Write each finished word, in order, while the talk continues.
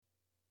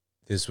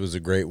This was a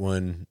great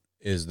one.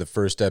 Is the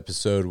first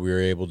episode we were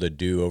able to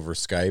do over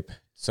Skype,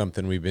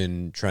 something we've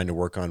been trying to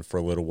work on for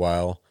a little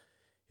while.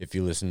 If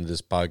you listen to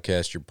this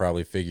podcast, you're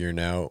probably figuring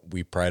out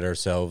we pride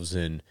ourselves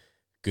in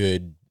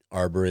good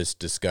arborist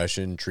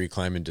discussion, tree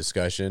climbing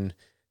discussion.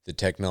 The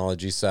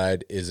technology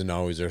side isn't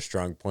always our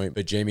strong point,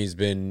 but Jamie's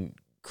been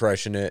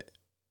crushing it,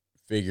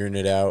 figuring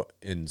it out,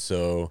 and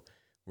so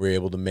we're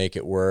able to make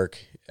it work.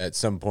 At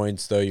some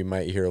points, though, you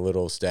might hear a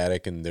little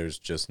static, and there's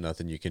just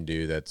nothing you can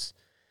do. That's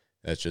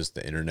just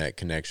the internet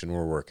connection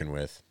we're working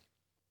with.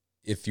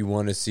 If you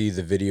want to see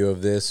the video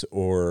of this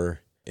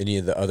or any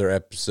of the other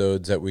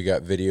episodes that we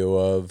got video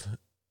of,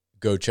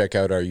 go check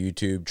out our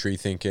YouTube, Tree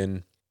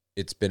Thinking.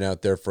 It's been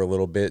out there for a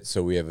little bit,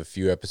 so we have a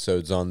few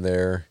episodes on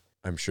there.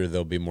 I'm sure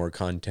there'll be more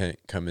content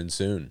coming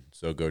soon,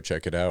 so go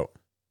check it out.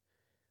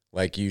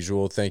 Like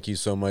usual, thank you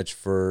so much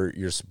for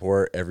your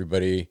support,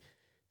 everybody.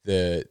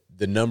 The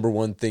number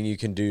one thing you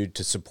can do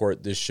to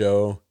support this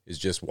show is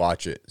just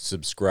watch it.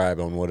 Subscribe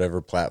on whatever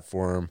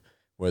platform,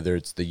 whether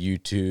it's the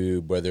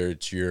YouTube, whether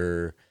it's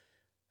your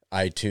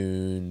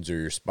iTunes or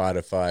your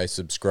Spotify,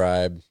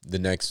 subscribe. The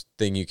next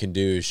thing you can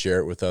do is share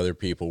it with other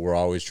people. We're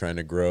always trying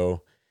to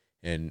grow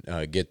and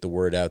get the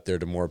word out there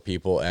to more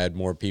people, add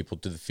more people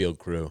to the field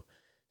crew.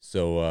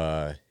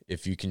 So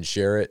if you can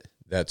share it,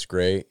 that's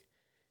great.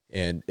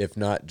 And if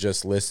not,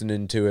 just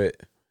listening to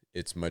it,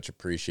 it's much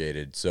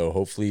appreciated. So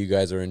hopefully you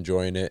guys are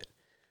enjoying it.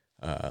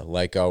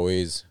 Like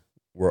always,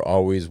 we're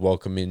always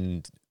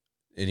welcoming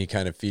any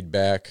kind of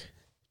feedback.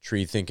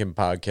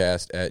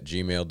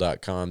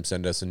 treethinkingpodcast@gmail.com.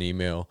 Send us an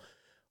email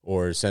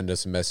or send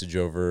us a message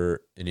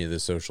over any of the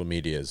social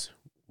medias.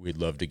 We'd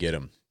love to get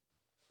them.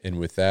 And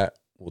with that,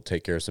 we'll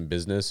take care of some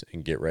business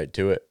and get right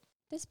to it.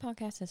 This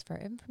podcast is for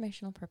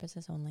informational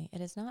purposes only.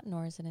 It is not,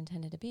 nor is it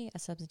intended to be, a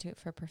substitute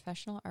for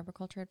professional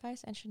arboriculture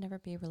advice and should never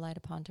be relied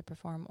upon to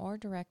perform or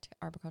direct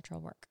arboricultural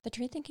work. The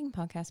Tree Thinking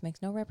Podcast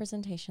makes no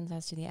representations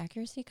as to the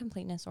accuracy,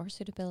 completeness, or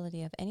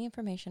suitability of any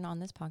information on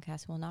this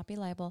podcast and will not be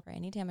liable for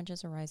any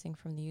damages arising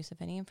from the use of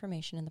any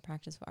information in the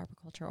practice of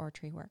arboriculture or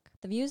tree work.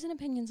 The views and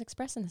opinions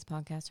expressed in this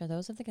podcast are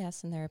those of the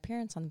guests, and their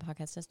appearance on the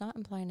podcast does not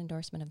imply an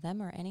endorsement of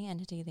them or any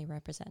entity they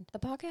represent. The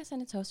podcast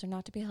and its hosts are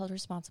not to be held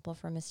responsible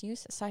for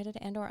misuse, cited,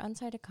 and or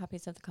uncited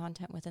copies of the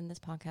content within this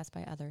podcast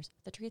by others.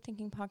 The Tree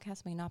Thinking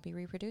Podcast may not be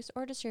reproduced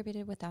or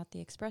distributed without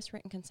the express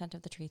written consent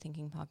of the Tree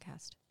Thinking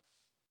Podcast.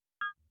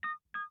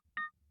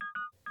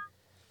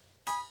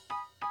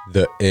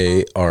 The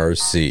ARC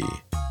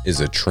is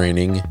a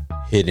training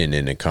hidden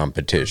in a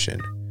competition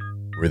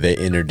where they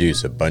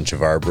introduce a bunch of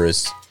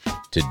arborists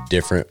to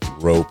different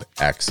rope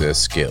access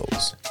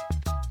skills.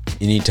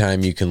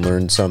 Anytime you can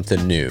learn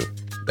something new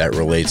that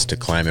relates to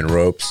climbing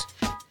ropes,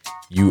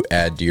 you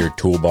add to your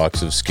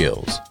toolbox of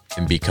skills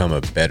and become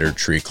a better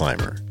tree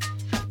climber.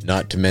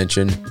 Not to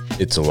mention,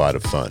 it's a lot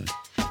of fun.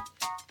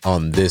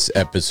 On this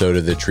episode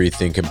of the Tree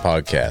Thinking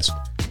Podcast,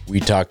 we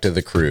talk to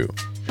the crew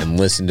and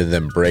listen to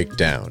them break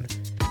down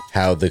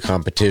how the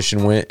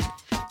competition went,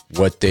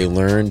 what they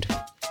learned,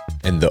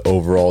 and the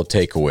overall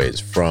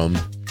takeaways from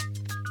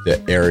the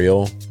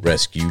Aerial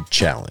Rescue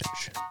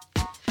Challenge.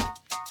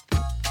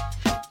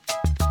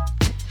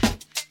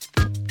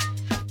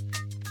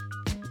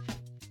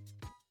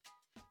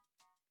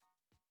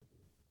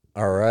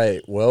 All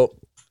right. Well,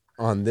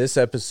 on this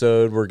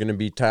episode, we're going to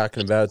be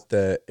talking about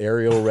the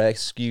Aerial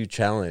Rescue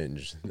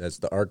Challenge. That's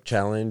the ARC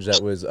Challenge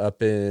that was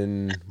up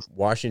in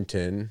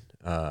Washington.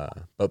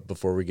 But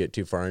before we get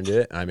too far into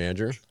it, I'm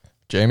Andrew.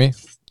 Jamie.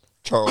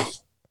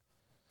 Charles.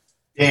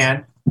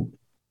 Dan.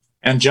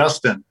 And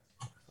Justin.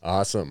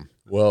 Awesome.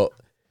 Well,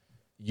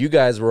 you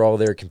guys were all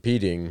there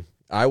competing.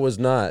 I was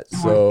not.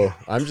 So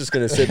I'm just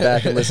going to sit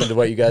back and listen to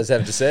what you guys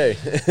have to say.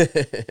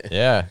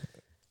 Yeah.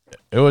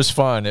 It was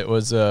fun. It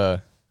was,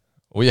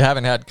 we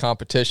haven't had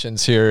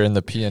competitions here in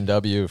the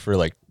PNW for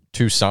like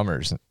 2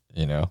 summers,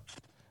 you know.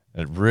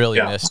 I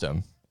really missed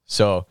them.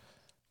 So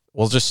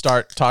we'll just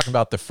start talking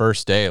about the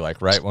first day,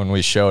 like right when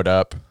we showed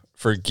up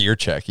for gear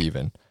check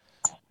even.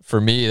 For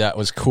me, that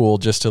was cool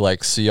just to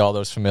like see all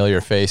those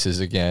familiar faces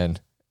again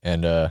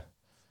and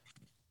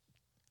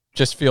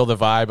just feel the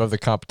vibe of the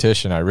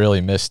competition. I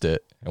really missed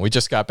it. And we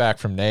just got back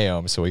from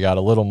NAOM, so we got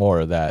a little more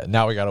of that.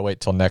 Now we got to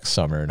wait till next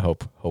summer and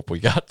hope we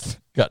got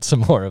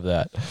some more of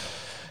that.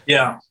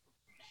 Yeah.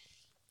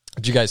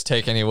 Did you guys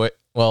take any way?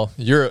 Well,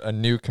 you're a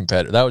new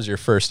competitor. That was your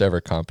first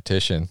ever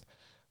competition.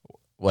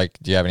 Like,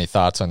 do you have any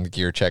thoughts on the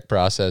gear check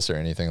process or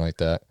anything like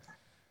that?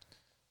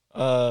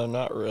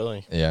 Not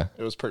really. Yeah.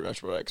 It was pretty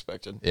much what I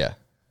expected. Yeah.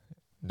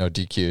 No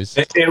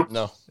DQs.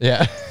 No.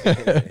 Yeah.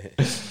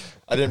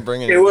 I didn't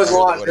bring any. It was a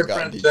lot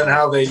different than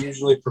how they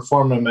usually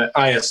perform them at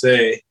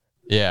ISA.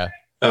 Yeah.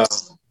 It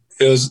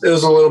was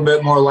a little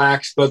bit more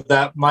lax, but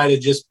that might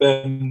have just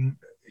been,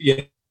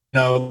 you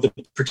know, the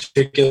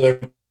particular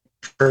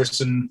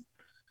person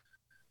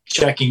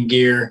checking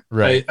gear.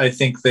 Right. I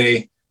think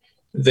they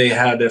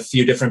had a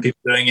few different people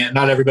doing it.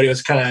 Not everybody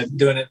was kind of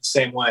doing it the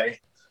same way.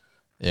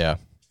 Yeah.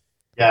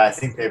 Yeah, I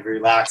think they've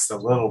relaxed a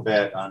little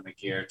bit on the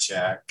gear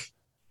check.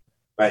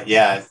 But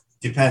yeah, it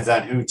depends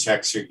on who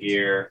checks your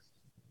gear.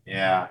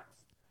 Yeah.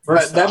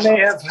 First that off,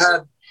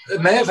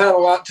 may have had a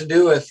lot to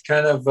do with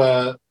kind of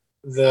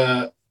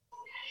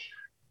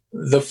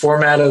the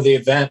format of the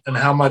event and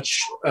how much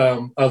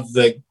of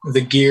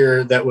the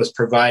gear that was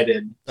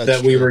provided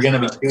that we were going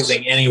to be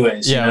using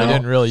anyways. Yeah, we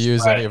didn't really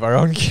use any of our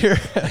own gear.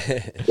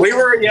 we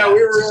were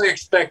really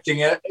expecting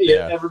it.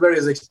 Yeah, everybody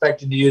was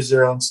expecting to use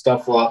their own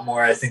stuff a lot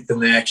more, I think, than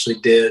they actually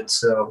did.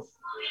 So,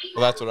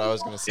 well, that's what I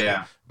was going to say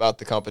about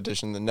the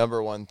competition. The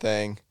number one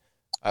thing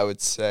I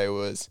would say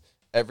was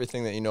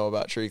everything that you know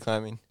about tree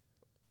climbing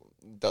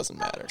doesn't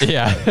matter.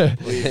 Yeah.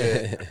 Leave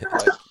it.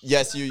 Like,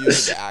 yes, you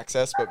use it to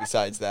access, but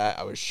besides that,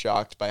 I was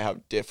shocked by how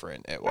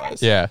different it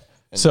was. Yeah.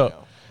 And,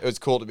 so it was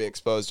cool to be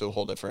exposed to a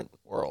whole different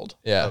world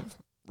of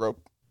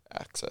rope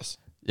access.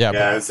 Yeah.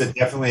 Yeah, it's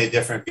definitely a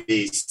different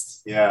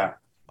beast. Yeah.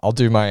 I'll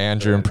do my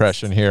Andrew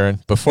impression here,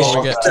 and before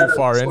we get too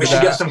far into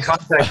that, get some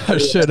context.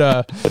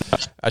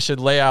 I should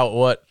lay out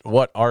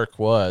what ARC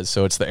was.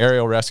 So it's the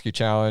Aerial Rescue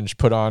Challenge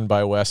put on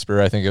by Wesper.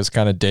 I think it was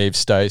kind of Dave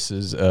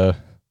Stice's,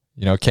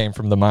 came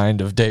from the mind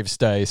of Dave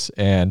Stice.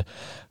 And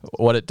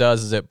what it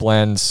does is it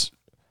blends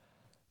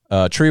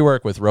tree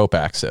work with rope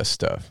access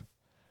stuff,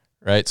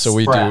 right? So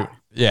we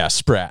do,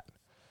 Sprat.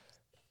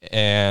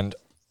 And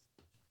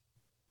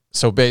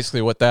so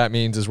basically what that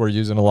means is we're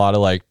using a lot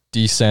of like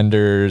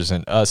descenders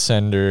and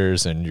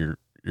ascenders, and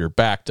you're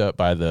backed up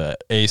by the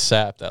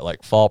ASAP, that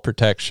like fall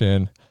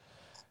protection,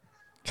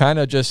 kind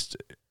of just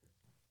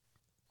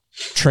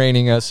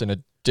training us in a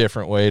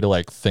different way to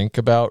like think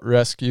about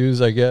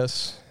rescues, I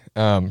guess.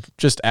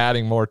 Just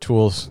adding more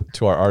tools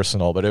to our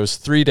arsenal. But it was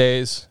 3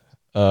 days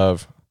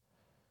of,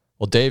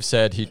 well, Dave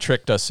said he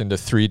tricked us into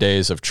 3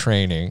 days of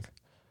training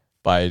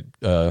by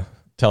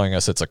telling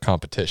us it's a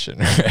competition,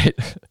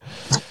 right?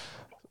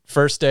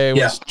 First day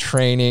was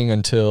training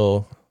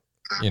until,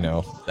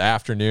 the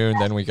afternoon.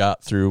 Then we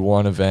got through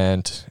one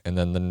event, and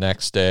then the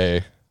next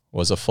day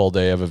was a full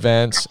day of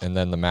events, and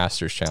then the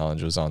Masters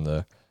Challenge was on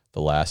the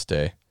last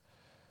day.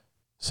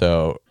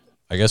 So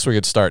I guess we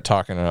could start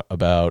talking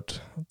about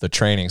the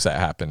trainings that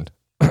happened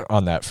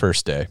on that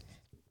first day.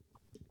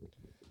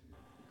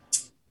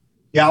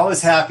 Yeah, I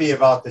was happy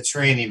about the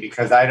training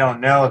because I don't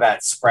know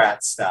that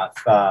Sprat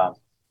stuff.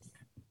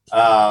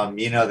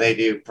 They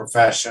do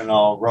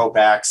professional rope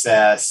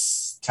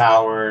access,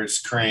 towers,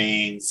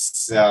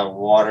 cranes,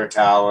 water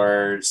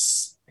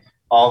towers,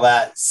 all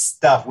that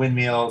stuff,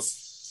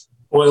 windmills,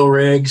 oil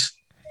rigs.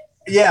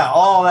 Yeah,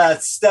 all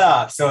that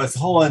stuff. So it's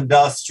whole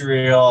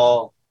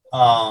industrial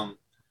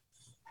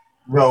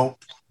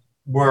rope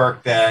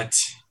work that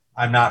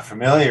I'm not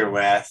familiar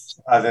with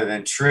other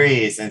than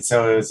trees. And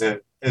so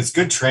it was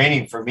good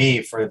training for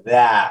me for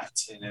that.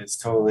 And it's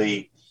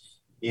totally,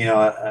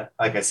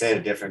 like I said,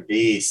 a different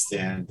beast.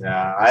 And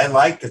I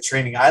like the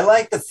training. I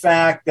like the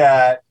fact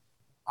that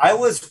I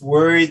was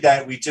worried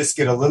that we just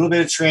get a little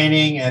bit of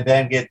training and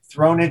then get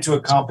thrown into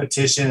a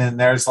competition. And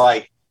there's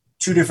like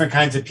two different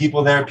kinds of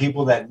people there,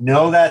 people that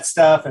know that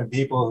stuff and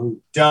people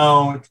who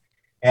don't.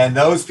 And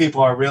those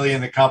people are really in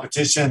the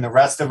competition. The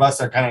rest of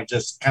us are kind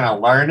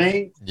of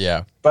learning.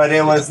 Yeah. But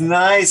it was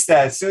nice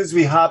that as soon as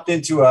we hopped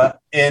into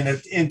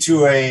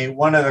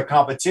one of the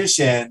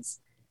competitions,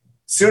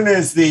 soon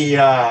as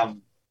the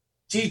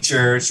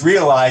teachers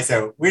realized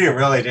that we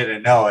really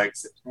didn't know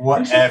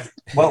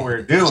what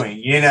we're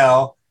doing,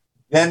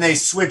 then they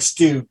switched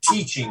to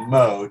teaching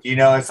mode.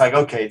 It's like,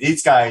 okay,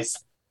 these guys,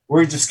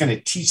 we're just going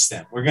to teach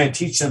them. We're going to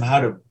teach them how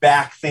to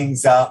back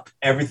things up,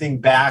 everything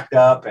backed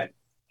up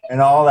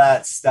and all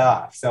that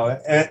stuff. So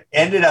it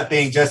ended up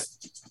being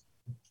just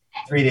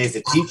 3 days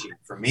of teaching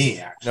for me,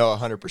 actually. No,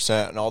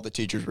 100%. And all the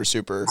teachers were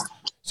super,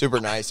 super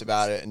nice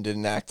about it and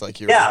didn't act like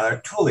you were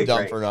they're totally dumb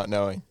great. for not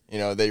knowing.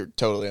 They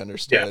totally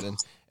understood.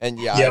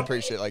 I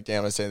appreciate, like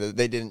Dan was saying, that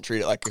they didn't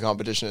treat it like a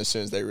competition as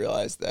soon as they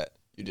realized that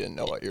you didn't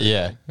know what you were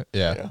doing.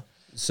 Yeah.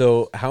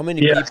 So how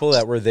many people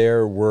that were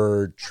there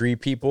were tree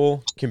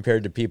people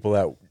compared to people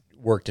that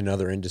worked in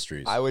other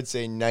industries? I would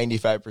say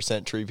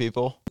 95% tree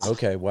people.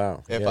 Okay,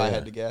 wow. If I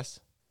had to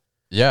guess.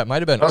 Yeah, it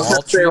might have been I was all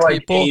gonna say tree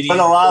like people. 80. But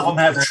a lot of them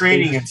have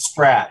training in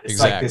Sprat. It's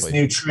like this Exactly.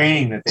 new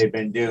training that they've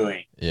been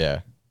doing. Yeah.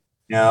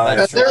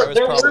 That's There, true. I was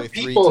there probably were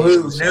 3 people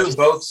who teams knew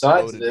both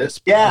sides of voted this.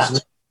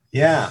 this.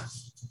 Yeah.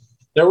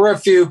 There were a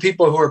few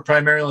people who were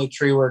primarily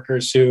tree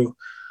workers who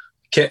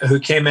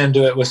came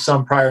into it with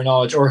some prior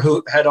knowledge or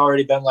who had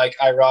already been like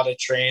IRADA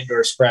trained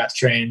or Sprat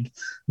trained.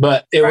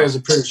 But it was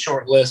a pretty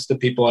short list of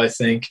people, I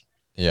think.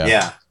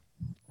 Yeah.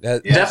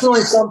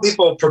 Definitely some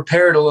people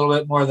prepared a little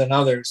bit more than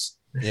others.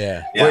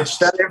 Yeah. Which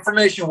that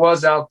information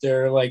was out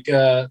there. Like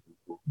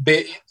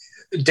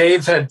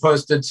Dave had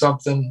posted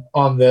something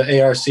on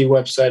the ARC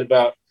website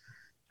about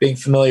being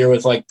familiar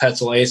with like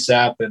Petzl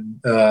ASAP and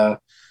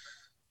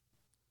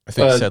I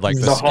think it said like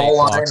the Hall skate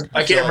line. block.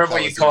 I can't remember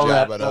what you call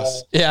that.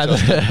 Yeah,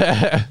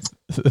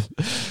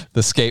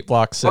 the skate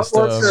block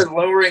system. What's the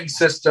lowering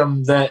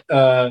system that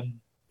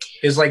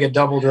is like a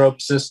double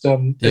rope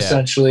system,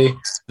 essentially?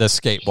 The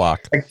skate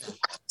block.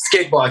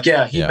 Skate block,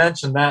 yeah. He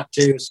mentioned that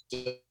too.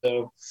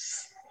 So,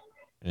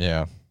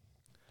 yeah.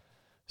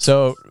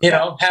 So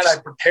had I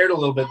prepared a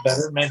little bit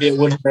better, maybe it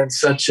wouldn't have been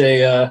such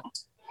a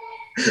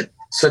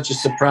such a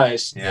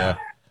surprise. Yeah.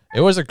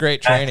 It was a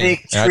great training. I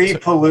think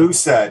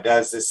Treepalooza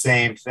does the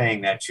same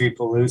thing. That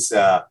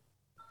Treepalooza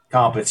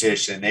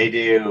competition, they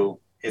do.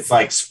 It's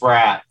like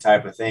Sprat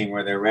type of thing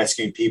where they're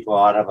rescuing people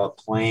out of a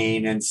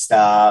plane and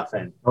stuff.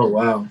 And oh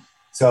wow!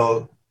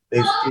 So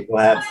people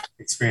have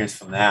experience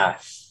from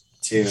that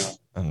too.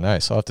 Oh,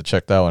 nice. I'll have to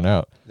check that one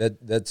out.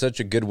 That's such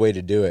a good way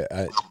to do it.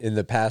 In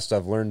the past,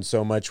 I've learned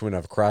so much when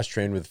I've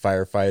cross-trained with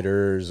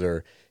firefighters,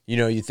 or,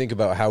 you think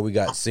about how we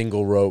got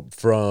single rope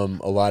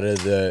from a lot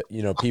of the,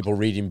 people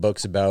reading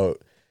books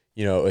about,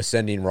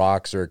 ascending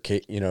rocks or,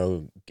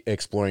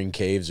 exploring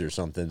caves or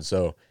something.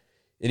 So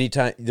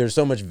anytime there's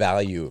so much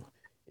value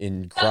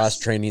in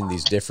cross-training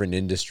these different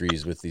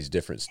industries with these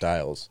different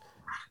styles.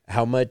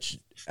 How much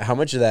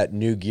of that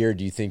new gear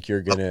do you think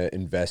you're going to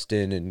invest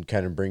in and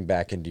kind of bring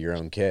back into your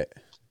own kit?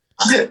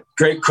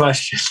 Great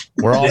question.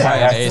 We're all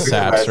buying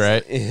ASAPs,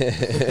 right?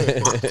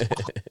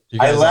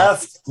 I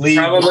left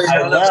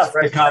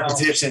the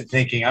competition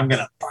thinking I'm going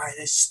to buy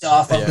this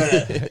stuff. I'm going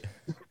to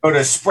go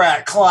to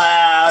Sprat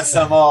class.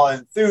 I'm all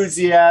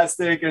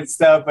enthusiastic and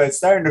stuff, but it's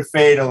starting to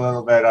fade a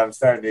little bit. I'm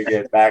starting to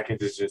get back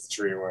into just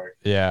tree work.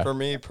 Yeah. For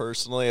me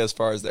personally, as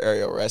far as the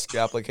aerial rescue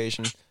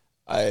application,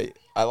 I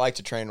like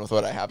to train with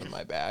what I have in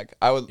my bag.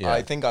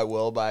 I think I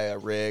will buy a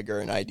rig or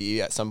an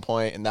ID at some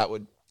point, and that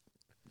would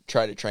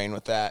try to train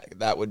with that.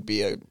 That would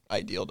be an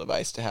ideal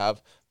device to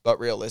have. But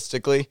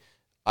realistically,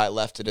 I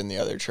left it in the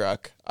other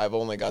truck. I've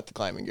only got the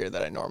climbing gear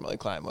that I normally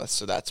climb with,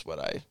 so that's what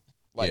I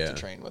like to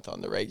train with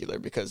on the regular,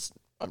 because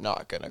I'm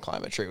not going to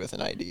climb a tree with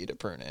an ID to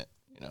prune it,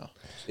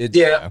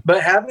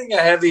 But having a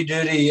heavy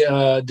duty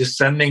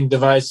descending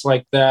device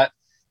like that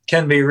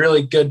can be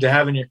really good to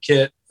have in your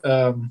kit.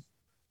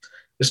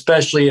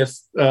 Especially if,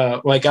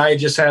 like I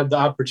just had the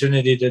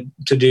opportunity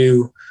to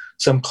do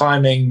some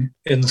climbing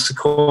in the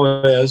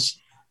Sequoias,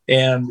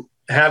 and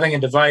having a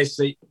device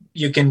that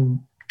you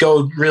can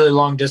go really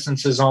long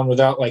distances on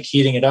without like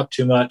heating it up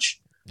too much.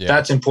 Yeah.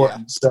 That's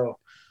important. Yeah. So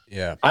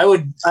yeah, I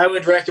would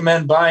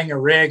recommend buying a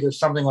rig or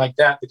something like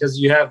that, because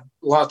you have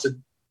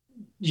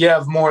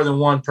more than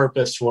one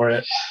purpose for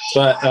it.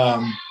 But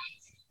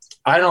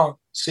I don't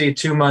see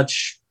too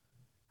much.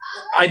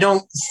 I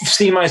don't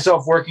see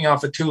myself working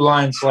off of two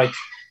lines like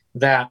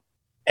that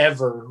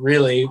ever,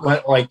 really,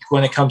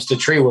 when it comes to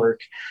tree work.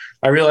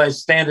 I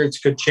realize standards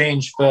could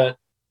change, but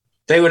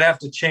they would have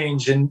to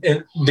change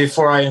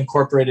before I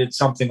incorporated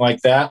something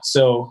like that.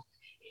 So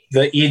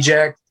the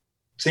eject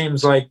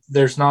seems like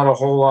there's not a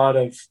whole lot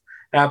of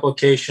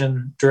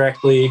application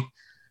directly.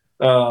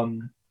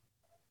 It's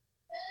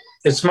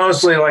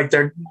mostly like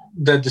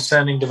the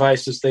descending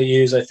devices they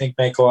use, I think,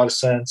 make a lot of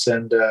sense.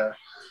 And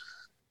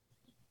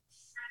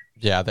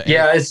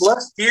it's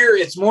less gear.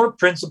 It's more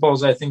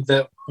principles, I think,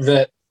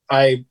 that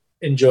I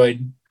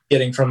enjoyed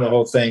getting from the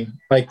whole thing,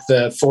 like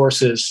the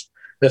forces,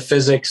 the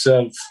physics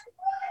of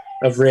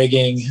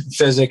rigging,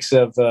 physics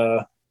of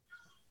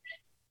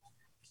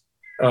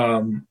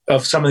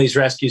some of these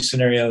rescue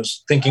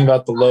scenarios, thinking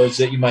about the loads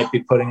that you might be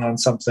putting on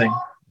something.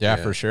 Yeah,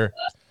 for sure.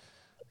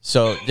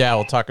 So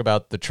we'll talk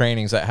about the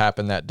trainings that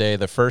happened that day.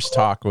 The first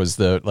talk was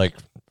the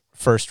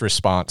first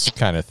response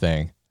kind of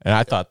thing, and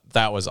I thought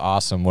that was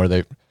awesome,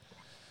 where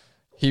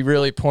he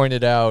really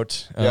pointed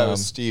out. It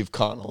was Steve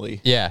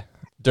Connolly. Yeah,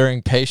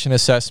 during patient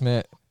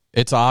assessment,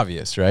 it's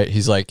obvious, right?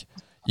 He's like,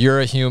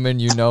 you're a human,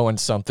 when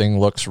something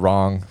looks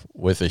wrong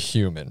with a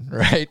human,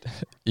 right?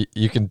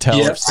 You can tell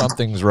if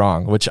something's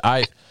wrong, which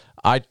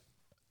that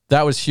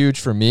was huge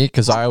for me,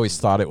 because I always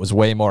thought it was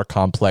way more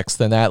complex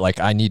than that. Like,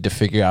 I need to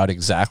figure out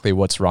exactly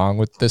what's wrong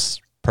with this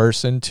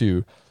person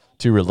to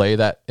relay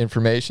that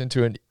information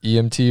to an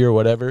EMT or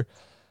whatever.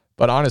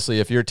 But honestly,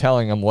 if you're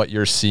telling them what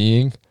you're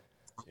seeing,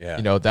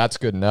 that's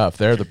good enough.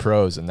 They're the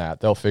pros in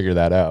that. They'll figure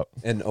that out.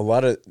 And a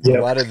lot of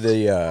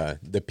the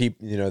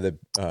people,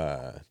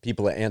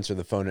 people that answer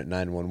the phone at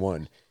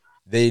 911,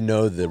 they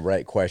know the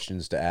right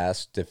questions to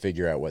ask to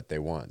figure out what they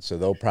want. So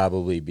they'll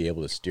probably be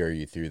able to steer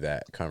you through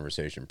that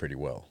conversation pretty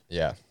well.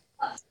 Yeah.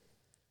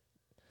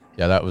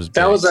 Yeah, that was,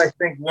 I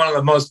think, one of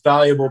the most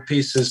valuable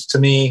pieces to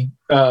me.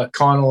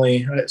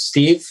 Connolly,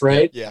 Steve,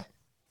 right? Yeah.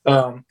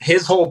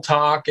 His whole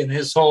talk and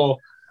his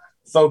whole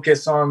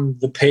focus on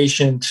the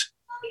patient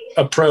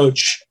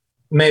approach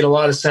made a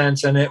lot of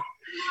sense, and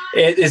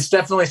it's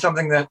definitely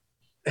something that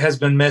has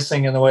been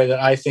missing in the way that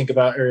I think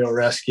about aerial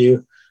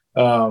rescue,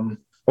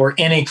 or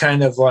any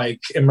kind of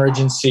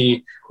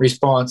emergency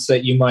response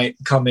that you might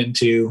come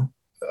into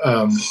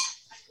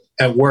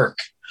at work.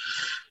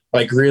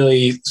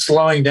 Really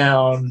slowing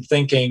down,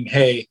 thinking,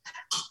 hey,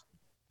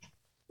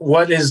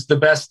 what is the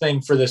best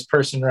thing for this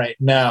person right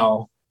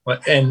now?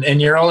 And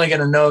you're only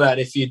going to know that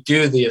if you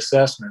do the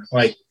assessment.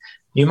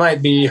 You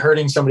might be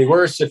hurting somebody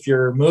worse if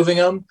you're moving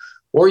them,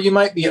 or you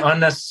might be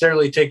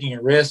unnecessarily taking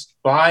a risk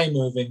by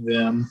moving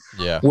them,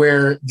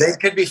 where they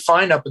could be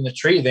fine up in the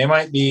tree. They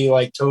might be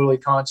totally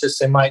conscious.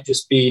 They might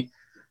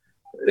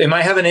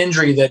have an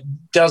injury that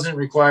doesn't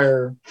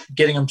require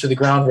getting them to the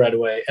ground right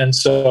away. And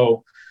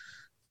so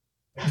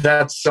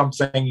that's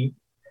something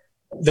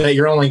that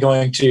you're only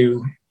going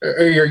to,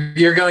 or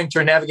you're going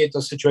to navigate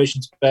those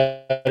situations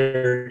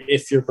better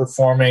if you're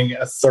performing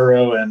a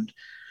thorough and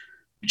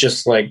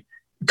just like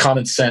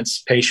common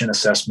sense patient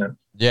assessment.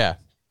 Yeah,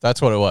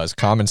 that's what it was.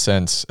 Common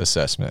sense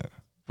assessment.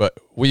 But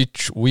we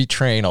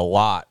train a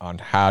lot on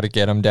how to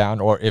get them down,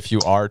 or if you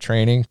are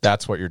training,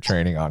 that's what you're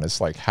training on. It's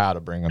like how to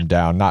bring them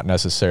down, not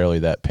necessarily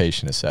that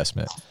patient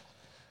assessment.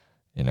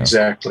 You know?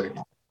 Exactly.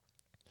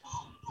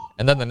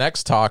 And then the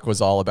next talk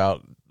was all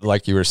about,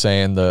 like you were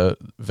saying, the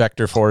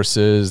vector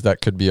forces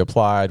that could be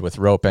applied with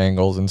rope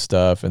angles and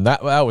stuff. And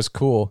that was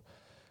cool.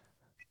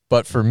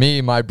 But for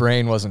me, my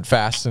brain wasn't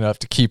fast enough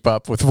to keep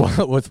up with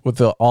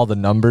all the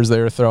numbers they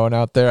were throwing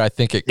out there. I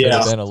think it could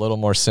have been a little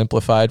more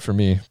simplified for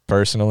me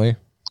personally,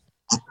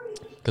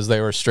 because they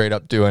were straight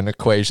up doing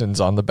equations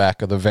on the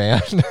back of the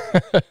van.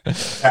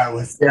 That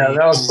was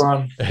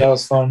fun. That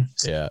was fun.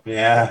 Yeah.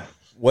 Yeah.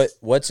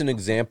 What's an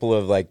example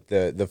of like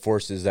the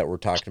forces that we're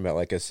talking about,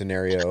 like a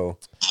scenario?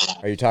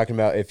 Are you talking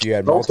about if you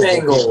had multiple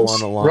people on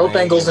the line? Rope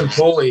angles and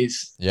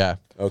pulleys. Yeah.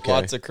 Okay.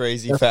 Lots of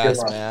crazy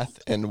fast math,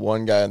 and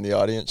one guy in the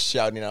audience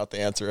shouting out the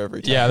answer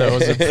every time. Yeah, that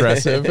was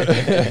impressive.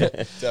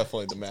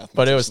 Definitely the math.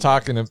 But it was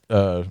talking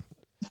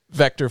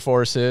vector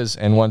forces,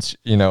 and once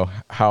you know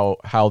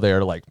how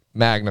they're like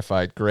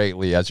magnified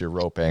greatly as your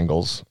rope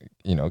angles,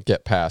 you know,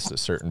 get past a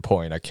certain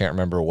point. I can't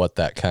remember what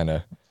that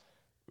kind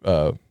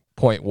of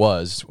point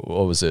was.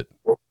 What was it?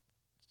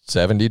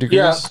 70 degrees?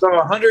 Yeah, so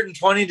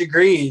 120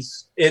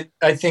 degrees.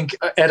 I think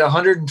at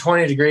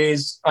 120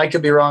 degrees, I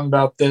could be wrong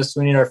about this.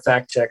 We need our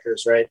fact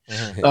checkers, right?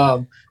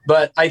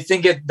 But I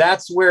think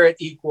that's where it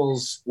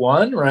equals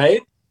 1,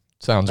 right?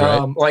 Sounds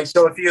right. Like,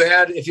 so if you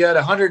had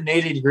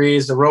 180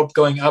 degrees, the rope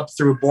going up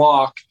through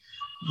block,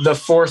 the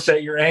force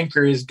at your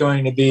anchor is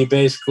going to be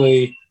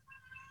basically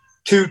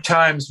 2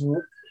 times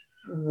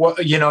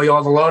what, you know, you'll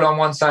have a load on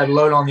one side,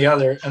 load on the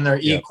other, and they're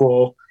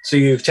equal. So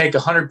you take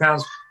 100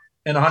 pounds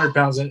and 100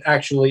 pounds, and it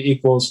actually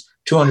equals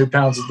 200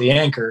 pounds at the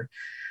anchor.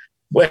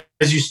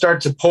 As you start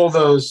to pull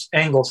those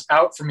angles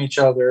out from each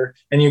other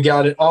and you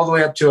got it all the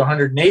way up to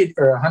 108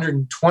 or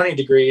 120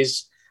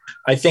 degrees,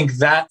 I think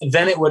that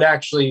then it would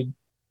actually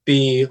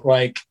be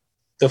like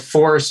the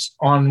force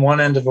on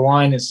one end of the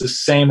line is the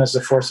same as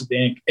the force of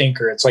the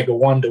anchor. It's like a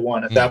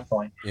 1-to-1 at that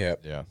point. Yeah.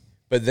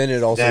 But then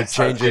it also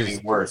changes.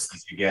 Getting worse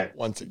as you get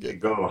once it you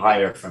go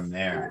higher from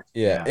there.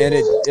 Yeah. And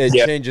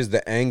it changes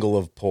the angle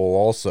of pull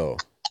also.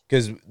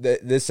 Because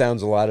this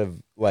sounds a lot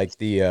of like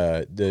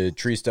the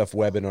Tree Stuff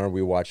webinar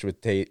we watched with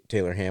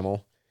Taylor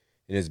Hamill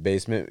in his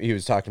basement. He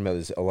was talking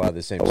about a lot of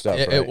the same stuff.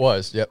 It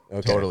was, yep,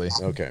 okay. Totally.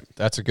 Okay,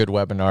 that's a good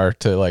webinar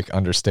to like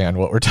understand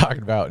what we're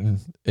talking about,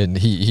 and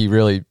he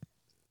really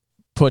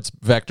puts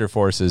vector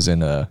forces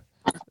in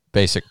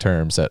basic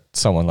terms that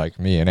someone like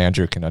me and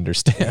Andrew can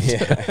understand.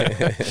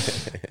 Yeah.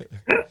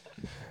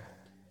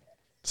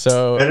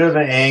 So better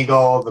the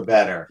angle, the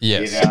better.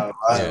 Yes. You know,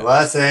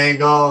 less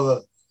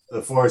angle,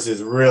 the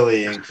forces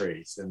really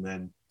increase, and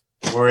then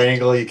the more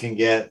angle you can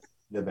get,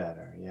 the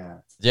better. Yeah.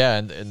 Yeah,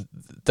 and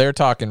they're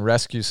talking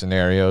rescue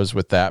scenarios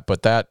with that,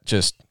 but that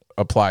just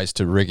applies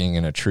to rigging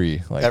in a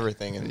tree, like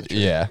everything in the tree.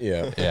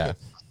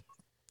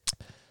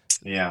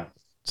 Yeah.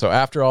 So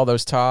after all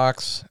those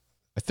talks,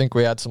 I think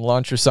we had some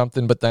lunch or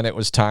something, but then it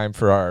was time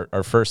for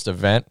our first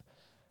event,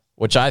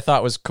 which I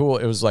thought was cool.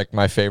 It was like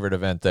my favorite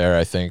event there,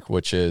 I think,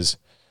 which is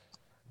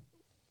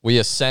we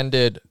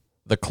ascended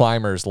the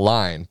climbers'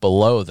 line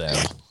below them,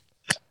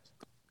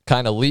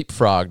 kind of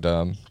leapfrogged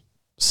them,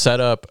 set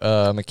up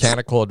a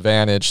mechanical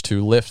advantage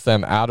to lift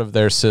them out of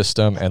their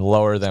system and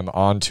lower them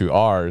onto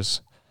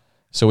ours.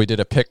 So we did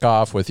a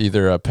pickoff with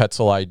either a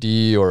Petzl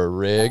ID or a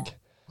rig,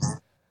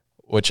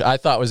 which I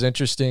thought was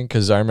interesting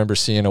because I remember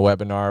seeing a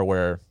webinar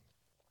where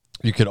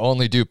you could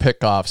only do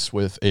pickoffs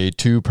with a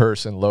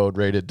 2-person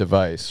load-rated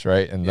device,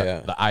 right? And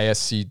the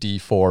ISC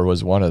D4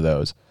 was one of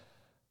those.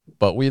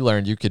 But we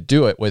learned you could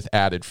do it with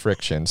added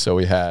friction. So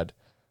we had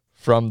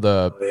from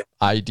the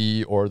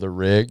ID or the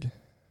rig,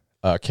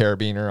 a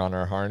carabiner on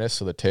our harness,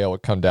 so the tail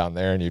would come down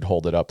there and you'd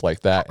hold it up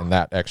like that, and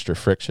that extra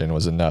friction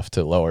was enough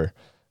to lower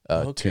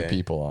 2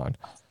 people on.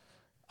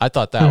 I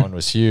thought that one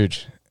was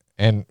huge,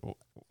 and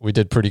we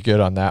did pretty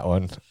good on that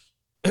one.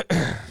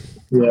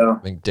 Yeah. I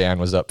think Dan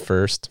was up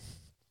first.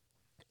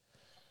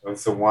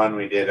 That's the one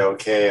we did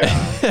okay on.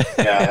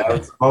 Yeah, that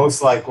was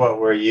most like what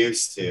we're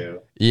used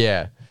to.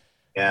 Yeah.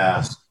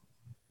 Yeah.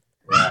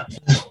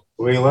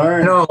 We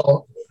learned.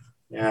 No.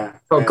 Yeah.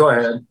 Oh, go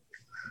ahead.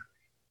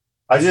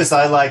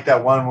 I like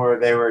that one where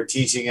they were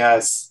teaching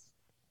us,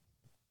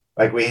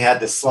 like we had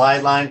the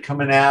slide line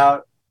coming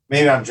out.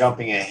 Maybe I'm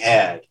jumping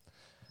ahead.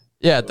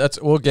 Yeah,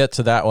 we'll get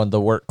to that one.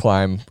 The work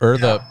climb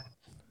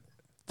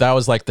that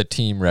was like the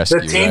team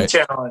rescue. The team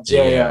challenge.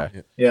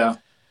 Yeah.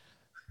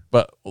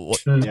 But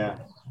yeah.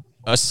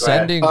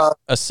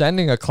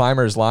 Ascending a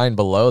climber's line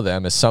below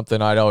them is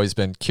something I'd always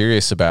been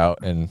curious about.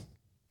 And,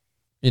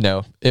 you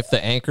know, if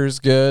the anchor's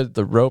good,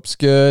 the rope's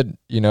good,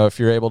 you know, if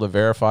you're able to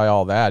verify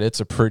all that, it's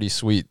a pretty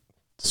sweet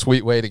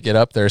way to get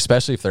up there,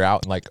 especially if they're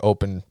out in like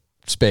open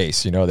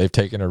space. You know, they've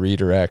taken a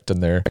redirect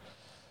and they're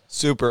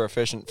super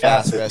efficient, Yeah,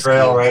 fast the rescue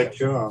trail right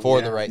to them for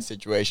the right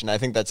situation. I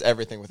think that's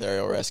everything with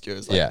aerial rescue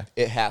is like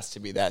it has to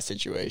be that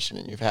situation,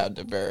 and you've had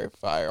to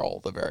verify all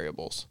the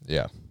variables.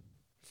 Yeah.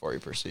 Before you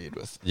proceed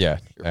with. Yeah,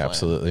 your plan.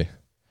 absolutely.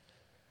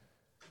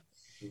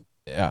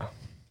 Yeah.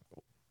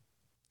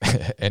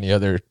 Any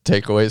other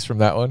takeaways from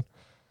that one?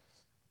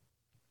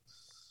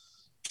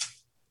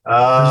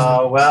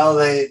 Well,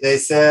 they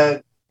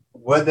said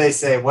what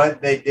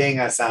they ding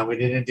us on. We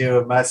didn't do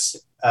a much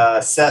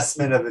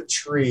assessment of the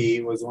tree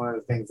was one of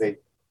the things they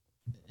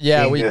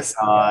dinged us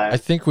on. I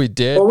think we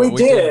did. Well, we but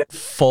did. didn't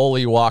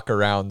fully walk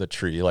around the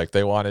tree. Like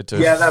they wanted to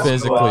that's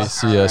physically cool.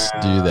 see us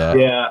do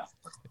that.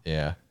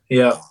 Yeah.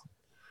 Yeah.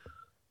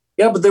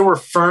 Yeah, but there were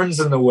ferns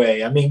in the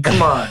way. I mean,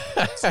 come on.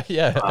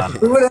 Yeah.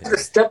 We would have to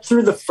step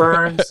through the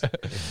ferns.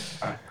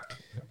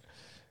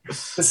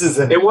 This is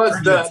It was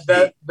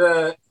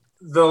the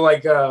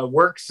like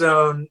work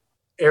zone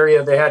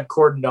area they had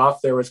cordoned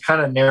off there was kind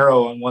of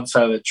narrow on one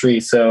side of the tree.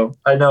 So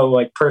I know,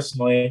 like,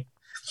 personally,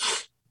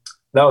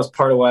 that was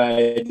part of why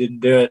I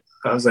didn't do it.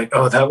 I was like,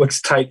 oh, that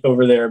looks tight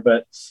over there,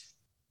 but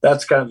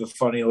that's kind of a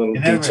funny little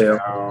detail.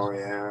 Oh,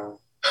 yeah.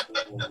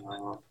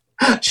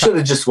 Should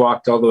have just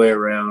walked all the way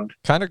around.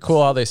 Kind of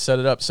cool how they set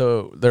it up.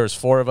 So there was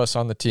 4 of us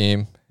on the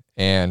team,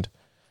 and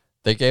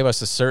they gave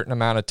us a certain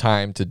amount of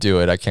time to do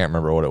it. I can't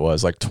remember what it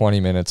was, like 20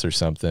 minutes or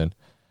something.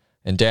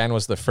 And Dan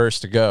was the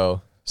first to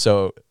go.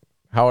 So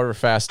however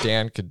fast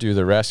Dan could do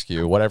the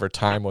rescue, whatever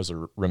time was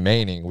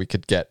remaining, we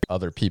could get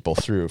other people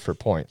through for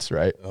points,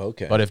 right?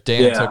 Okay. But if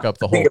Dan took up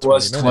the whole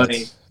 20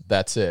 minutes,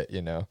 that's it,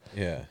 you know?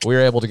 Yeah. We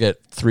were able to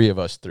get 3 of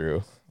us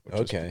through,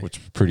 which was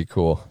pretty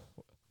cool.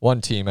 One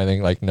team, I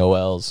think, like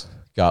Noel's,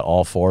 got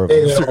all 4 of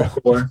them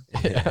through.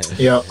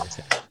 Yeah.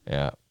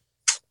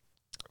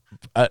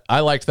 I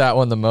liked that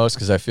one the most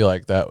because I feel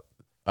like that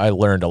I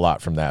learned a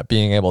lot from that.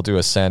 Being able to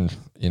ascend,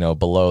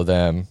 below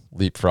them,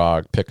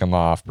 leapfrog, pick them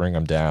off, bring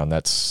them down.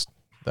 That's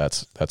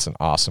an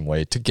awesome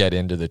way to get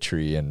into the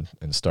tree and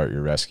start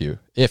your rescue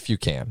if you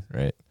can,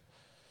 right?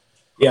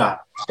 Yeah.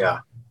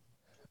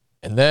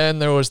 And then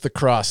there was the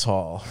cross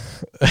haul.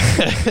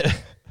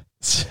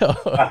 So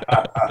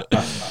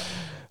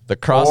the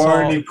cross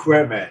foreign haul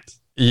equipment.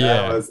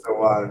 Yeah, that was the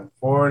one.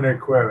 Foreign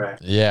equipment.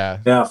 Yeah,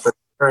 for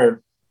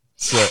sure.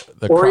 So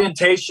the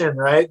orientation,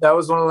 right? That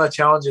was one of the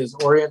challenges.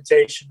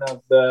 Orientation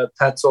of the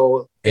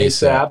Petzl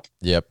ASAP.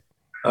 Yep.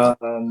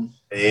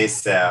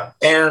 ASAP.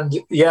 And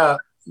yeah,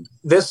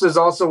 this is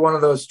also one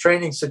of those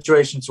training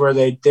situations where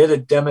they did a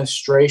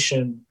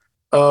demonstration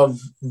of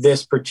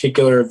this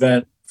particular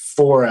event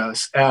for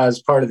us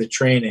as part of the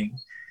training.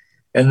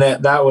 And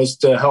that was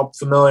to help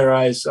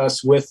familiarize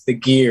us with the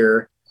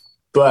gear.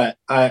 But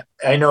I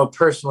know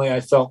personally,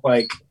 I felt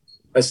like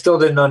I still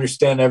didn't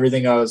understand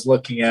everything I was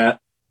looking at.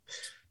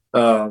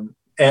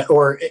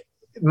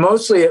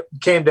 Mostly it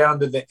came down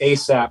to the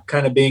ASAP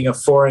kind of being a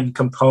foreign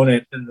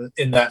component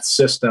in that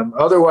system.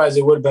 Otherwise,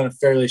 it would have been a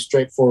fairly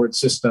straightforward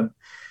system.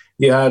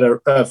 You had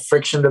a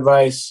friction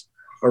device,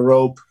 a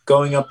rope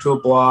going up to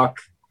a block,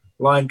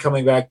 line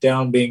coming back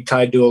down, being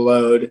tied to a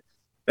load,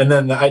 and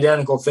then the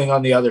identical thing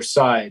on the other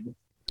side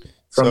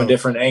from a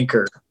different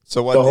anchor.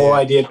 So the whole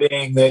idea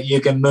being that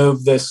you can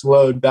move this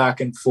load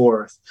back and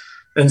forth.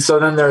 And so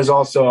then there's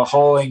also a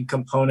hauling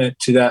component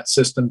to that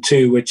system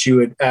too, which you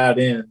would add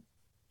in.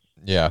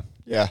 Yeah.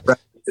 Yeah. Right.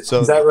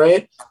 So is that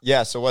right?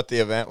 Yeah. So what the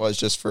event was,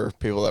 just for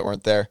people that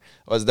weren't there,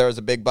 was there was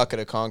a big bucket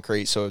of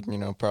concrete. So,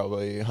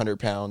 probably 100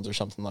 pounds or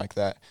something like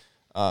that.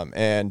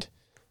 And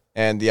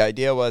the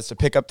idea was to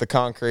pick up the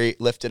concrete,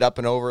 lift it up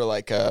and over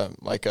like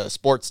a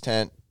sports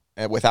tent,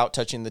 and without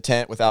touching the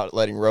tent, without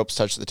letting ropes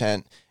touch the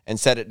tent, and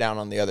set it down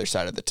on the other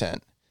side of the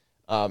tent.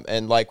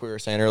 And like we were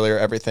saying earlier,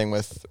 everything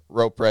with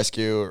rope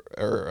rescue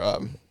or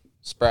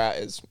Sprat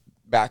is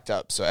backed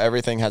up. So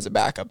everything has a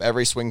backup.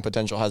 Every swing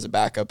potential has a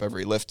backup.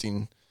 Every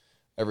lifting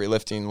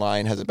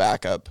line has a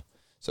backup.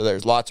 So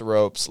there's lots of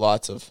ropes,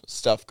 lots of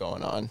stuff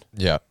going on.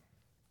 Yeah.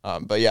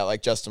 But yeah,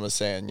 like Justin was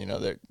saying,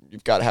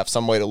 you've got to have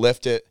some way to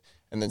lift it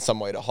and then some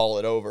way to haul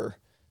it over.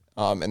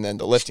 And then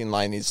the lifting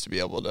line needs to be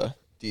able to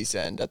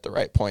descend at the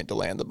right point to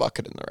land the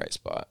bucket in the right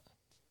spot.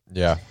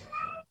 Yeah.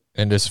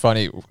 And it's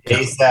funny.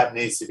 ASAP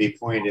needs to be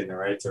pointed in the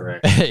right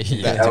direction.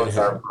 Yeah. That was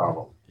our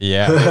problem.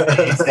 Yeah.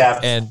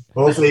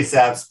 Both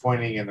ASAPs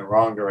pointing in the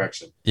wrong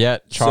direction. Yeah.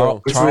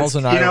 Charles was,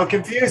 and I.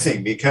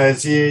 confusing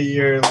because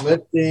you're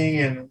lifting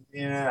and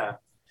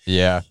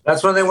Yeah.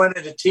 That's when they went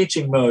into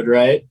teaching mode,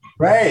 right?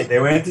 Right. They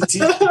went into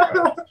teaching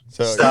mode.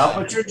 So stop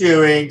what you're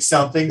doing.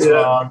 Something's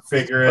wrong.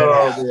 Figure it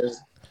out. Dear.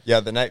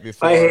 Yeah. The night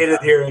before. I hated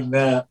hearing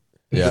that.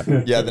 Yeah.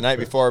 Yeah. The night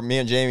before, me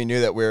and Jamie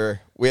knew that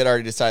we had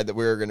already decided that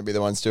we were going to be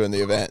the ones doing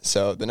the event.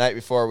 So the night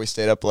before, we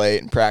stayed up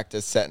late and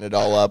practiced setting it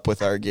all up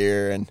with our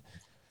gear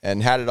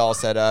and had it all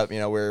set up. We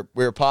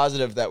were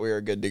positive that we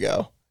were good to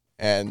go.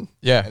 And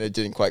it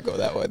didn't quite go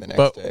that way the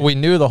next day. But we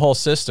knew the whole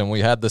system.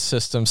 We had the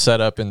system set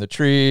up in the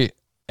tree.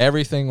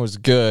 Everything was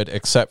good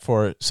except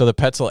for, so the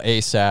Petzl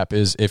ASAP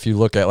is, if you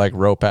look at like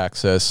rope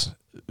access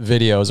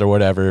videos or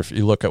whatever, if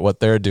you look at what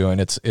they're doing,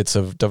 it's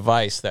a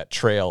device that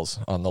trails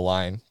on the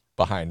line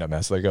behind them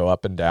as they go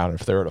up and down.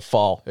 If they were to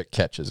fall, it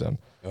catches them.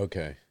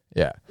 Okay.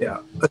 Yeah. Yeah.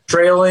 A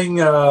trailing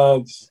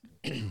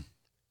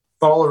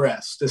fall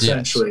arrest,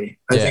 essentially,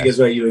 I think is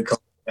what you would call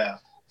it. Yeah.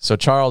 So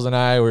Charles and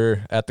I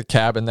were at the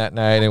cabin that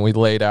night, and we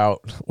laid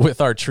out with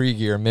our tree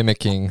gear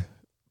mimicking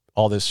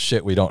all this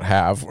shit we don't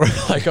have. We're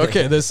like,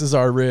 okay, this is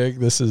our rig,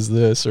 this is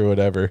this or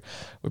whatever.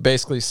 We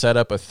basically set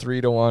up a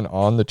 3-to-1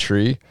 on the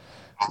tree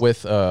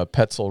with a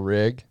Petzl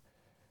rig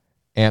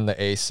and the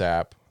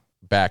ASAP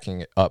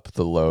backing up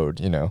the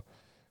load,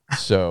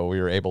 So we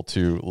were able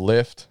to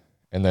lift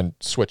and then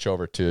switch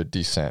over to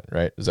descent,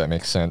 right? Does that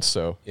make sense?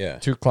 So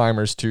 2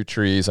 climbers, 2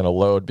 trees, and a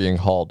load being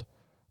hauled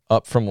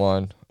up from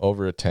one,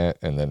 over a tent,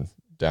 and then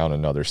down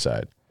another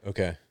side.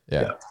 Okay.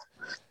 Yeah.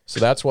 So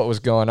that's what was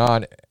going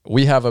on.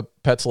 We have a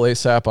Petzl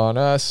ASAP on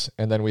us,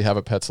 and then we have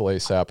a Petzl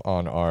ASAP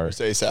on our...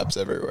 There's ASAPs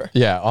everywhere.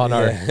 Yeah, on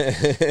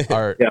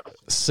our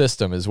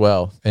system as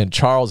well. And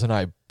Charles and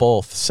I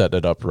both set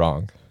it up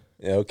wrong.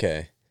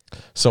 Okay.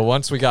 So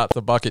once we got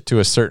the bucket to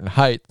a certain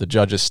height, the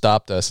judges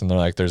stopped us, and they're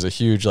like, there's a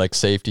huge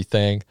safety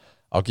thing.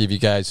 I'll give you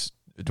guys,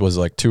 it was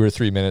 2 or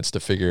 3 minutes to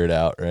figure it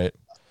out, right?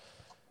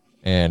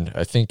 And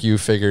I think you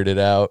figured it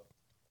out.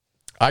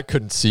 I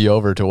couldn't see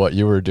over to what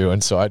you were doing,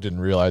 so I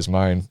didn't realize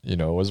mine,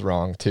 was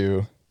wrong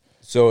too.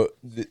 So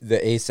the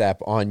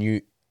ASAP on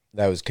you,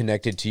 that was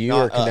connected to you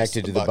Not or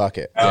connected us, to the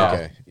bucket? Oh.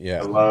 Okay.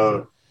 Yeah. The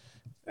load.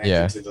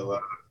 Yeah. To the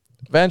load.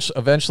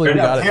 Eventually But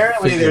we got it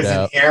apparently figured there's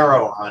out. an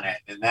arrow on it,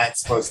 and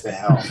that's supposed to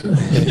help.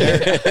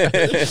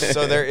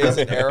 So there is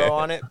an arrow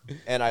on it,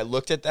 and I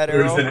looked at that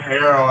arrow. There's an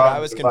arrow but on I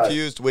was the butt.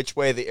 confused which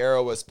way the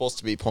arrow was supposed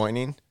to be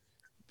pointing.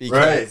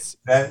 Because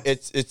Right.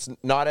 it's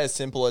not as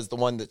simple as the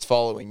one that's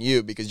following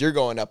you, because you're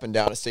going up and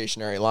down a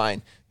stationary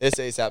line. This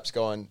ASAP's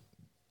going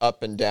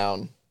up and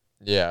down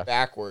Yeah.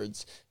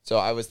 backwards. So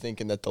I was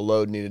thinking that the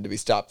load needed to be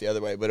stopped the other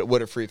way, but it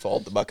would have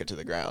free-falled the bucket to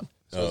the ground.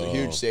 So it was a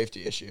huge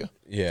safety issue.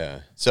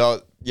 Yeah.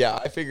 So, yeah,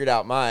 I figured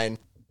out mine,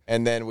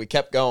 and then we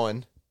kept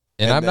going.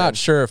 And I'm not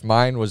sure if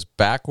mine was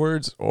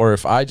backwards or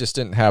if I just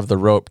didn't have the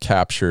rope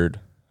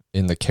captured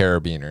in the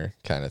carabiner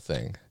kind of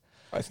thing.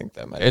 I think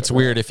that might. It's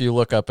weird. If you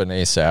look up an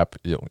ASAP,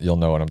 you'll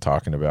know what I'm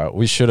talking about.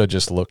 We should have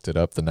just looked it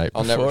up the night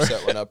I'll before. never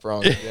set one up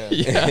wrong again.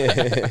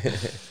 Yeah.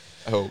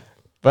 I hope.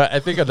 But I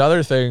think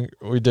another thing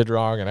we did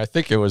wrong, and I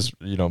think it was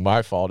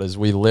my fault, is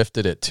we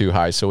lifted it too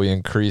high, so we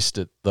increased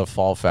the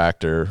fall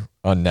factor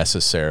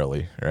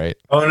unnecessarily, right?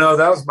 Oh no,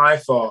 that was my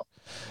fault.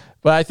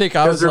 But I think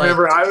I was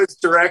remember I was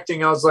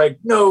directing. I was like,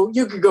 no,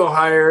 you could go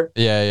higher.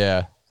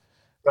 Yeah.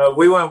 But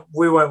we went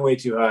way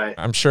too high.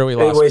 I'm sure we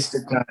They lost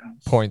wasted time.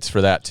 points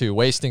for that too,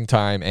 wasting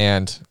time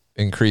and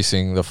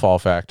increasing the fall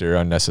factor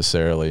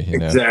unnecessarily.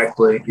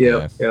 Exactly.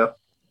 Yeah.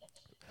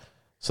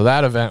 So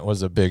that event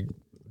was a big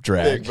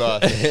drag. Big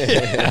bust.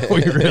 Yeah,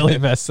 we really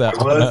messed that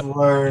one up.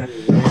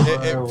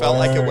 It felt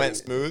like it went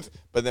smooth,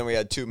 but then we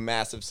had 2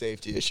 massive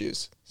safety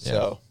issues.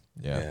 So,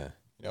 Yeah.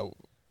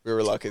 we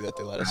were lucky that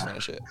they let us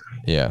finish it.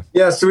 Yeah.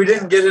 Yeah, so we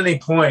didn't get any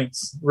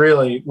points,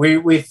 really.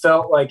 We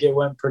felt like it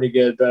went pretty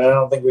good, but I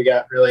don't think we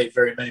got really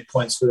very many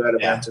points for that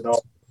event at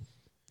all.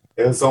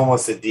 It was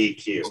almost a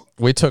DQ.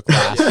 We took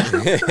last.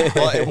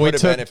 Well, it We would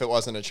have took- been if it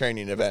wasn't a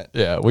training event.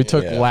 Yeah, we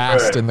took Yeah.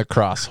 last Right. in the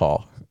cross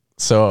hall.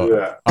 So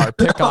Yeah. our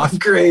pickoff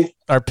Great.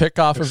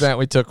 event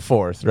we took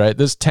 4th, right?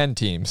 There's 10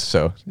 teams,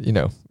 so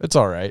it's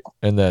all right.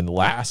 And then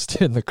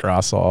last in the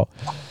cross hall.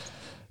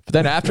 But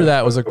then after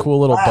that was a cool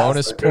little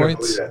bonus I couldn't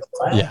points. believe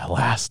that. Yeah,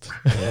 last.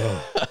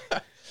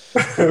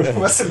 It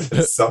must have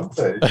been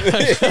something.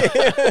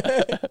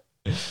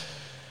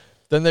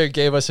 Then they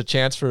gave us a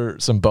chance for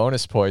some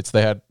bonus points.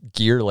 They had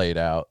gear laid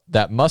out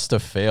that must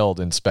have failed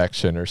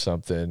inspection or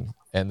something,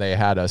 and they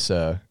had us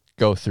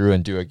go through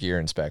and do a gear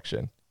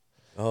inspection,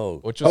 Oh,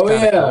 which was Oh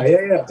kind of cool.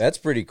 yeah. that's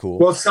pretty cool.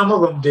 Well, some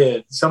of them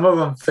did. Some of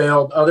them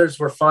failed. Others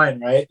were fine,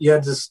 right? You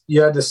had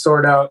to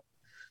sort out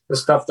the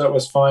stuff that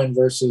was fine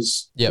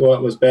versus Yep.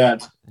 what was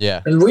bad.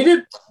 Yeah, And we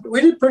did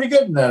pretty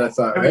good in that, I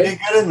thought, We right? did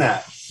good in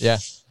that. yeah.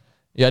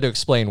 You had to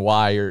explain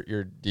why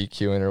you're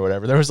DQing or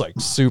whatever. There was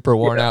super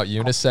worn out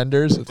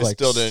unisenders. It's It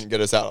still didn't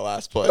get us out of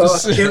last place.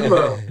 Oh,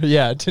 Kimbo.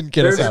 Yeah, it didn't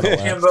get There's us out a of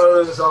last. Kimbo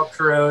that was all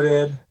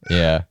corroded.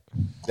 Yeah,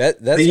 That's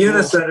The cool.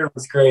 Unicenter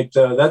was great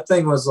though. That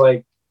thing was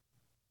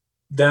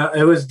down.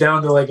 It was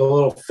down to a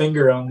little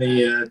finger on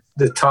the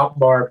top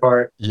bar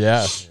part.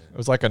 yeah. It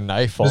was like a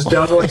knife. It was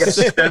down to a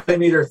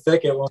centimeter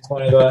thick at one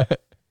point. I thought.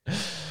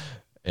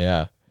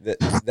 Yeah,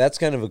 That's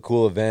kind of a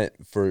cool event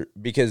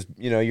because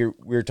we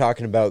were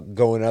talking about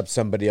going up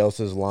somebody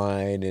else's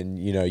line and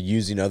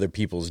using other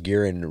people's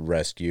gear in a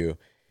rescue,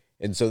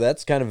 and so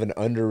that's kind of an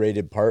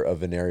underrated part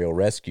of an aerial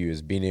rescue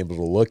is being able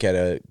to look at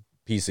a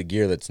piece of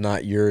gear that's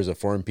not yours, a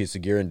foreign piece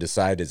of gear, and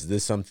decide, is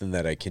this something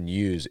that I can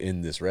use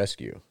in this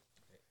rescue?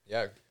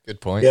 yeah.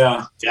 Good point.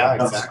 Yeah, Yeah,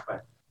 exactly.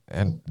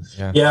 And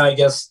yeah. I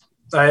guess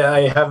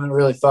I haven't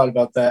really thought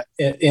about that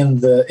in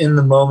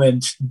the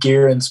moment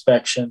gear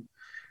inspection,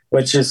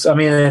 which is, I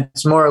mean,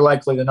 it's more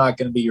likely than not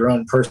going to be your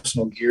own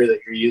personal gear that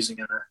you're using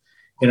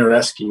in a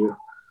rescue,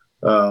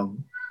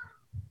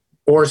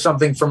 or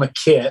something from a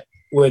kit,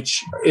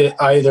 which it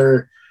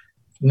either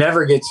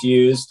never gets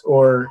used,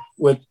 or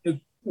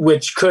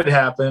which could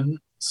happen.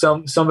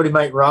 Somebody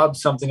might rob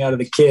something out of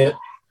the kit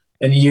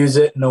and use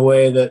it in a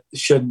way that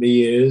shouldn't be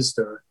used,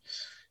 or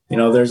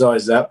there's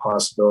always that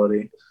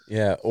possibility.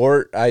 Yeah,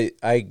 or I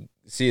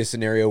see a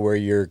scenario where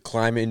you're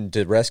climbing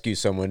to rescue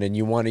someone and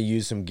you want to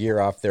use some gear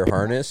off their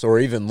harness, or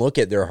even look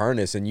at their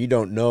harness, and you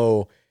don't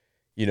know,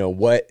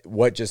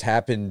 what just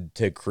happened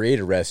to create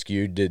a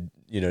rescue. Did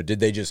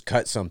they just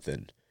cut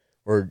something,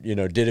 or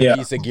did a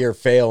piece of gear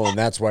fail and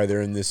that's why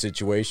they're in this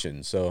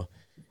situation? So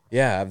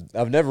yeah,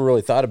 I've never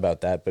really thought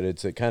about that, but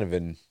it's a kind of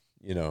an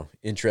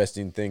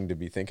interesting thing to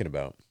be thinking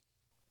about.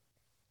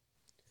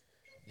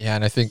 Yeah,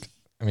 and I think,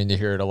 you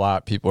hear it a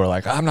lot. People are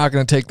like, I'm not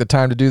going to take the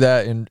time to do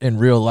that in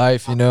real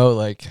life,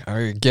 like,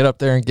 get up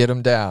there and get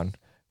them down,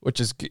 which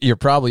is, you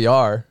probably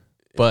are,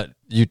 but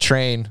you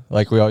train,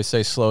 like we always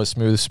say, slow is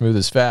smooth, smooth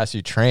is fast.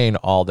 You train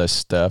all this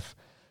stuff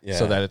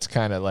so that it's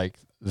kind of like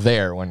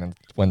there when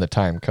the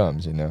time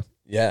comes,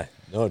 Yeah,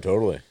 no,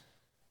 totally.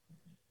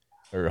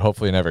 Or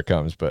hopefully it never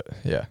comes, but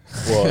yeah.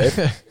 Well,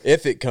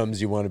 if it comes,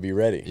 you want to be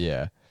ready.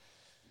 Yeah.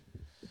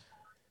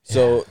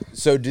 So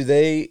do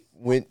they,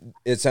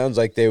 it sounds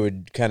like they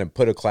would kind of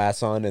put a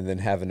class on and then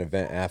have an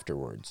event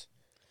afterwards.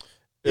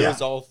 It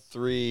was all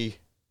 3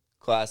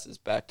 classes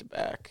back to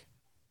back.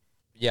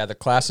 Yeah, the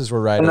classes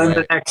were right and away. And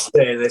then the next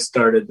day they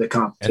started the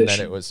competition. And then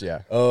it was,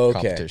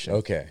 competition.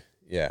 Okay.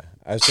 Yeah.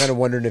 I was kind of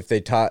wondering if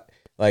they taught,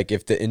 like,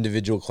 if the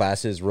individual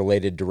classes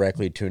related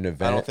directly to an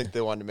event. I don't think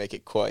they wanted to make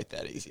it quite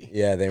that easy.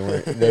 Yeah, they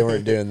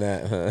weren't doing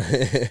that,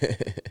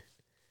 huh?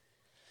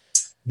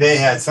 They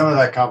had some of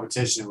that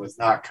competition was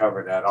not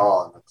covered at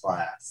all in the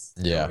class.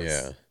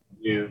 Yeah.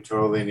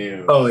 Totally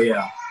new. Oh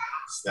yeah.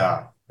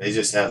 Stuff. They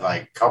just had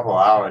like a couple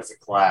hours of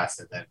class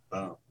and then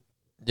boom.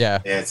 Yeah.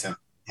 They had some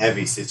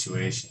heavy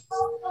situations.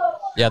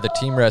 Yeah, the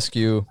team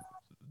rescue,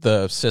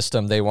 the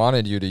system they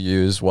wanted you to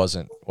use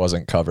wasn't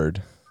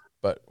covered.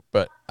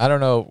 But I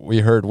don't know, we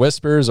heard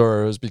whispers,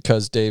 or it was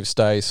because Dave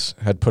Stice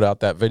had put out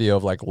that video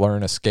of like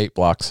learn escape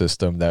block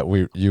system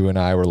that you and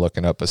I were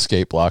looking up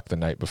escape block the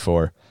night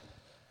before.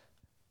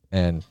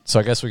 And so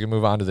I guess we can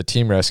move on to the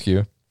team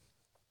rescue.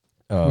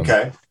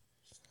 Okay.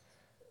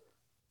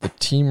 The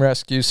team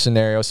rescue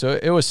scenario. So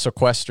it was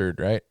sequestered,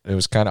 right? It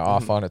was kind of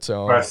off on its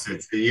own.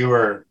 Sequestered. So you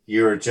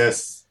were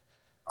just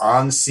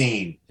on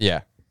scene.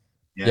 Yeah.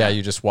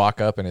 You just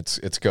walk up and it's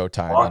go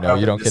time. Walk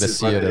you don't get to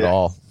see it at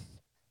all.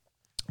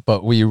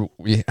 But we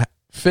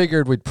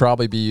figured we'd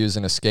probably be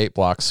using escape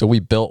blocks, so we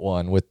built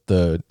one with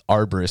the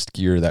arborist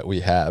gear that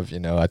we have.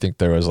 I think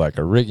there was like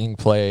a rigging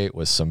plate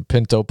with some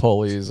pinto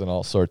pulleys and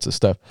all sorts of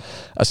stuff.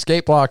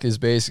 Escape block is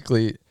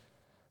basically,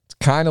 it's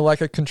kind of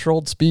like a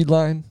controlled speed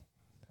line.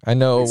 I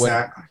know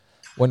exactly.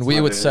 when we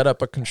would set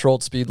up a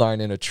controlled speed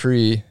line in a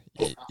tree,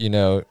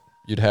 you'd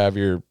have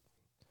your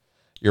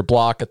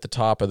block at the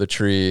top of the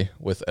tree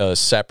with a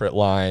separate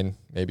line,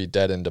 maybe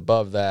dead end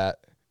above that,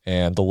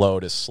 and the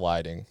load is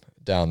sliding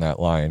down that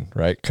line,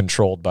 right?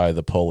 Controlled by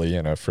the pulley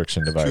and a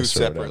friction device. 2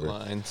 separate whatever.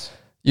 lines.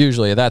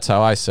 Usually that's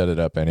how I set it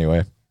up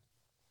anyway.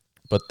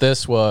 But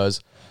this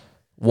was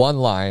one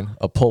line,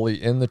 a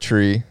pulley in the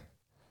tree,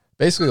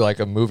 basically like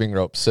a moving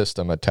rope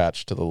system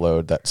attached to the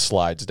load that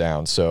slides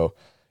down. So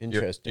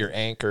your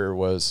anchor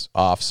was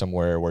off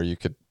somewhere where you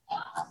could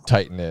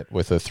tighten it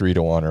with a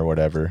 3-to-1 or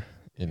whatever,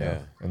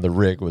 and the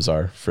rig was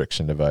our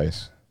friction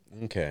device.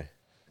 Okay.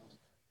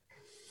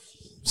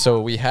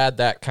 So we had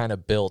that kind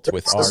of built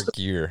with our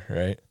gear,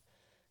 right?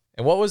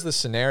 And what was the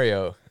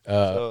scenario?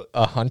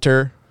 A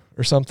hunter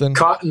or something?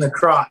 Caught in the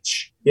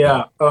crotch.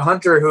 Yeah, a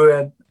hunter who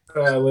had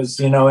was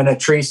in a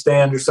tree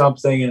stand or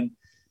something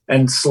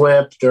and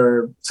slipped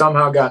or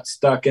somehow got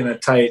stuck in a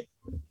tight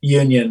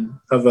union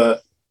of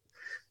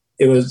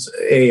it was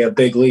a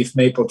big leaf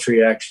maple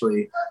tree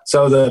actually.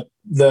 So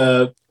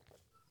the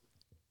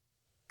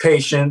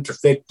patient or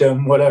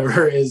victim,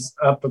 whatever, is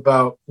up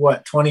about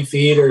 20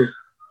 feet or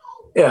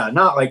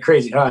not like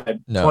crazy high,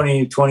 no.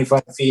 20,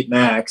 25 feet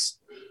max.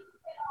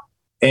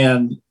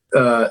 And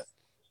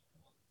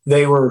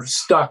they were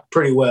stuck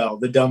pretty well.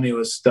 The dummy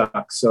was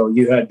stuck. So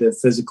you had to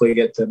physically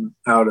get them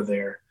out of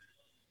there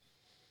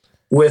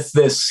with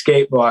this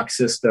escape block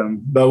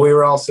system. But we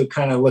were also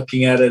kind of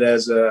looking at it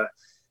as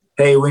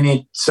hey, we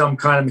need some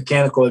kind of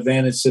mechanical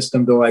advantage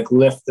system to like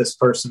lift this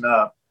person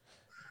up.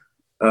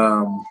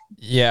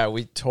 Yeah,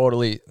 we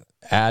totally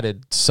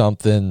added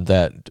something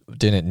that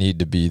didn't need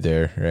to be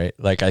there, right?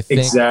 Like I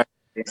think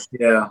exactly,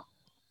 yeah.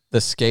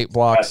 The skate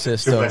block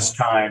system too much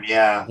time,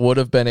 would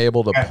have been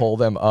able to pull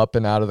them up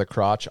and out of the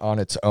crotch on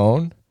its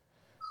own.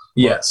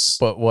 Yes.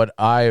 But what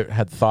I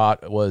had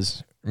thought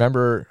was,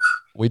 remember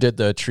we did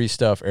the Tree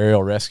Stuff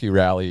aerial rescue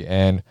rally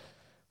and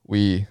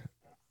we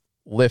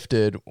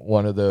lifted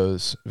one of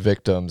those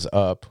victims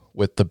up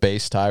with the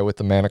base tie with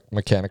the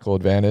mechanical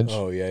advantage.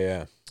 Oh,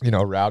 yeah.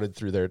 Routed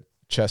through their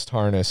chest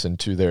harness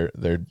into their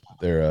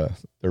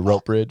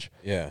rope bridge.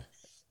 Yeah.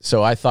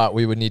 So I thought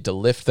we would need to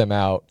lift them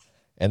out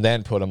and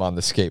then put them on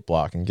the skate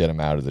block and get them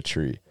out of the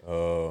tree.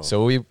 Oh.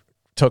 So we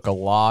took a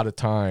lot of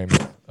time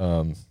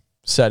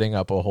setting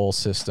up a whole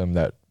system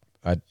that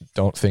I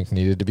don't think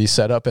needed to be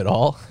set up at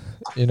all,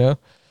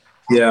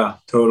 Yeah,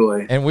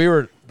 totally. And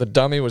the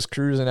dummy was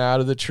cruising out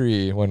of the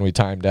tree when we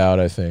timed out,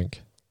 I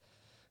think.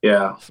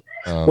 Yeah.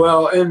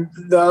 Well, and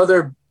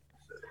the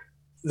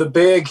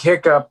big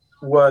hiccup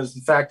was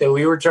the fact that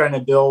we were trying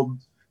to build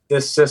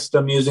this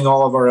system using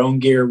all of our own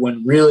gear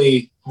when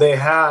really they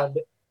had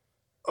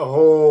a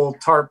whole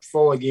tarp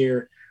full of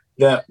gear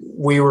that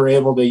we were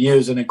able to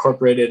use and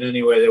incorporate it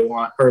any way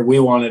we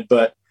wanted.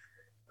 But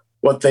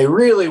what they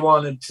really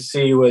wanted to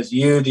see was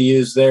you to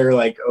use their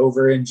like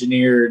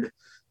over-engineered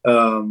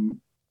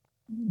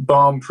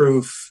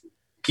bomb-proof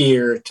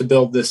gear to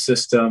build this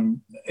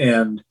system.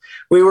 And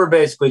we were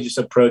basically just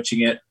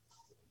approaching it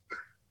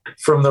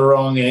from the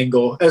wrong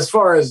angle as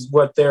far as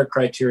what their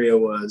criteria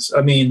was.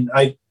 I mean,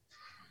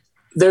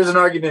 there's an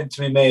argument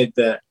to be made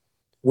that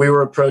we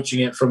were approaching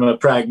it from a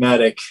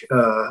pragmatic,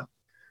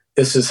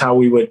 this is how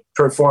we would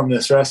perform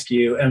this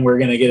rescue and we're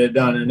going to get it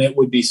done and it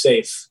would be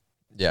safe.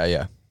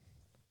 Yeah.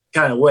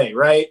 Kind of way,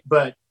 right?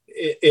 But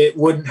it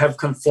wouldn't have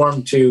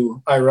conformed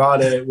to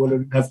IRADA. It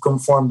wouldn't have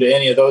conformed to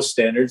any of those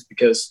standards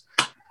because,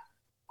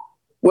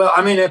 well,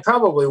 I mean, it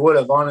probably would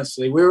have,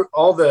 honestly.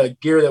 All the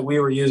gear that we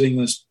were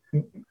using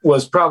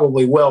was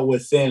probably well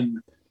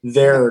within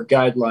their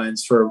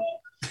guidelines for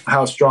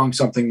how strong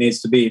something needs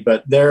to be.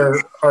 But their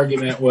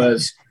argument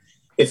was,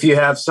 if you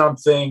have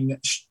something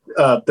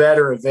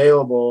better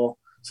available,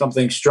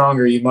 something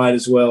stronger, you might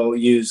as well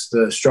use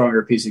the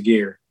stronger piece of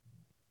gear.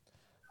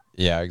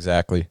 Yeah,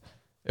 exactly.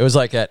 It was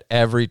like at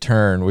every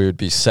turn we would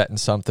be setting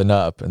something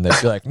up and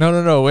they'd be like,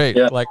 no, wait.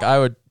 Yeah. Like I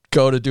would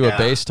go to do a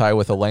base tie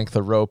with a length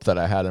of rope that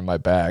I had in my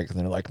bag. And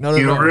they're like, no.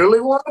 You really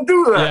want to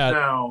do that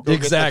now? Go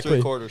exactly.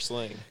 Get the 3/4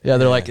 sling. Yeah,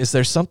 they're like, is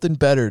there something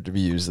better to be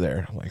used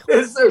there? I'm like,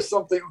 is there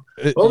something?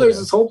 Well, there's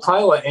this whole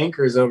pile of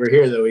anchors over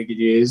here that we could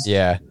use.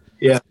 Yeah.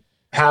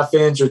 1/2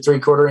 inch or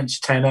 3/4 inch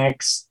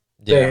 10X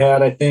they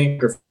had, I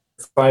think, or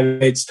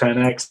 5/8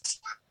 10X.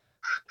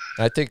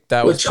 I think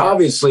that was, which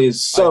obviously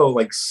is so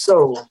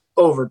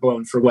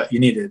overblown for what you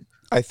needed.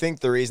 I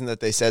think the reason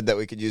that they said that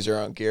we could use our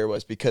own gear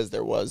was because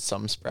there was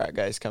some Sprat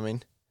guys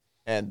coming,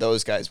 and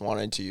those guys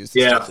wanted to use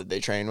the stuff that they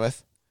train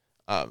with.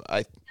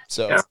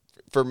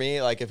 For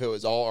me, like if it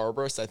was all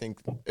arborists, I think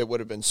it would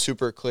have been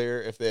super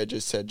clear if they had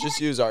just said, just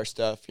use our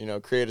stuff,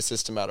 create a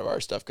system out of our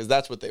stuff, because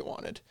that's what they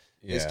wanted.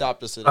 Yeah. They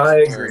stopped us at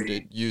a turn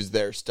to use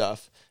their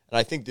stuff, and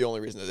I think the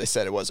only reason that they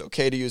said it was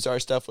okay to use our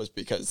stuff was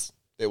because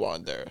they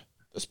wanted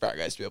the Sprat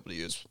guys to be able to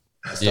use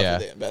the stuff that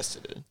they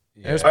invested in.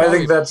 Yeah. I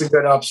think that's a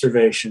good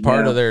observation.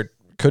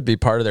 Could be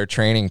part of their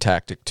training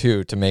tactic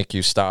too, to make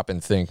you stop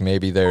and think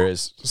maybe there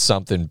is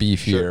something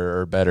beefier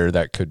or better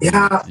that could be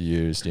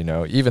used,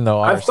 even though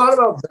I've thought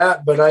about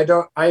that, but I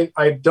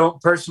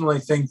don't personally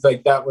think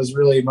like that was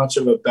really much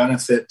of a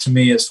benefit to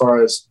me as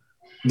far as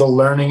the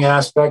learning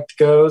aspect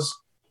goes.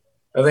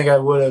 I think I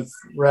would have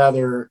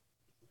rather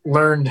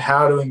learned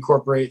how to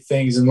incorporate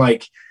things and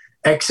like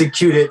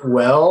execute it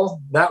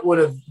well. That would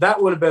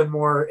have been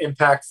more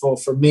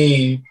impactful for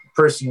me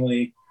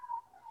personally.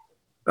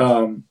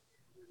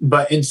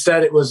 But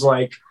instead it was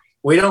like,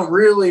 we don't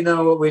really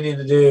know what we need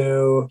to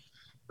do.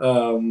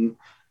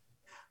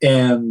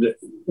 And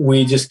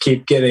we just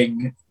keep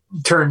getting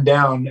turned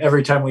down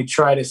every time we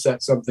try to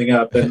set something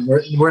up. And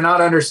we're not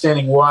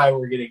understanding why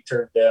we're getting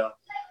turned down.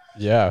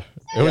 Yeah.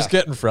 It was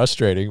getting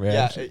frustrating,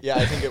 man. Yeah,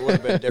 I think it would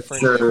have been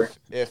different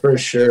if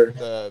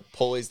the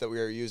pulleys that we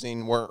were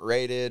using weren't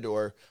rated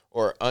or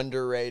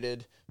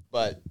underrated,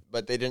 but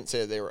they didn't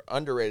say they were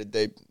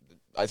underrated.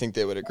 I think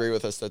they would agree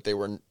with us that they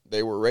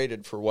were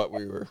rated for what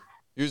we were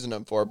using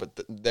them for, but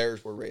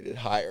theirs were rated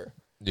higher.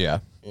 Yeah.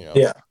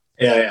 Yeah.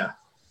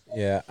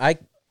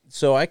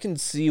 So I can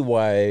see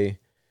why,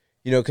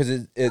 because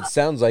it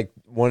sounds like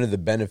one of the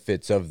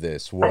benefits of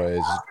this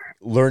was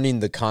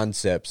learning the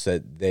concepts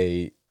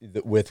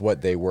with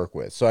what they work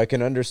with. So I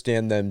can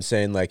understand them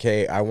saying like,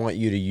 hey, I want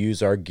you to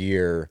use our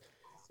gear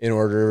in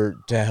order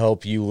to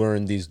help you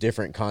learn these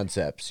different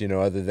concepts,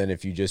 other than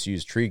if you just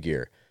use tree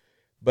gear.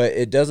 But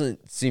it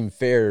doesn't seem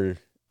fair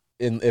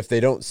if they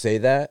don't say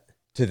that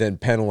to then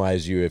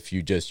penalize you if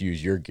you just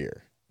use your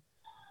gear.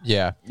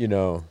 Yeah.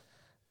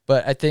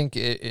 But I think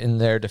in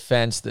their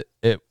defense that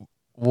it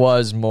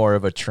was more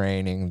of a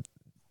training,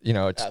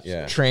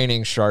 it's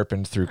training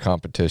sharpened through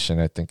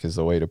competition, I think is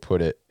the way to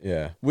put it.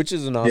 Yeah. Which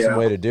is an awesome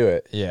way to do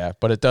it. Yeah.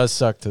 But it does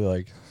suck to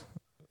like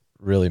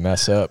really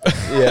mess up.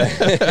 Yeah.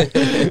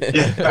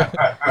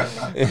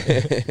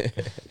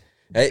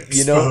 Hey,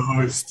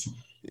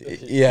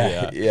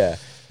 Yeah.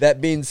 That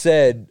being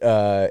said,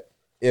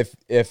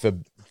 if a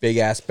big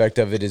aspect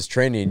of it is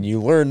training,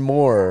 you learn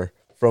more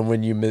from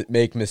when you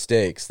make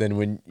mistakes than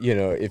when,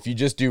 if you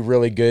just do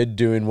really good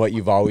doing what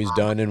you've always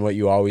done and what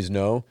you always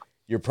know,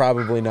 you're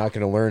probably not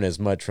going to learn as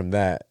much from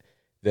that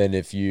than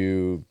if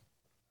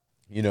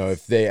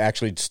if they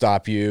actually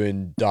stop you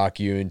and dock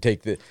you and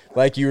take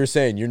like you were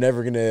saying, you're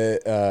never going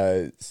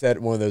to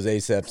set one of those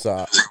ASEPs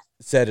off,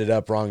 set it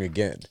up wrong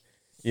again,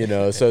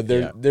 so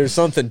there's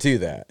something to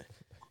that.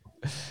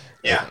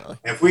 Yeah.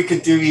 If we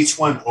could do each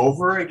one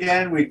over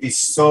again, we'd be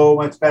so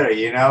much better,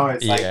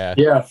 It's like,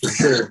 yeah, for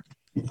sure.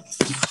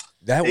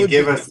 That They would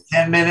give us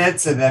 10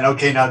 minutes and then,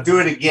 okay, now do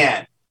it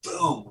again.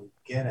 Boom, we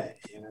get it.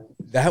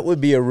 That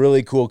would be a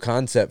really cool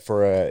concept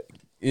for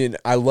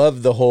I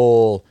love the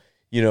whole,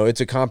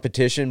 it's a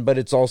competition, but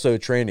it's also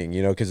training,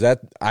 because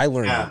that I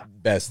learned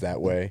best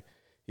that way,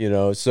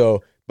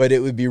 so, but it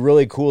would be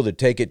really cool to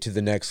take it to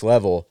the next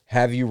level,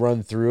 have you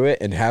run through it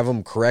and have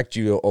them correct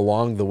you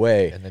along the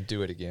way. And then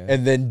do it again.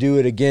 And then do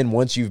it again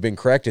once you've been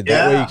corrected.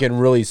 That way you can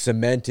really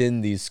cement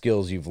in these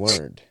skills you've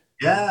learned.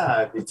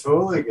 Yeah, it'd be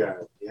totally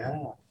good.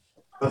 Yeah.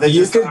 But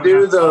you could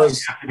do those.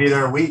 You have to be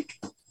there a week.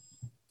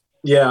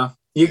 Yeah.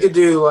 You could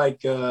do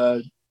like,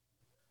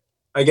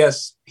 I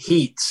guess,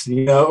 heats,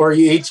 or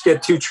you each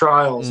get 2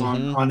 trials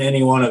on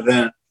any one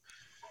event.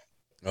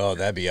 Oh,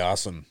 that'd be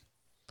awesome.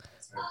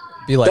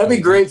 That'd be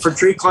great for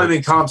tree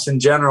climbing comps in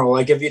general.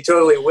 Like if you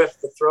totally whiff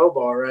the throw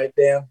ball, right,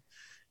 Dan?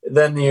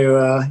 Then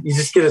you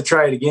just get to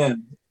try it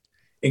again.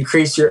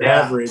 Increase your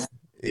average.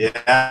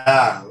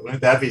 Yeah,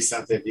 wouldn't that be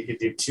something? You could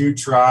do 2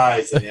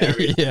 tries in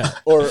every.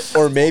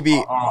 Or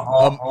maybe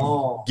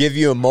give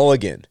you a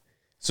mulligan.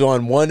 So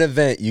on one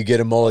event you get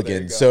a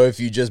mulligan. So if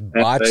you just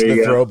botch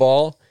the throw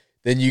ball,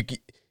 then you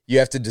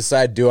have to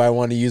decide, do I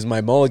want to use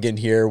my mulligan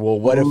here? Well,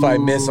 what if I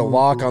miss a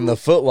lock on the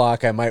foot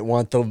lock? I might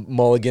want the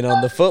mulligan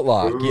on the foot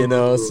lock,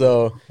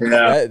 So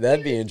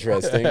that'd be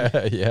interesting.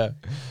 Yeah.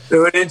 It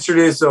would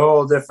introduce a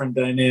whole different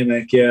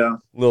dynamic,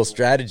 Little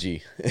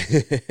strategy.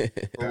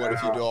 Or what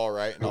if you do all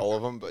right in all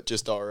of them, but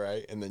just all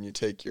right, and then you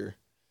take your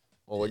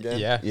mulligan?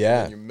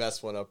 Yeah. And you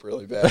mess one up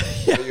really bad.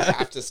 So you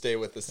have to stay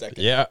with the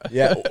second. Yeah.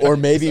 Yeah, or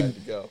maybe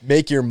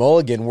make your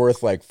mulligan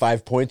worth like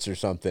 5 points or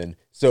something.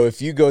 So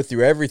if you go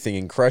through everything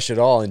and crush it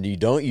all and you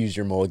don't use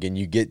your mulligan,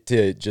 you get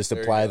to just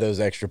apply those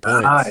extra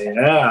points.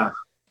 Yeah.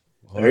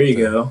 There you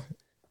go.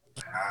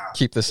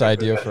 Keep this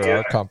idea for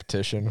our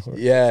competition.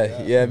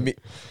 Yeah.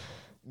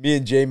 Me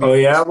and Jamie. Oh,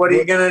 yeah? What are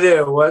you going to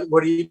do?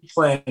 What are you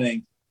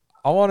planning?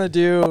 I want to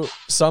do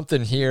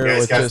something here You guys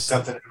with got just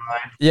something in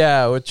mind?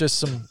 Yeah, with just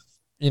some,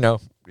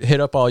 hit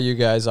up all you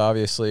guys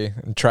obviously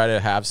and try to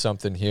have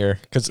something here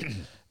because,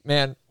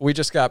 man, we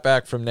just got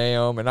back from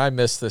NAOM and I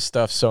miss this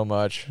stuff so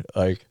much.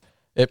 Like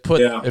it put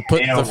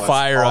the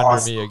fire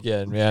under me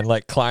again, man.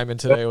 Like climbing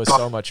today was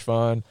so much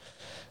fun.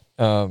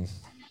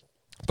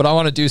 But I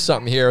want to do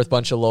something here with a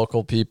bunch of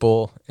local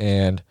people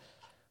and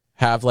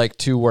have like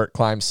 2 work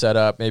climbs set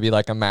up, maybe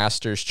like a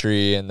master's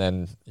tree and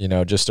then,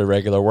 just a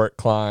regular work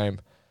climb.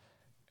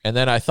 And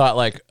then I thought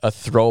like a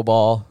throw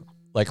ball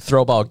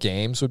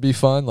games would be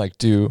fun. Like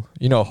do,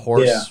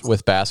 horse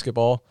with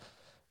basketball.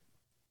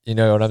 You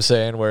know what I'm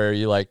saying? Where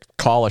you like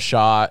call a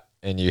shot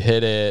and you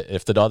hit it.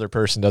 If the other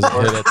person doesn't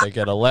hit it, they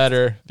get a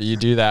letter. But you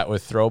do that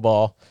with throw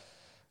ball.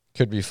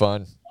 Could be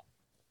fun.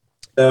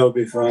 That would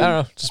be fun. I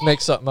don't know. Just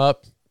make something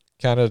up.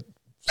 Kind of.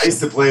 I used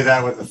to play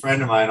that with a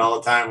friend of mine all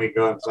the time. We'd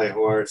go and play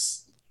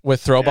horse.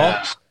 With throw ball?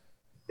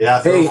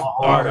 Yeah, hey,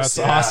 horse. That's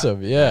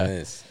awesome. Yeah.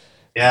 Nice.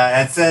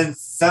 Yeah, and then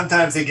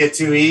sometimes it get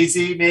too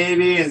easy,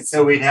 maybe, and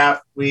so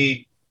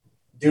we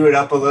do it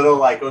up a little.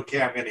 Like,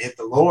 okay, I'm going to hit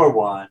the lower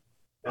one,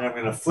 and I'm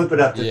going to flip it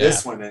up to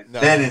this one, and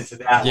then into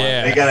that one.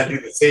 They got to do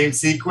the same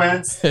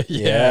sequence.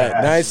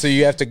 Yeah, nice. So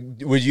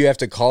would you have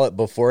to call it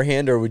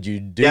beforehand, or would you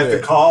do it? You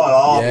have to call it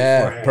all.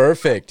 Yeah,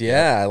 perfect.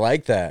 Yeah, I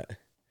like that.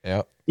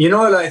 Yeah. You know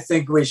what I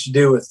think we should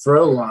do with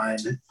throw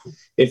line?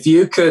 If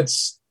you could,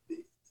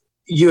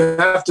 you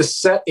have to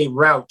set a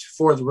route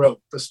for the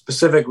rope, a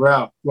specific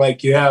route.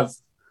 Like you have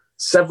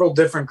several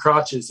different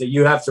crotches that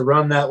you have to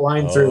run that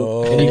line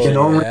through, and you can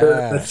only do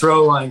the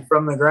throw line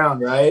from the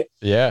ground, right?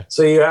 Yeah.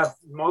 So you have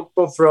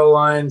multiple throw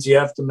lines. You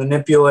have to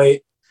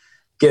manipulate,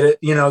 get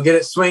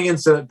it swinging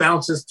so it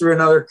bounces through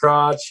another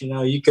crotch.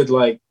 You could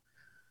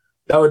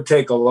that would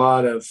take a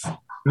lot of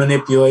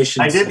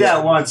manipulation. I did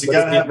that once. You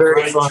got to have the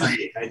right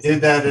tree. I did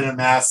that in a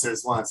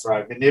Masters once, where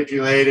I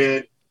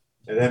manipulated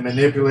and then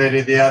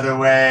manipulated the other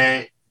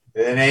way,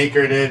 and then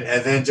anchored it,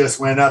 and then just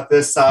went up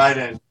this side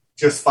and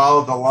just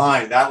followed the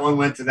line. That one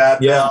went to that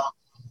bell,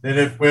 then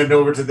it went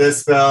over to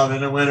this bell,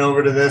 then it went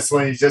over to this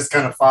one. You just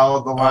kind of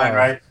followed the line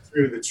right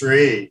through the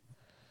tree.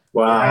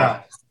 Wow.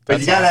 Yeah.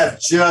 But you got to have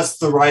just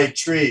the right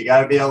tree. You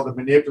got to be able to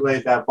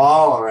manipulate that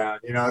ball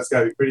around. It's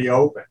got to be pretty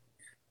open.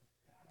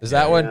 Is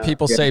that when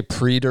people say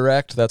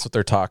pre-direct? That's what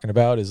they're talking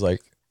about, is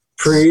like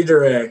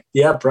pre-direct.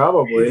 Yeah,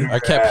 probably. I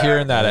kept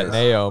hearing that at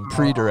NAOM,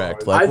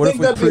 pre-direct. Like, I think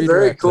that'd be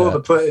very cool to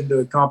put into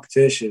a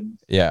competition.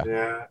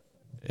 Yeah.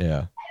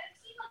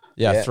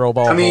 Throw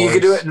ball. I mean, you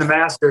could do it in the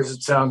Masters,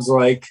 it sounds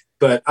like,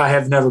 but I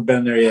have never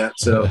been there yet.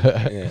 So,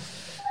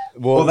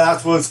 Well,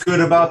 that's what's good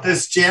about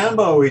this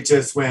Jambo we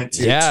just went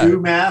to. Yeah.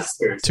 2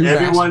 Masters.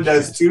 Everyone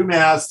does 2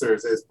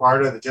 Masters as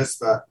part of just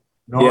the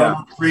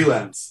normal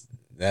prelims.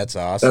 That's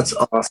awesome. That's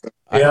awesome.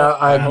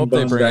 I hope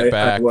they bring it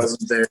back. I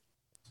wasn't there.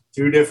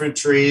 2 different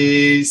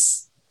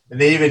trees,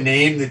 and they even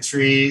named the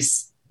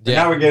trees. But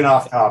now we're getting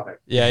off topic.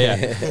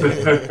 Yeah.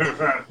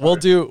 We'll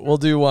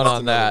do one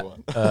on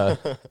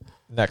that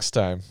next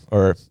time,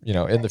 or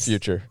in the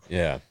future.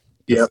 Yeah.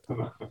 Yep.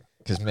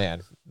 Because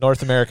man,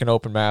 North American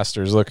Open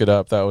Masters, look it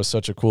up. That was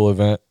such a cool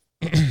event.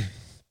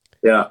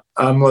 Yeah,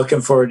 I'm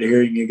looking forward to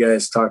hearing you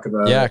guys talk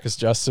about Yeah, it. because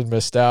Justin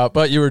missed out,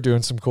 but you were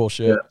doing some cool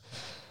shit.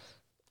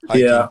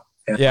 Yeah,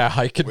 Yeah,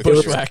 hiking, With it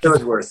was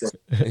bushwhacking. worth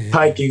it.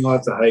 Hiking,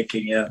 lots of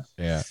hiking. Yeah.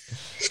 Yeah.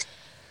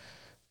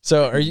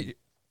 So are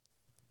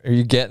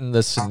you getting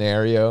the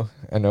scenario?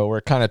 I know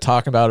we're kind of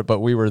talking about it, but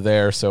we were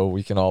there, so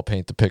we can all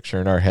paint the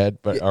picture in our head.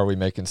 But are we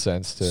making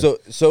sense to?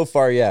 So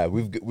far, yeah,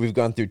 we've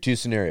gone through 2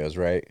 scenarios,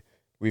 right?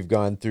 We've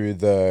gone through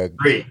the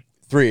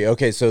 3.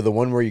 Okay, so the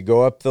one where you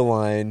go up the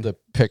line, the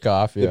pick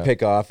off, the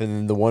pick off, and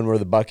then the one where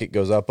the bucket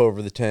goes up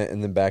over the tent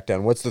and then back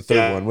down. What's the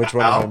third one? Which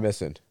one am I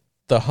missing?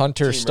 The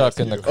hunter Team stuck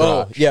in the rescue.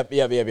 crotch. Oh, yep.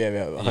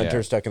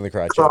 Hunter stuck in the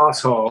crotch.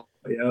 Cross haul.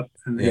 Yeah.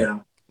 Yeah.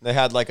 They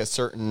had like a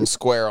certain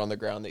square on the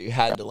ground that you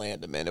had to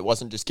land them in. It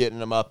wasn't just getting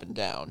them up and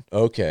down. You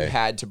Okay.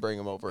 had to bring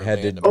them over. And Had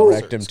to land them in a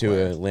direct certain him to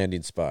square. a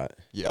landing spot.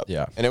 Yep.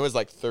 Yeah. And it was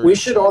like 30. We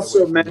should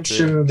also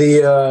mention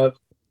the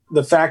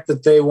fact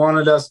that they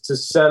wanted us to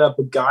set up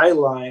a guy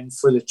line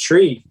for the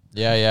tree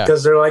Yeah.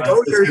 because they're like, I was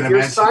 "Oh, just gonna you're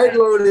mention side that.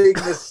 loading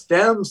the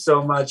stem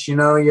so much, you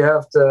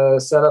have to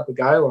set up a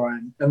guy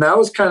line." And that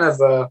was kind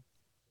of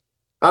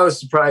I was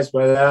surprised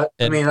by that.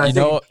 And I mean, I you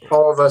think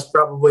all of us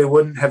probably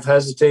wouldn't have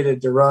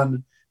hesitated to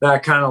run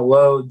that kind of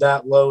load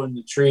that low in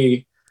that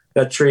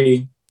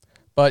tree.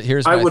 But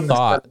here's I my wouldn't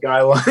thought. have set a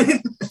guy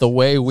line. The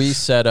way we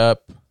set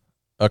up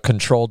a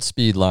controlled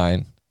speed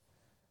line,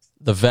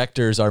 the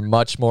vectors are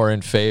much more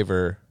in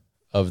favor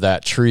of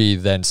that tree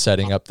than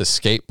setting up the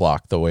skate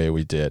block the way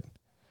we did.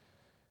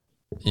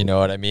 You know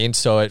what I mean?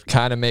 So it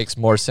kind of makes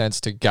more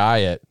sense to guy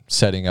it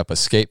setting up a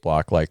skate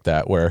block like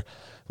that, where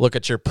look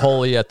at your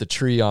pulley at the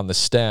tree on the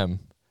stem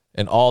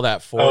and all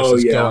that force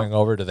is going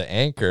over to the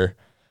anchor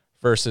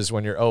versus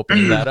when you're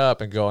opening that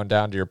up and going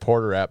down to your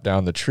porter wrap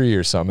down the tree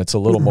or something. It's a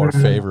little more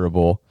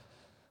favorable.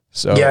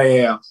 So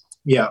Yeah.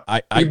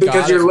 I Because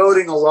got you're it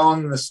loading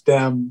along the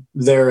stem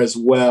there as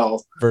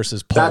well.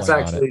 versus pulling That's on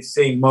it. actually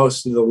seeing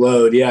most of the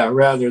load,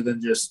 rather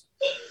than just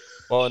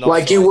Well, and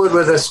like also, you would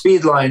with a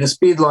speed line. A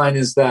speed line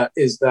is that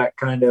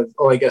kind of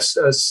like a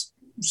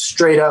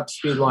straight up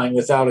speed line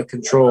without a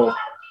control.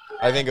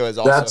 I think it was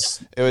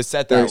it was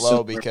set very that low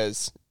similar.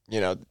 because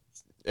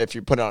if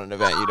you put on an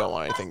event, you don't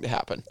want anything to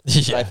happen.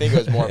 Yeah. And I think it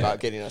was more about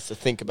getting us to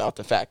think about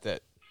the fact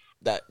that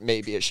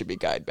maybe it should be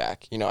guide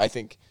back. I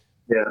think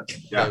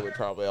Yeah. they would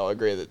probably all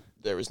agree that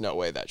there was no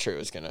way that tree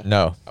was going to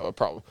No. have a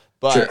problem.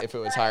 But Sure. if it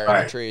was higher in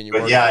Right. the tree and you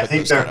But weren't yeah, gonna I put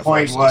think those their kind of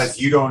point forces- was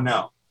you don't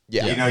know.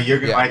 yeah,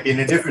 You're Yeah. might be in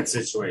a different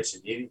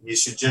situation. You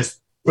should just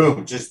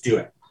boom, just do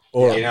it.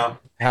 Or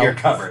You're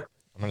covered.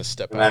 I'm going to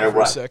step No out matter for a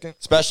what. second.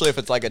 especially if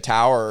it's like a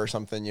tower or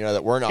something,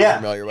 that we're not Yeah,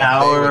 familiar with. They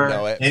power, would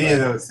know it. any but- of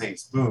those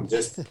things. Boom,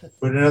 just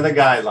put another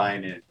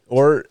guideline in.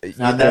 or you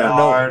Not never that know.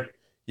 hard.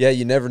 Yeah,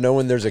 you never know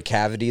when there's a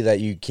cavity that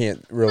you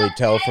can't really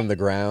tell from the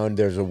ground.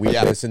 There's a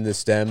weakness in the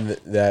stem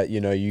that you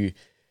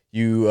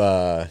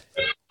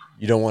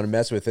don't want to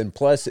mess with. And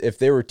plus, if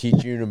they were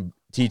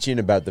teaching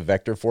about the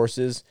vector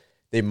forces,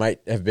 they might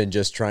have been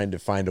just trying to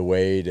find a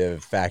way to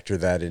factor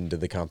that into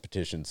the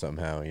competition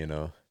somehow.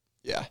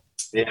 Yeah.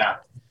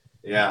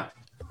 Yeah.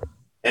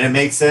 And it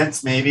makes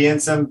sense maybe in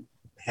some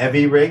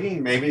heavy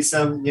rigging, maybe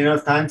some,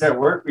 times at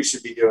work we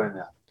should be doing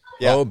that.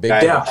 Yeah. Oh, big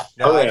Guide- Yeah.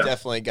 No, Oh, I'd yeah.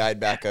 definitely guide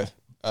back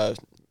a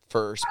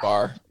fur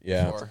spar.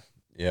 Yeah. before.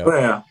 yeah.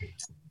 Oh,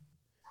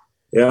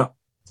 yeah.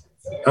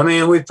 I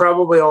mean, we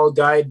probably all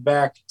guide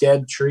back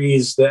dead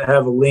trees that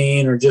have a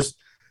lean or just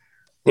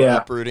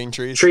Uprooting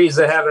trees. trees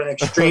that have an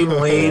extreme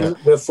lean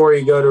before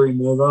you go to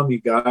remove them.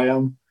 You guy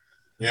them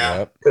Yeah.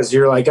 Yep. because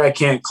you're like, I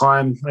can't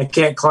climb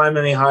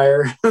any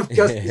higher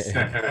because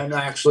I'm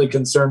actually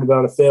concerned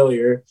about a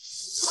failure.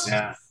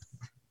 Yeah.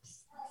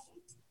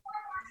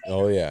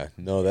 Oh yeah,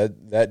 no,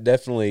 that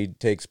definitely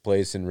takes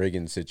place in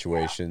rigging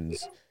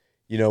situations.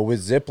 With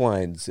zip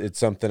lines, it's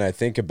something I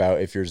think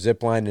about. If you're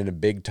zip lining a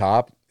big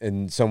top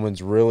and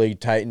someone's really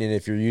tightening,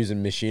 if you're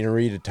using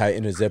machinery to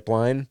tighten a zip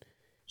line,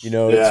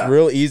 it's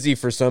real easy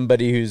for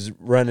somebody who's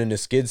running a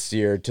skid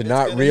steer to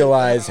not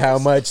realize how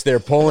much they're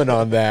pulling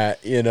on that.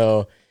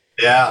 Yeah.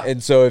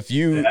 And so if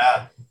you,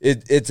 Yeah.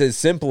 it's as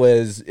simple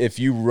as if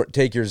you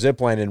take your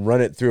zip line and run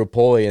it through a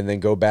pulley and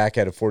then go back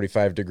at a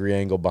 45-degree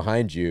angle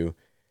behind you,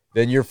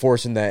 then you're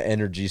forcing that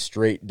energy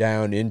straight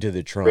down into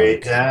the trunk.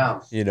 Straight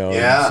down.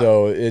 And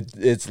so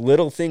it's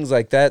little things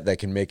like that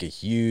can make a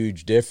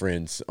huge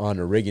difference on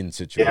a rigging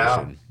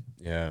situation.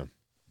 Yeah.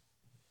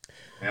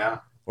 Yeah.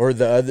 Or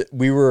the other,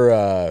 we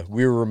were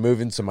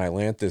removing some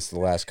Ilanthus the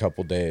last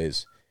couple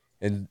days,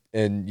 and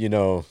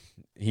how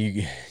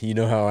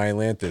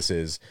Ilanthus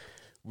is.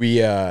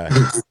 We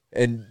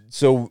and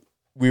so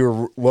we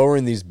were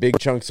lowering these big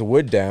chunks of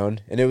wood down,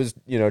 and it was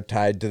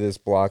tied to this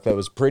block that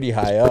was pretty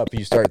high up.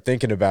 You start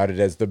thinking about it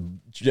as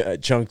the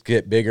chunks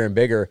get bigger and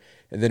bigger,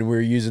 and then we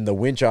were using the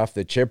winch off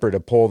the chipper to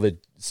pull the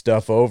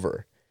stuff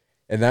over.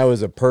 And that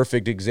was a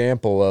perfect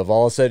example of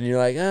all of a sudden you're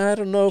like, I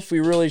don't know if we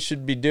really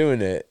should be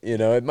doing it.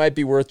 It might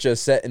be worth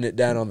just setting it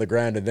down on the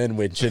ground and then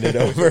winching it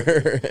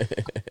over.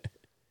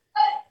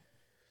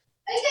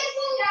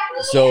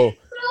 So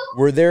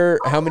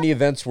how many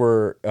events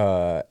were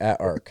at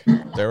ARC?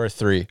 There were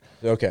 3.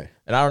 Okay.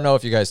 And I don't know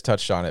if you guys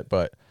touched on it,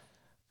 but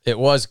it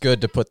was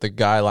good to put the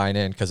guy line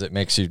in because it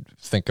makes you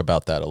think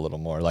about that a little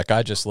more. Like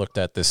I just looked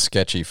at this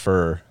sketchy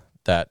fir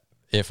that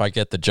if I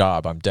get the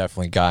job, I'm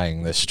definitely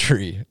guying this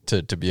tree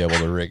to be able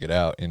to rig it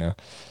out, you know?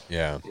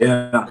 Yeah.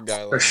 Yeah,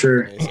 for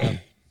sure.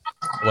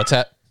 What's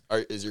that?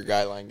 Is your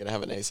guy line going to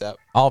have an ASAP?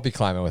 I'll be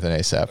climbing with an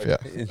ASAP, yeah.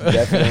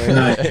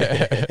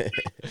 Definitely.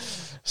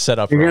 Set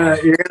up.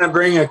 You're gonna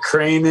bring a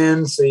crane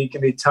in so you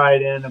can be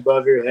tied in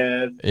above your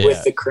head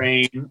with the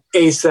crane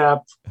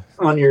ASAP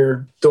on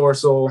your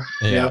dorsal.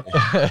 Yeah.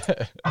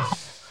 Yep.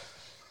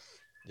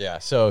 Yeah.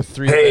 So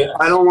 3. Hey,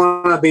 I don't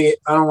want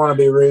to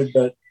be rude,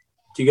 but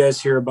do you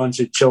guys hear a bunch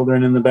of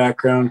children in the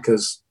background?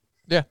 Because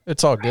yeah,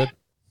 it's all good.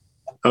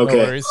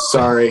 Okay, no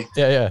sorry.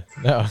 Yeah.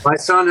 No. My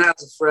son has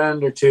a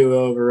friend or two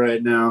over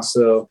right now,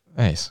 so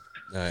nice.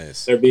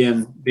 They're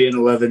being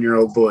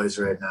 11-year-old boys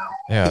right now.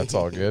 Yeah, it's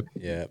all good.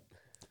 Yeah.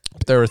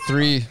 There were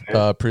 3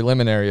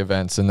 preliminary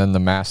events and then the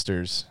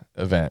Masters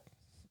event,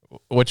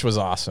 which was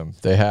awesome.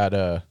 They had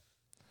a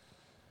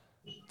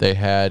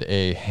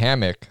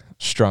hammock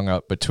strung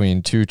up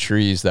between 2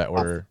 trees that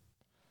were,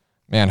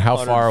 man, how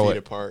far away?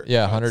 Apart.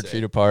 Yeah, 100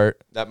 feet apart.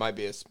 That might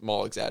be a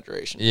small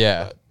exaggeration.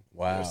 Yeah.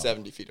 Wow.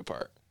 70 feet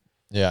apart.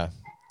 Yeah,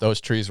 those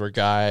trees were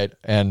guyed,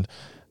 and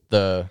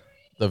the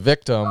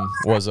victim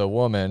was a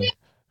woman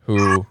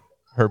who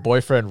her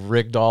boyfriend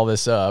rigged all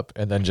this up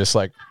and then just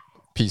like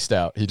peaced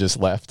out. He just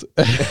left.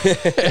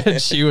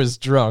 And she was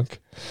drunk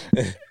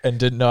and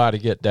didn't know how to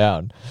get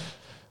down.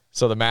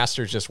 So the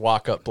masters just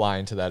walk up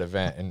blind to that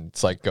event and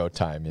it's like go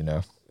time, you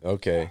know.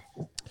 Okay.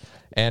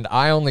 And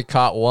I only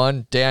caught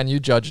one. Dan, you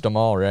judged them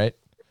all, right?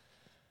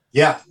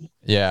 Yeah.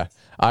 Yeah.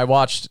 I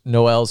watched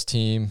Noel's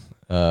team,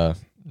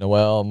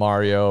 Noel,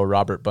 Mario,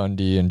 Robert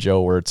Bundy, and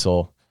Joe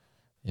Wurtzel,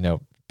 you know,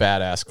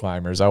 badass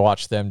climbers. I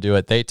watched them do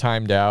it. They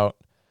timed out.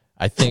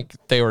 I think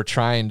they were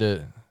trying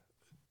to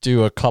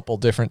do a couple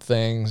different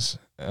things,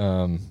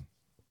 and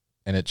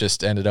it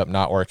just ended up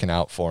not working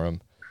out for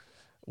them.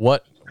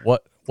 What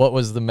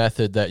was the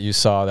method that you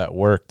saw that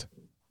worked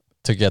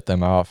to get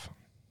them off,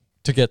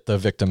 to get the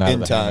victim out of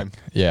the time?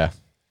 Yeah.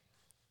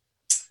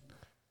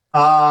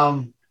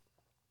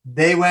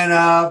 They went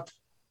up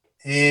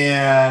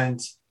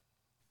and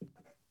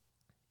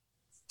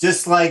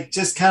just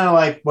kind of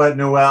like what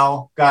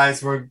Noel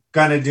guys were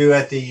gonna do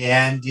at the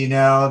end, you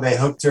know, they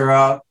hooked her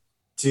up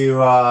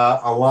to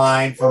a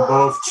line from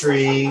both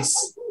trees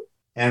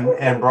and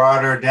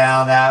brought her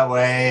down that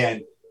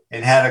way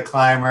and had a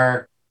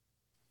climber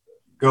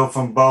go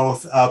from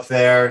both up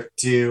there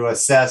to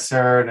assess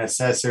her and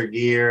assess her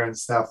gear and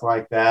stuff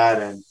like that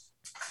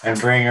and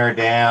bring her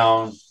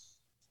down.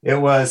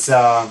 It was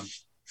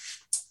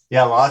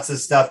lots of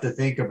stuff to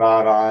think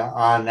about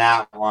on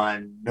that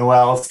one.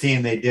 Noel's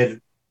team, they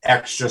did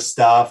extra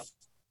stuff,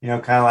 you know,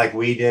 kind of like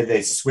we did.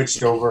 They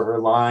switched over her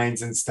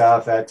lines and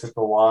stuff. That took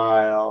a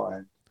while.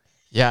 And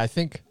yeah, I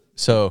think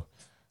so.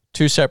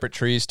 2 separate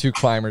trees, 2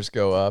 climbers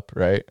go up,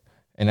 right?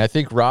 And I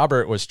think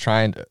Robert was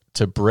trying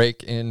to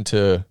break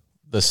into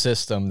the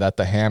system that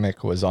the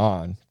hammock was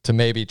on to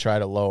maybe try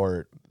to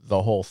lower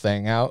the whole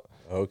thing out.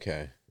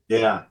 Okay.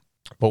 Yeah.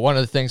 But one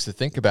of the things to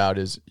think about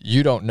is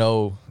you don't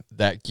know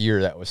that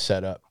gear that was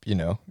set up, you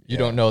know. You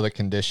don't know the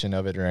condition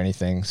of it or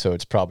anything, so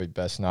it's probably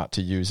best not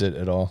to use it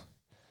at all.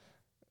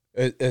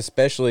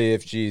 Especially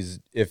if she's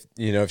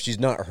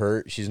not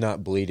hurt, she's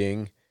not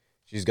bleeding,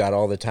 she's got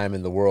all the time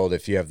in the world.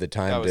 If you have the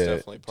time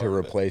to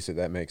replace it,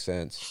 that makes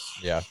sense.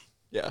 Yeah.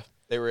 Yeah.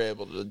 They were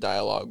able to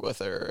dialogue with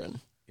her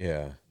and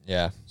Yeah.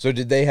 So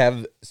did they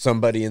have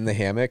somebody in the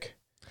hammock?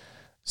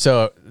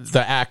 So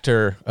the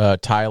actor,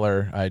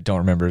 Tyler, I don't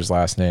remember his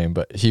last name,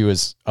 but he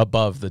was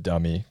above the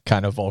dummy,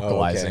 kind of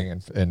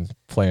vocalizing and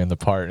playing the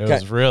part. It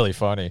was really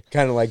funny.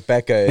 Kind of like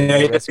Becca.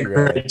 Yeah,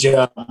 great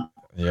job.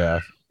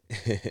 Yeah.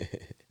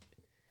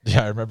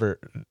 Yeah, I remember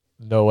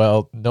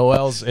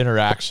Noel's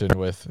interaction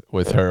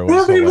with her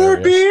was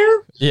hilarious.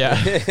 Beer? Yeah.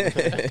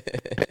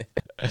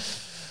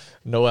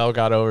 Noel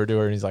got over to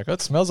her and he's like, "Oh,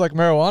 it smells like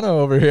marijuana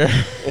over here."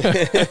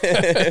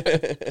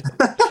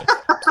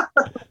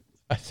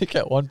 I think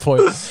at one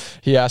point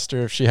he asked her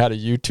if she had a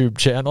YouTube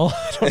channel.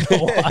 I don't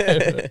know why.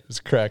 It was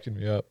cracking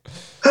me up.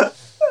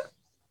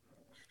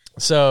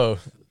 So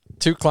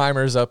 2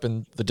 climbers up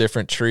in the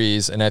different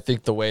trees, and I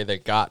think the way they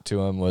got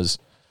to him was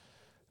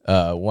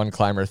one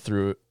climber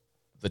threw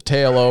the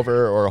tail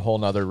over or a whole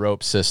nother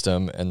rope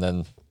system, and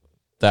then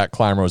that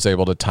climber was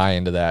able to tie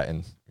into that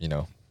and, you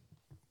know,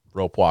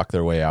 rope walk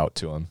their way out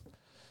to him.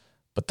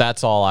 But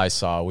that's all I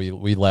saw.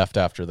 We left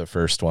after the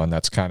first one.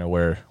 That's kind of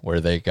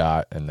where they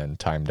got and then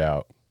timed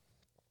out.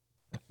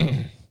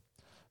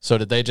 So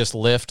did they just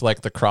lift like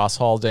the cross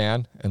haul,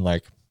 Dan, and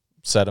like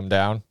set them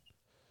down?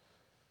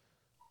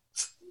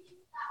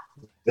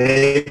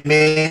 they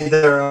made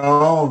their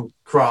own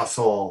cross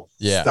hole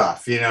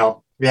stuff, you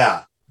know?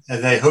 Yeah.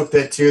 And they hooked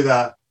it to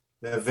the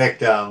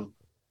victim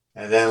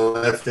and then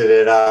lifted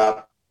it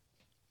up.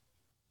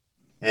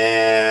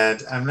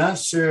 And I'm not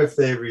sure if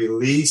they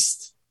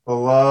released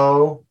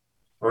below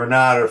or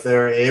not, or if they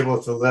were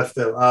able to lift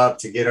it up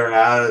to get her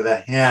out of the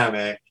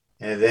hammock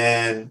and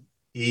then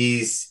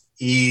ease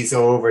ease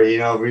over,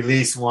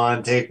 release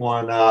one, take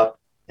one up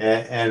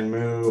and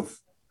move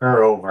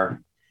her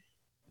over.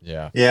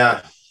 Yeah.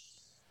 Yeah.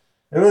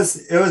 It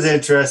was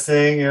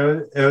interesting.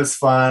 It was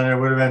fun. It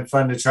would have been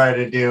fun to try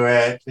to do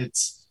it.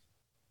 It's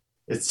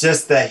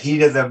just the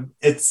heat of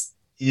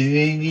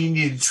you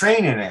need to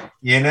train in it.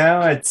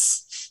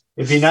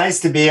 It'd be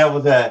nice to be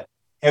able to,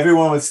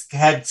 everyone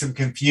had some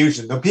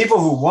confusion. The people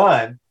who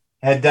won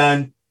had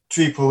done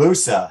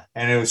Treepalooza,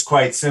 and it was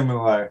quite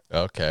similar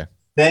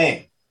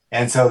thing.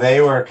 And so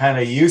they were kind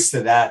of used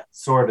to that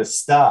sort of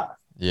stuff.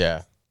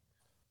 Yeah.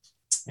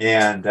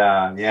 And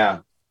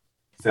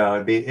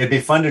so it'd be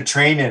fun to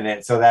train in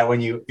it so that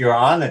when you're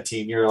on the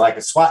team, you're like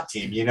a SWAT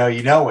team. You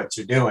know what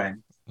you're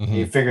doing. Mm-hmm.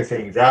 You figure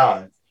things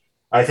out.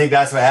 I think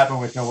that's what happened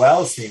with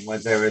Noel's team,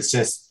 was there was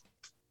just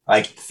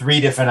like 3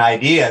 different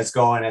ideas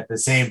going at the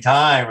same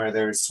time, or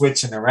they were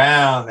switching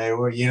around. They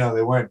were,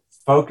 they weren't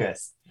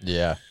focused.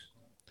 Yeah.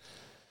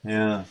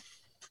 Yeah.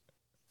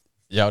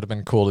 Yeah, it would have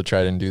been cool to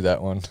try and do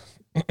that one.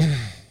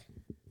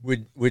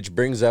 Which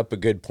brings up a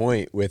good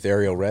point with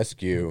aerial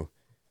rescue.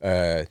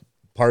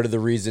 Part of the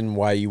reason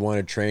why you want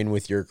to train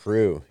with your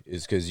crew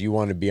is because you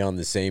want to be on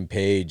the same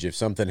page. If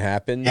something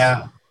happens,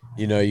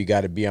 you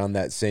got to be on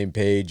that same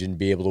page and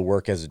be able to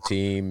work as a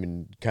team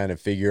and kind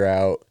of figure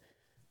out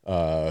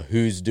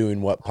who's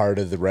doing what part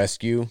of the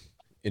rescue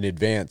in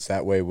advance.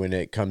 That way, when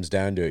it comes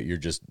down to it, you're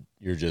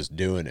just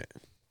doing it.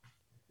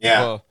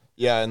 Yeah. Well,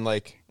 yeah, and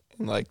like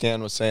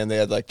Dan was saying, they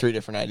had like 3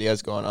 different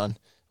ideas going on.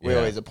 We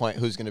always appoint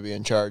who's going to be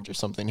in charge if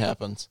something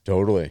happens.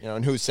 Totally.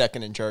 And who's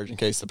second in charge in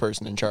case the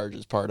person in charge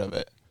is part of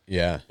it.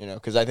 Yeah.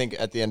 Because I think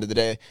at the end of the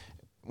day,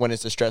 when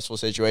it's a stressful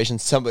situation,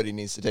 somebody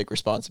needs to take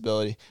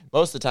responsibility.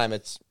 Most of the time,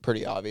 it's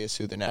pretty obvious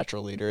who the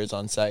natural leader is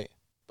on site.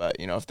 But,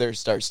 if there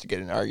starts to get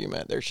an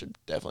argument, there should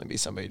definitely be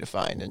somebody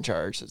defined in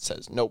charge that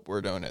says, nope,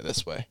 we're doing it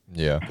this way.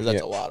 Yeah. Because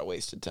that's a lot of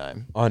wasted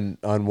time. On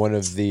one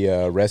of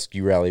the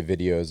rescue rally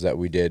videos that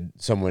we did,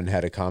 someone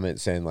had a comment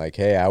saying like,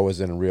 hey, I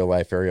was in a real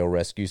life aerial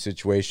rescue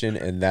situation.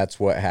 And that's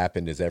what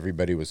happened is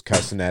everybody was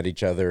cussing at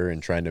each other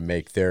and trying to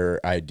make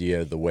their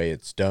idea the way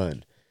it's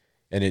done.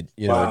 And it,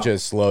 it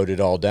just slowed it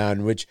all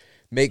down, which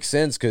makes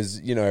sense because,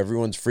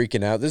 everyone's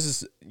freaking out. This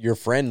is your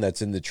friend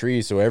that's in the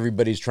tree, so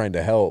everybody's trying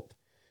to help.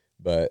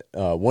 But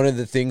one of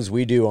the things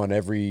we do on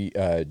every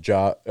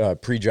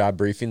pre-job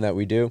briefing that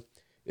we do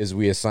is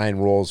we assign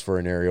roles for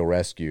an aerial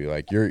rescue.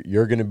 Like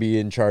you're going to be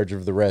in charge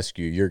of the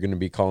rescue. You're going to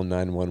be calling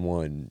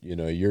 911.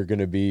 You're going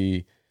to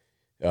be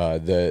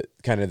the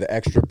kind of the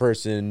extra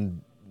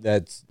person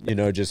that's,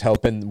 just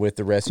helping with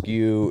the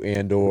rescue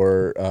and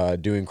or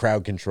doing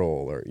crowd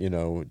control, or,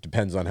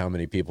 depends on how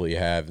many people you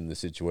have in the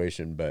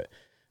situation. But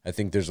I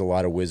think there's a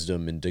lot of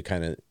wisdom into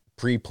kind of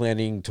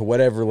pre-planning to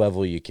whatever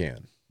level you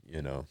can,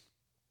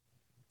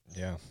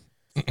 Yeah.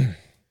 A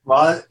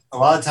lot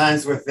of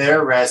times with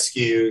their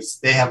rescues,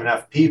 they have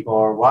enough people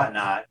or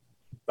whatnot,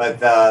 but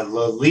the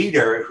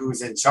leader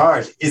who's in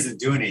charge isn't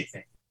doing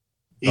anything.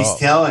 He's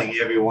telling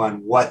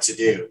everyone what to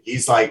do.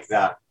 He's like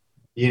the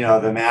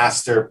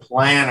master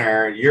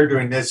planner. You're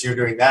doing this, you're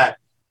doing that.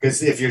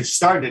 Because if you're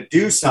starting to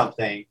do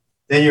something,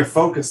 then you're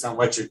focused on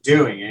what you're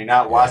doing and you're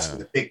not watching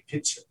the big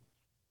picture.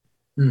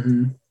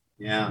 Mm-hmm.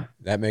 Yeah.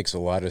 That makes a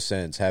lot of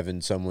sense,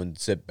 having someone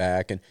sit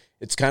back. And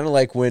it's kind of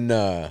like when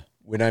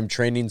I'm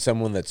training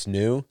someone that's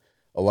new,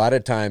 a lot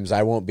of times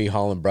I won't be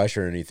hauling brush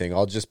or anything.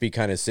 I'll just be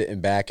kind of sitting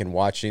back and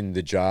watching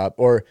the job.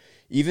 Or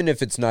even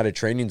if it's not a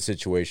training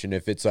situation,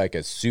 if it's like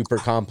a super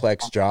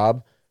complex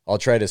job, I'll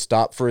try to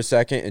stop for a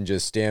second and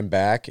just stand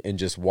back and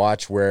just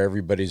watch where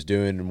everybody's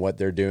doing and what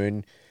they're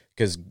doing.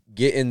 Because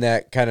getting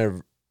that kind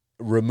of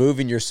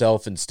removing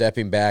yourself and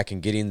stepping back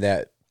and getting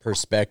that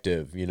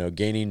perspective,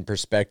 gaining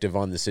perspective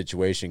on the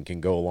situation can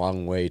go a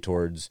long way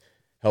towards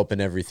helping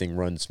everything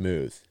run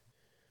smooth.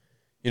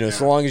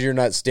 So long as you're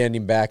not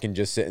standing back and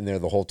just sitting there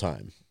the whole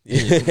time.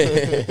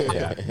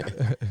 Yeah.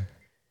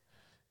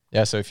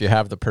 Yeah, so if you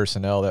have the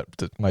personnel, that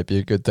might be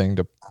a good thing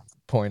to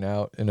point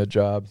out in a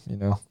job,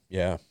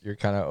 Yeah. You're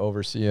kind of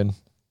overseeing.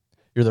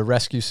 You're the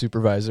rescue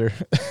supervisor.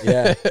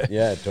 Yeah,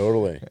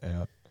 totally.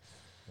 Yeah.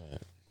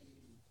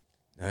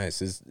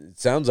 Nice. It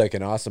sounds like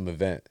an awesome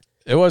event.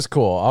 It was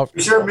cool.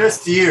 We sure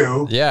missed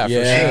you. Yeah, for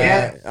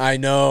sure. I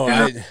know.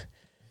 Yeah.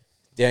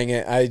 Dang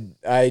it.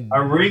 I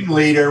Our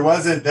ringleader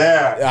wasn't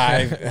there.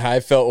 I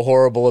felt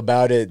horrible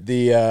about it.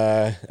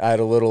 I had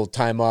a little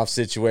time off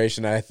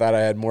situation. I thought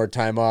I had more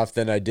time off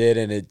than I did,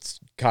 and it's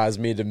caused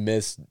me to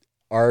miss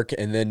ARC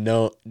and then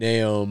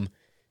Naom,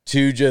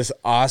 two just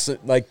awesome,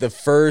 like the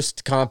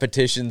first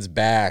competitions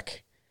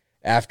back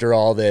after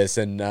all this,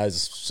 and I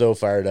was so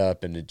fired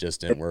up, and it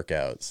just didn't work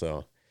out.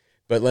 So,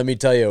 but let me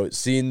tell you,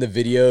 seeing the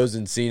videos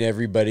and seeing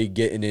everybody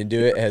getting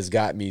into it has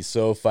got me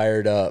so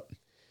fired up.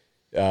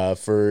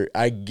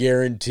 I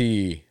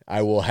guarantee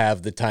I will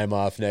have the time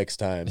off next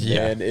time,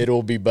 and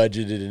it'll be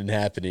budgeted and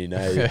happening.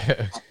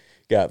 I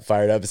got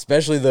fired up,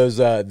 especially those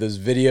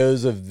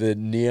videos of the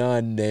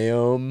Neon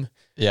Naom.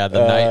 Yeah,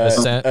 the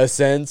night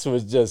ascents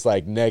was just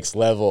like next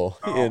level.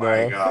 Oh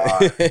my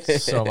God.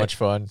 So much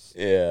fun.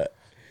 Yeah.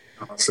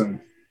 Awesome.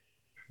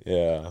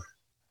 Yeah.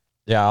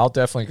 Yeah, I'll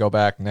definitely go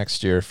back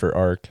next year for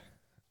ARC.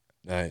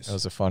 Nice. That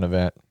was a fun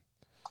event.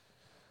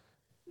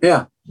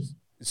 Yeah.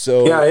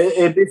 So Yeah,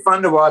 it'd be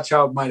fun to watch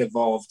how it might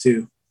evolve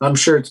too. I'm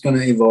sure it's going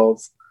to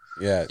evolve.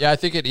 yeah, Yeah, I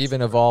think it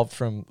even evolved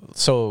from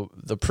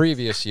the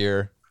previous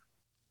year,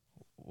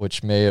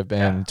 which may have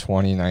been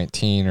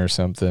 2019 or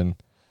something.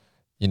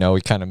 You know,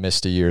 we kind of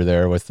missed a year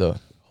there with the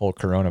whole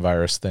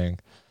coronavirus thing.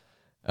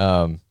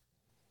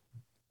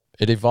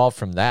 It evolved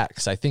from that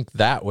because I think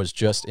that was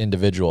just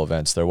individual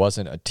events. There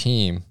wasn't a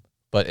team,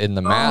 but in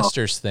the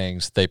Masters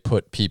things, they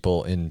put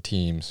people in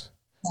teams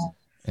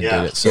and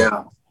did it.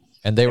 So,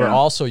 and they were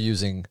also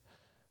using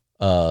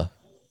a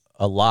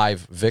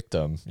live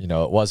victim. You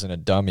know, it wasn't a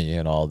dummy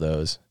in all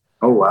those.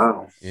 Oh,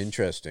 wow.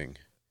 interesting.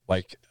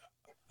 Like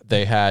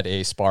they had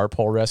a spar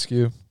pole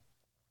rescue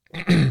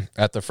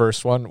at the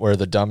first one where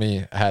the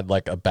dummy had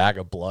like a bag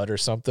of blood or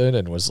something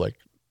and was like,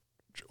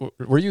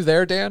 were you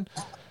there, Dan?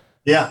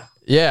 Yeah.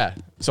 Yeah.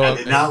 So I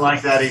did not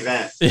like that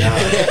event. No.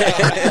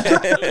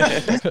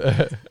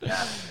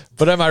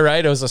 But am I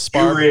right? It was a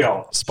spar. Too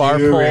real. Spar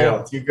Too pole.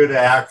 real. Too good an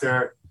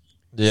actor.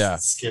 Yeah.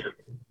 Scary.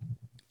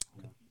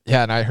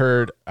 Yeah, and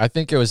I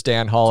think it was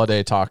Dan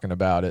Holliday talking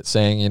about it,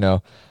 saying, you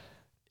know,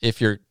 if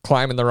you're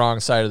climbing the wrong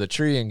side of the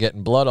tree and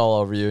getting blood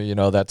all over you, you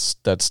know, that's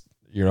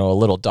you know, a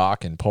little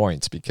dock in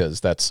points because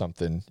that's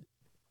something,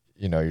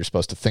 you know, you're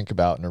supposed to think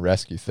about in a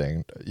rescue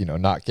thing, you know,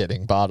 not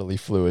getting bodily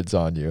fluids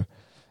on you,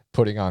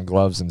 putting on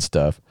gloves and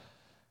stuff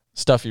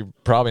you're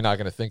probably not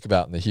going to think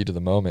about in the heat of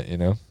the moment, you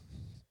know?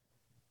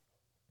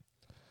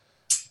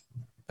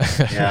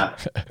 Yeah.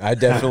 I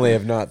definitely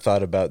have not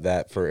thought about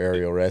that for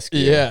aerial rescue.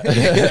 Yeah.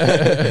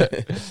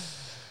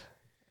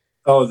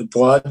 Oh, the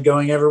blood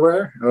going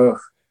everywhere? Oh,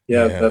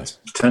 yeah. That's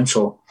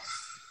potential.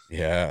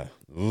 Yeah.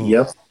 Ooh.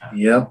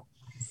 Yep.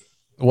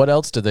 What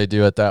else did they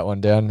do at that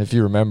one, Dan, if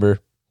you remember?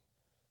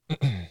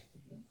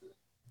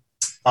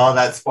 Oh,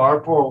 that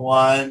Sparport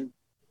one.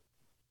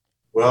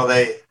 Well,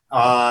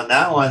 on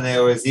that one, it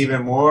was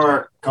even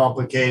more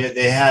complicated.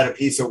 They had a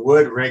piece of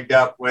wood rigged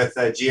up with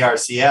a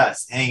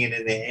GRCS hanging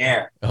in the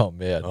air. Oh,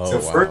 man. Oh, So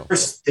wow.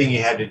 first thing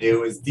you had to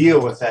do was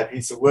deal with that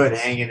piece of wood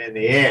hanging in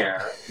the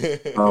air.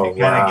 Oh, And kind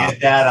wow. of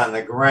get that on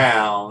the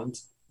ground,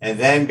 and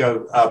then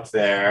go up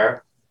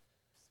there,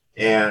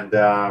 and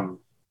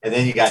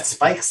then you got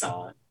spikes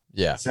on.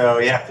 Yeah. So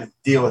you have to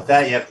deal with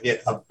that. You have to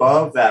get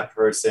above that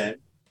person.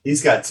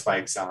 He's got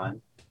spikes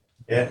on.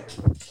 It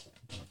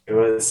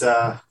was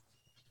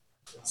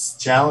it's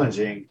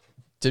challenging.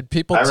 Did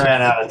people I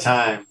ran out of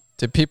time.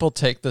 Did people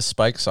take the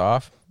spikes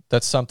off?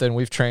 That's something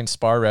we've trained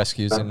spar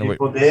rescues Some in.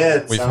 people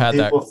did. we've Some had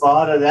that- people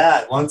thought of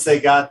that. Once they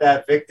got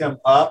that victim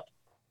up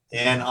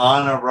and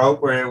on a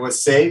rope where it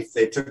was safe,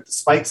 they took the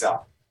spikes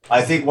off.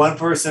 I think one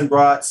person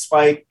brought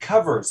spike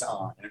covers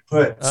on and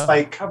put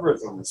spike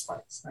covers on the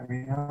spikes. I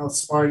mean, how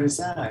smart is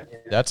that?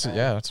 That's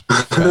fast.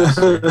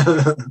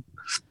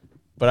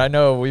 But I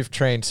know we've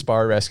trained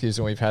spar rescues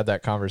and we've had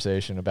that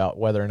conversation about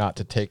whether or not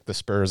to take the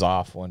spurs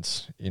off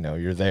once, you know,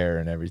 you're there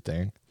and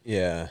everything.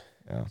 Yeah.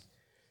 Yeah.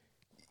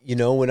 You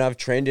know, when I've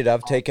trained it,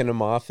 I've taken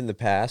them off in the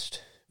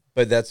past,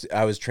 but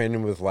I was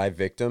training with live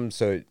victims.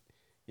 So,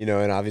 you know,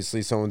 and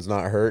obviously someone's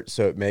not hurt.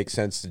 So it makes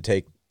sense to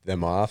take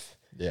them off.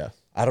 Yeah.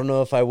 I don't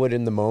know if I would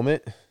in the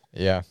moment.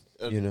 Yeah.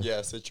 You know. Yeah,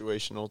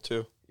 situational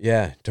too.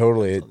 Yeah,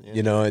 totally. Yeah.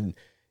 You know, and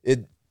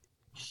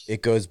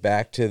it goes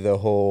back to the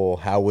whole,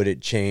 how would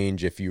it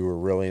change if you were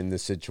really in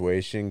this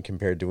situation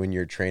compared to when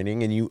you're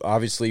training? And you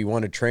obviously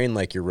want to train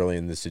like you're really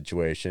in this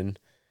situation,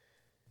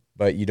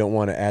 but you don't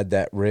want to add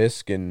that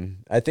risk.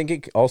 And I think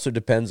it also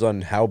depends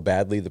on how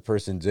badly the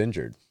person's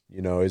injured.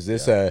 You know, is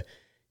this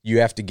you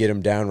have to get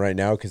them down right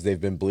now because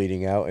they've been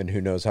bleeding out and who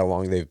knows how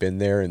long they've been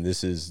there. And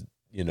this is,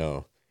 you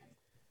know,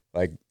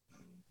 like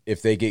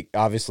if they get,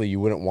 obviously you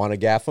wouldn't want to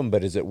gaff them,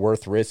 but is it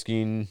worth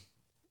risking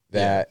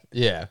that?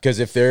 Yeah. Because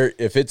if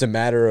it's a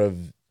matter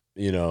of,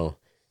 you know,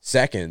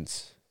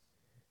 seconds,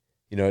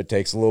 you know, it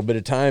takes a little bit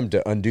of time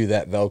to undo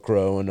that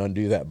Velcro and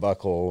undo that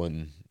buckle.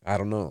 And I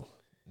don't know.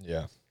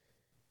 Yeah.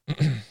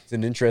 It's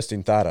an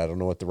interesting thought. I don't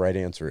know what the right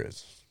answer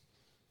is.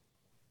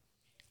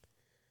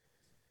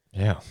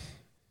 Yeah.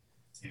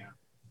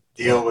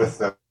 Deal with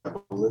the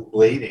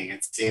bleeding.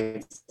 It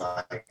seems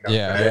like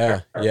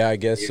Yeah. Yeah, I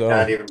guess you so.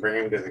 not even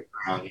bring him to the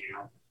ground. You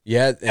know,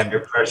 Yeah, have and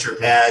your pressure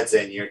pads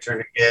and your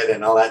tourniquet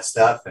and all that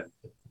stuff, and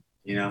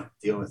you know,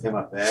 deal with him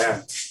up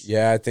there.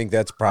 yeah, I think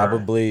that's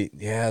probably,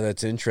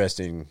 that's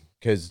interesting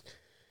because,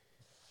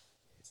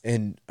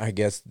 and I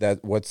guess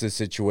what's the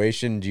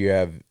situation? Do you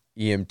have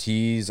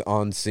EMTs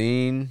on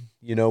scene?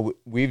 You know,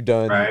 we've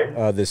done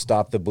the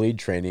stop the bleed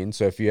training.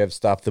 So if you have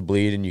stop the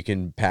bleed and you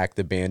can pack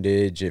the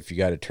bandage, if you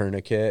got a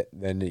tourniquet,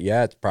 then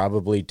it's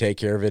probably take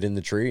care of it in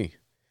the tree.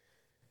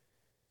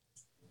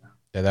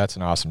 Yeah, that's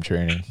an awesome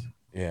training.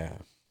 Yeah.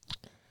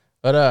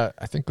 But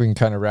I think we can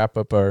kind of wrap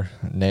up our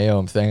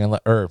NAOM thing,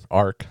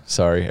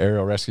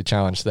 aerial rescue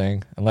challenge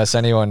thing, unless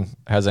anyone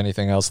has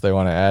anything else they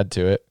want to add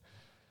to it.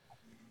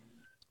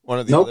 One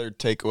of the other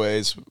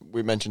takeaways,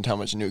 we mentioned how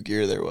much new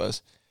gear there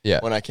was. Yeah.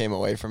 When I came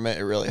away from it,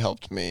 it really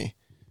helped me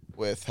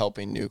with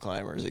helping new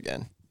climbers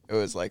again. it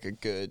was like a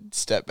good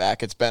step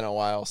back. It's been a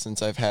while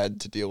since I've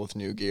had to deal with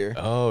new gear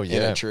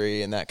in a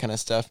tree and that kind of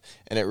stuff.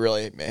 And it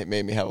really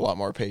made me have a lot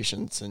more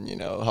patience and,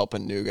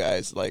 helping new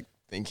guys, like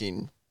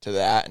thinking to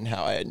that and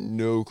how I had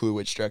no clue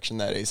which direction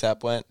that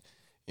ASAP went.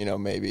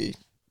 Maybe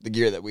the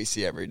gear that we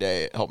see every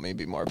day, it helped me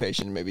be more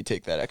patient and maybe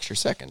take that extra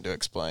second to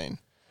explain.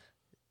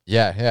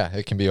 Yeah.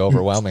 It can be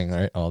overwhelming,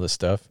 right? All this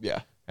stuff.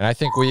 Yeah. And I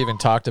think we even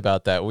talked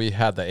about that. We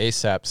had the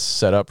ASAPs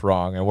set up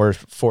wrong, and we're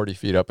 40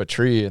 feet up a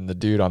tree, and the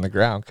dude on the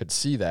ground could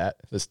see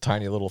this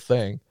tiny little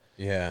thing.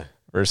 Yeah.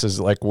 Versus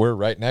like we're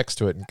right next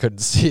to it and couldn't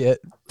see it.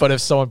 But if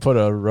someone put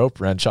a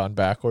rope wrench on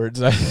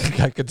backwards,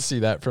 I could see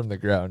that from the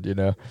ground,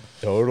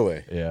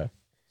 Totally. Yeah.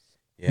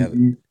 Yeah.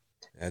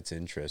 That's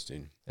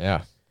interesting.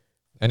 Yeah.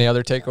 Any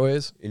other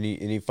takeaways?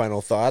 Any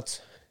final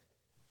thoughts?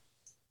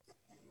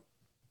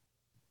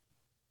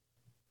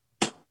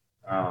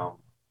 A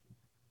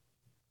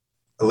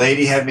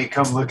lady had me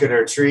come look at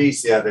her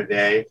trees the other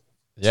day.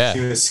 Yeah. She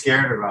was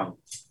scared of them.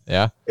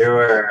 Yeah. They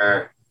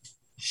were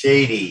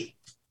shady.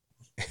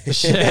 Oh,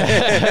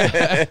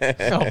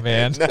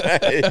 man.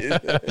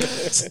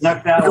 Nice.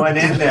 Snuck that one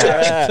in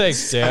there.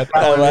 Thanks, Dad.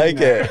 I like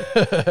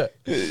it.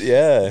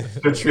 Yeah.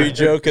 Tree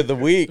joke of the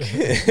week.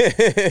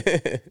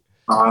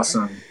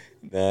 Awesome.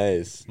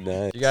 Nice.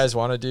 You guys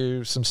want to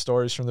do some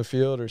stories from the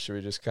field, or should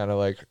we just kind of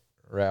like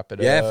wrap it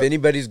up? Yeah, if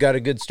anybody's got a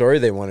good story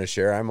they want to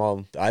share, I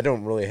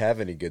don't really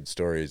have any good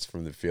stories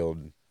from the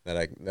field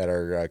that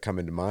are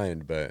coming to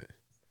mind, but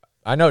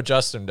I know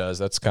Justin does.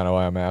 That's kind of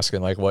why I'm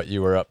asking, like, what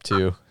you were up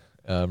to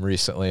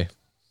recently,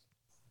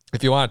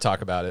 if you want to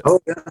talk about it. Oh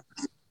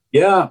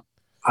yeah,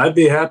 I'd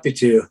be happy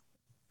to.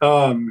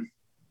 So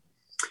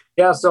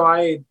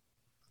a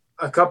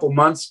couple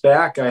months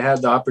back, I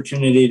had the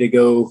opportunity to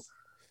go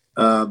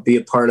be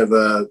a part of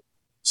a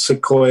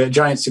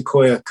giant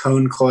sequoia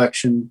cone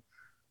collection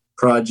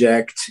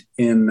project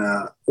in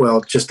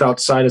just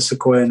outside of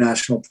Sequoia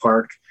National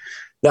Park.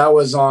 That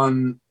was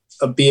on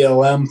a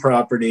BLM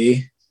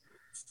property,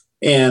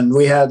 and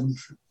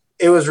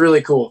it was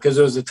really cool because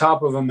it was the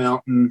top of a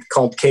mountain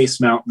called Case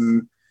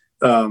Mountain.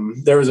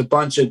 There was a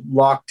bunch of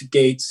locked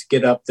gates to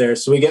get up there,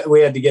 so we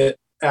had to get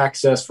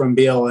access from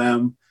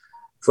BLM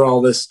for all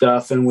this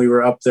stuff, and we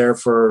were up there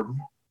for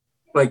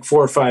like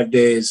 4 or 5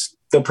 days.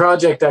 The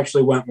project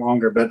actually went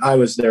longer, but I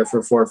was there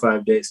for 4 or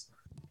 5 days.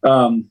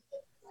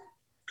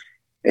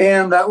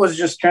 And that was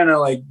just kind of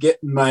like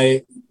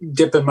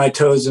dipping my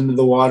toes into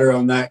the water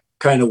on that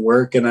kind of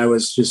work. And I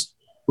was just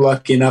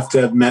lucky enough to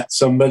have met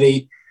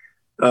somebody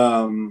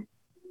and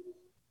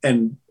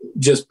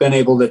just been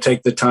able to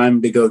take the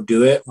time to go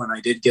do it when I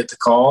did get the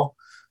call.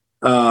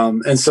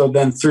 And so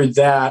then through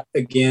that,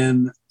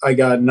 again, I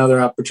got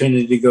another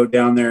opportunity to go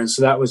down there. And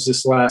so that was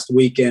this last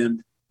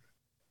weekend.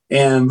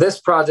 And this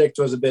project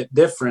was a bit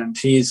different.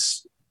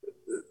 He's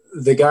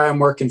the guy I'm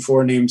working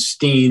for named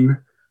Steen.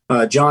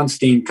 John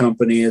Steen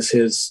Company is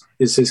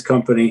his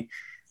company,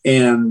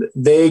 and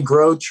they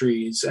grow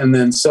trees and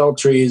then sell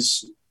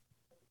trees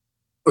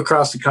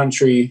across the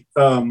country.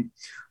 A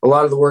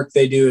lot of the work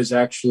they do is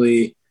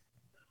actually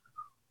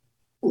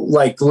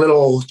like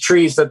little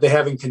trees that they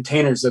have in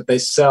containers that they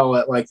sell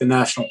at like the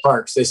national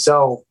parks. They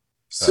sell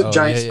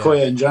giant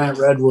sequoia and giant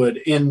redwood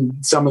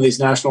in some of these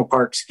national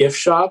parks gift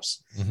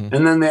shops. Mm-hmm.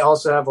 And then they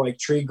also have like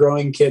tree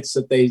growing kits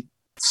that they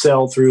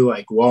sell through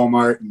like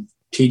Walmart and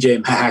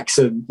TJ Maxx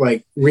and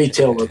like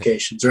retail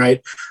locations,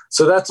 right?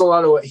 So that's a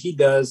lot of what he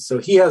does. So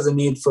he has a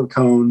need for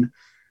cone,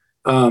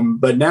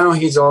 but now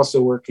he's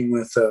also working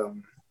with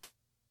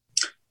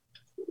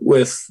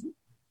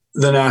the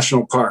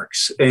national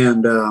parks.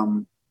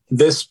 And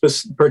this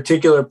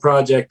particular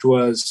project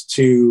was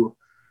to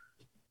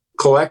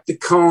collect the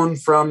cone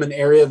from an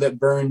area that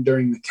burned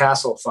during the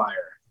Castle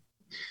Fire,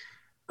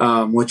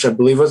 which I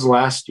believe was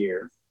last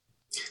year.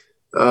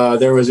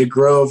 There was a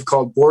grove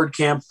called Board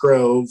Camp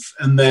Grove,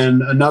 and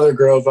then another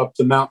grove up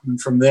the mountain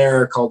from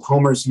there called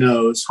Homer's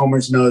Nose.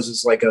 Homer's Nose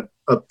is like a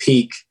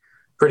peak,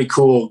 pretty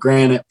cool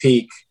granite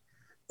peak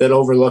that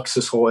overlooks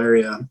this whole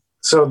area.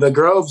 So the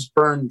groves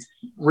burned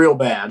real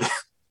bad.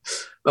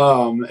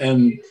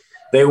 And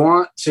they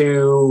want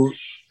to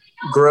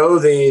grow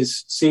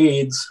these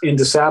seeds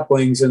into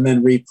saplings and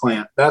then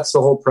replant. That's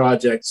the whole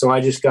project. So I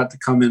just got to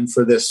come in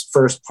for this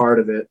first part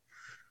of it,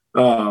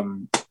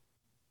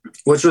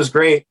 which was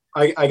great.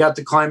 I got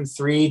to climb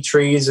 3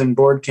 trees in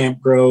Board Camp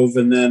Grove,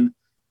 and then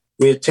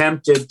we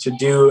attempted to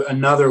do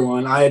another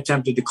one. I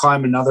attempted to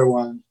climb another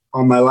one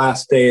on my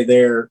last day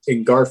there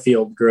in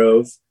Garfield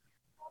Grove,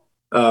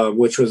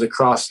 which was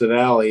across the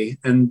valley,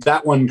 and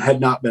that one had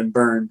not been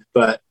burned,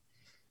 but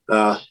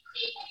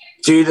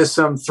due to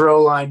some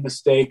throw line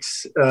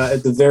mistakes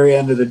at the very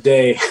end of the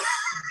day,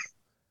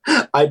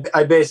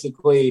 I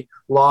basically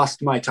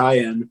lost my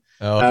tie-in.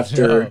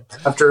 After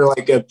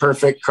like a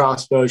perfect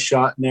crossbow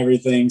shot and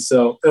everything.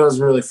 So it was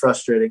really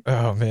frustrating.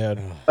 Oh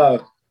man.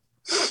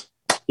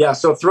 Yeah.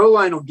 So throw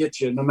line will get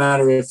you no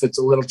matter if it's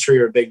a little tree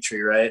or a big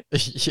tree, right?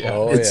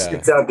 Yeah.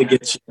 It's out to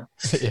get you.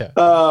 Yeah.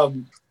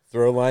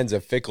 Throw line's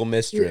a fickle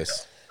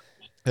mistress.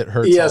 It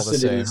hurts all the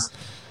same. Is.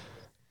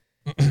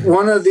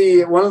 one of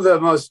the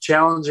most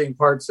challenging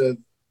parts of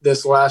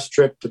this last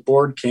trip to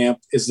board camp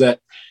is that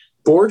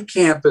board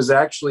camp is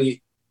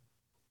actually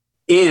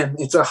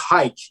it's a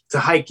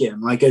hike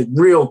in, like a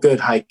real good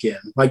hike in,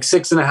 like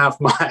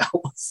 6.5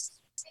 miles.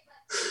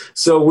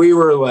 So we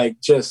were like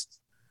just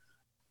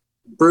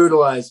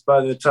brutalized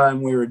by the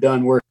time we were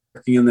done working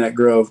in that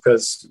grove,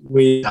 because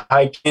we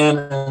hike in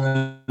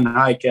and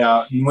hike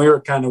out. And we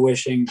were kind of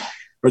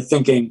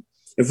thinking,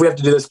 if we have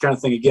to do this kind of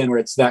thing again, where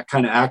it's that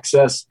kind of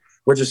access,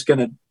 we're just going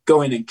to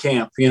go in and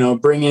camp,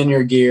 bring in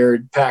your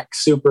gear, pack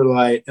super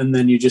light, and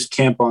then you just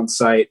camp on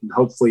site, and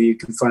hopefully you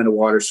can find a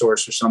water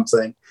source or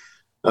something.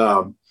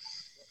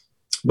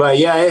 But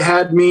yeah, it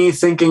had me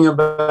thinking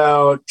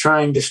about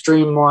trying to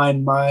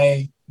streamline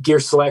my gear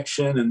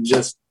selection and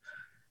just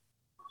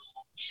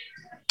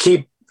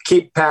keep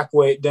pack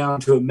weight down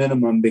to a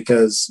minimum,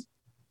 because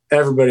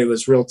everybody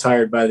was real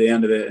tired by the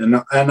end of it.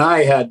 And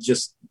I had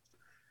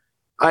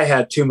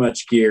too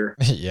much gear.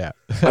 Yeah.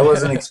 I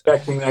wasn't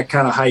expecting that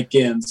kind of hike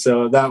in.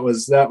 So that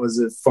was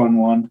a fun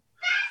one,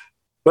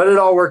 but it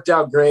all worked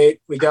out great.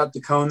 We got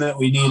the cone that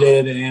we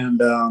needed.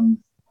 And,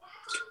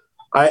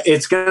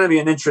 it's going to be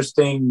an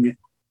interesting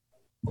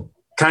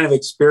kind of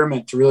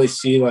experiment to really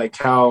see like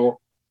how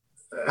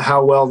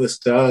well this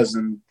does.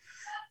 And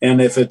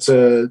if it's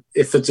a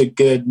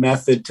good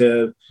method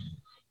to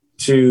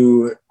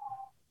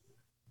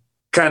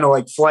kind of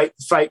like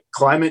fight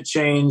climate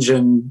change,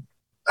 and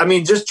I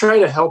mean, just try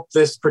to help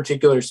this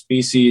particular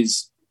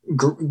species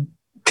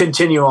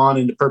continue on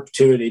into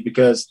perpetuity,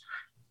 because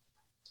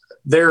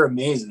they're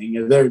amazing.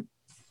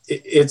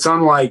 It's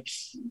unlike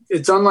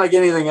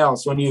anything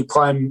else when you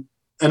climb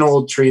an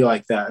old tree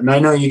like that. And I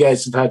know you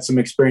guys have had some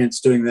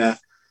experience doing that.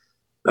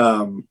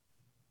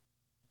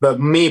 But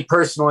me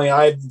personally,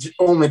 I've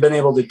only been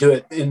able to do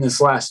it in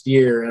this last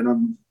year, and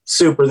I'm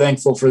super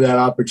thankful for that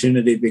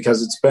opportunity,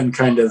 because it's been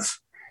kind of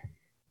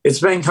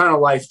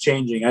life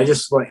changing. I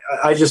just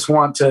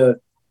want to,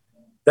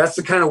 that's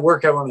the kind of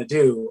work I want to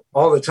do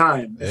all the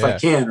time if I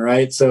can.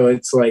 Right. So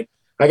it's like,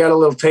 I got a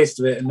little taste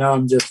of it, and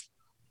now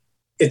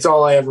it's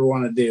all I ever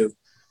want to do.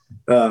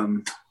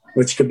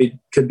 Which could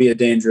be a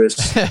dangerous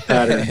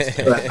pattern,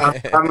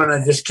 but I'm going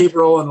to just keep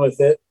rolling with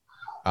it.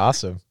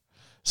 Awesome.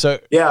 So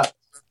yeah.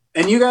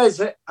 And you guys,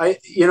 Tim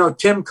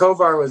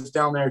Kovar was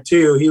down there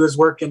too. He was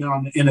working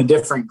in a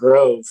different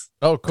grove.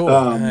 Oh, cool.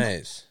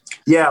 Nice.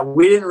 Yeah.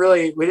 We didn't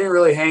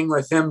really hang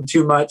with him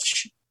too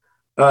much.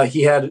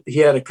 He had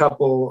a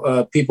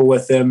couple people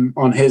with him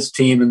on his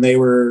team, and they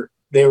were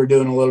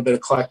doing a little bit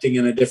of collecting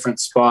in a different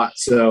spot.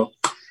 So,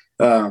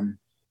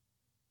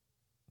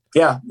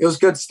 yeah, it was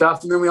good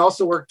stuff. And then we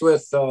also worked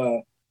with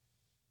a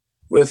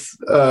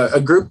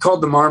group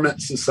called the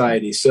Marmot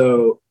Society.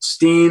 So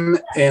Steen,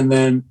 and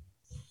then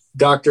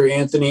Dr.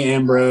 Anthony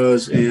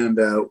Ambrose, and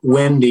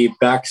Wendy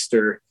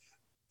Baxter.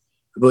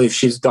 I believe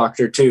she's a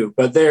doctor too.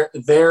 But they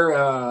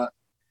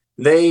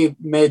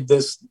made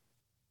this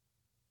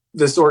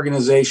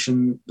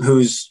organization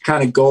whose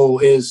kind of goal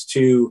is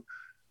to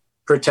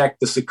protect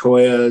the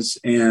sequoias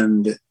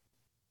and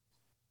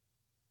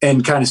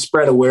kind of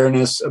spread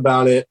awareness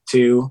about it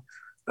too.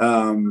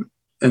 And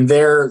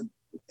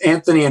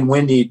Anthony and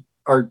Wendy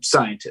are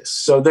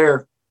scientists. So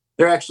they're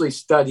actually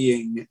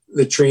studying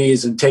the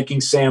trees and taking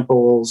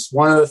samples.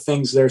 One of the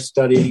things they're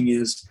studying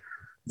is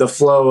the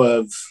flow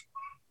of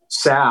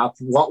sap,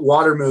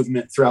 water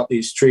movement throughout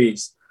these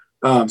trees.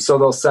 So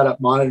they'll set up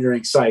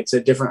monitoring sites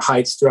at different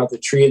heights throughout the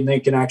tree, and they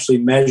can actually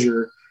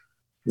measure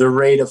the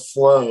rate of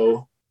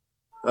flow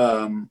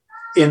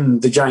in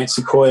the giant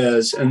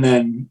sequoias, and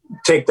then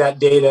take that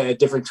data at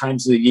different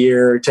times of the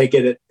year, take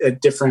it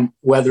at different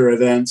weather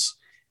events,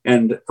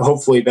 and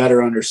hopefully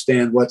better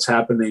understand what's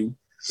happening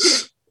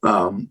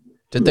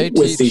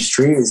with these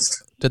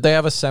trees. Did they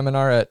have a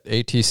seminar at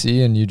ATC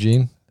in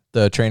Eugene,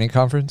 the training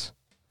conference?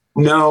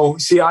 No.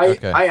 See,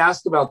 I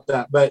asked about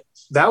that, but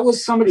that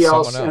was somebody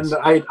else, and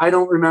I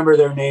don't remember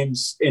their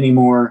names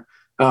anymore.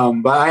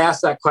 But I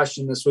asked that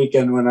question this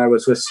weekend when I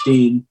was with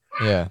Steen.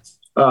 Yeah.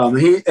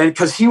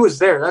 Because he was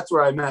there, that's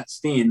where I met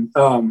Steen.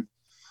 But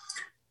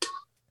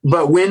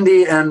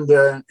Wendy and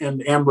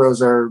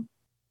Ambrose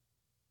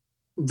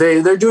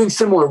they're doing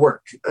similar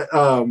work,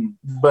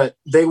 but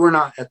they were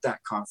not at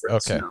that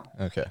conference. Okay. No.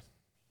 Okay.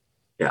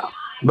 Yeah,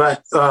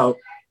 but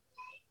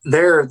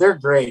they're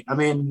great. I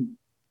mean,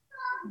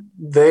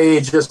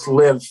 they just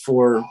live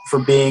for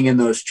being in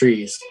those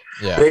trees.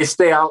 Yeah. They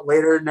stay out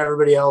later than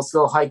everybody else.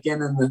 They'll hike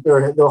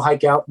they'll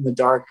hike out in the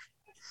dark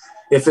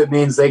if it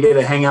means they get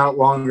to hang out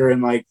longer,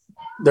 and like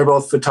they're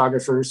both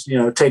photographers,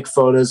 take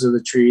photos of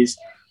the trees.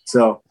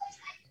 So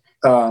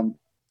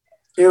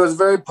it was a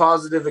very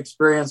positive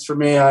experience for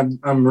me.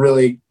 I'm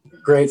really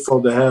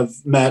grateful to have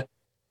met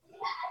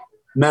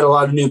a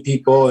lot of new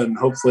people, and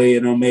hopefully,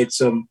 made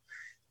some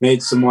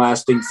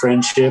lasting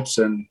friendships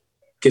and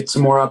get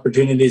some more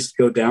opportunities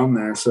to go down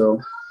there.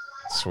 So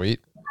sweet.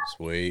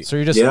 Sweet. So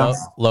you're just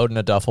loading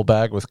a duffel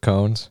bag with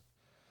cones?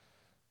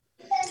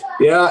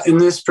 Yeah. In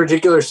this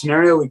particular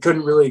scenario, we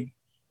couldn't really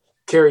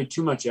carry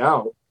too much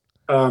out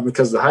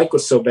because the hike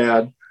was so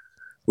bad.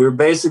 we were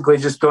basically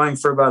just going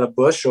for about a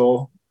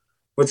bushel,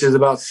 which is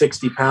about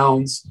 60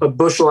 pounds, a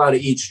bushel out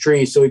of each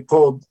tree. So we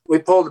pulled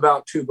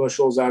about 2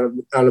 bushels out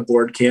of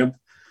board camp.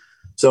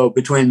 So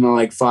between the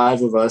like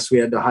 5 of us, we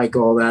had to hike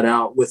all that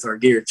out with our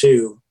gear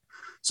too.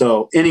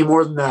 So any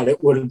more than that,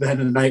 it would have been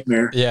a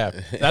nightmare. Yeah,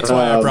 that's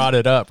why I brought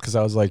it up, because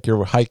I was like,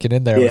 you're hiking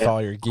in there with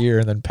all your gear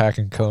and then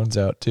packing cones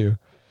out too.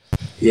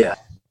 Yeah,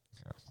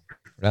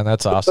 man,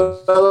 that's awesome.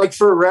 Like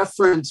for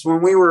reference,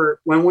 when we were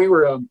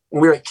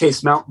at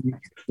Case Mountain,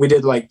 we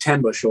did like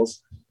 10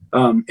 bushels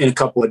in a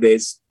couple of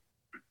days,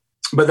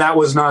 but that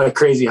was not a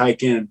crazy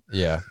hike in.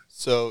 Yeah.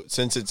 So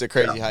since it's a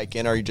crazy hike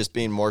in, are you just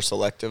being more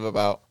selective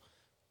about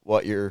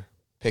what you're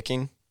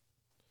picking?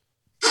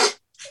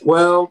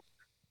 Well,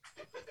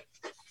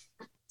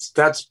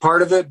 that's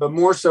part of it, but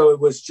more so it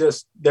was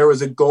just there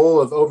was a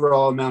goal of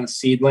overall amount of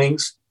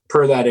seedlings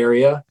per that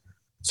area.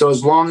 So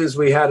as long as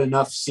we had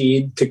enough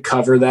seed to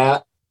cover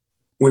that,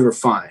 we were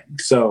fine.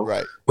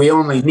 So we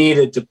only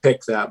needed to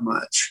pick that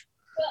much.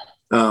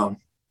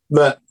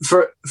 But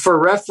for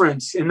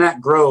reference, in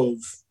that grove,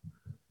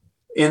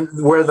 in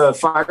where the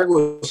fire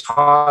was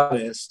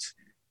hottest,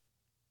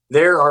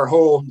 there are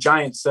whole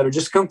giants that are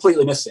just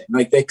completely missing.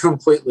 Like they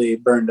completely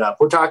burned up.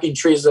 We're talking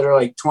trees that are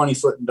like 20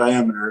 foot in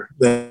diameter,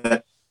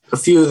 that a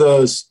few of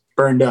those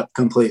burned up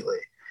completely.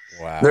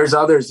 Wow. There's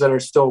others that are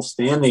still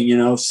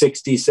standing,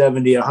 60,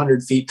 70,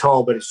 100 feet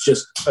tall, but it's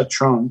just a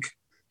trunk.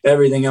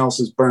 Everything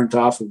else is burnt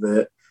off of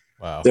it.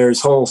 Wow.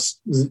 There's whole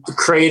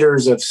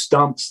craters of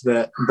stumps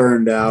that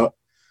burned out.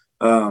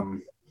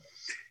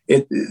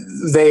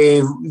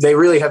 They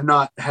really have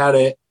not had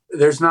it.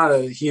 There's not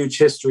a huge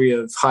history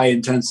of high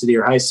intensity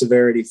or high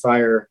severity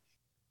fire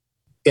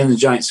in the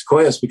giant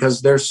sequoias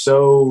because they're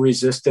so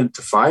resistant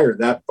to fire.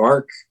 That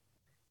bark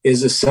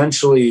is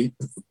essentially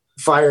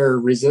fire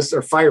resist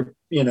or fire,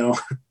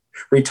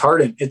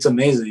 retardant. It's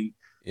amazing.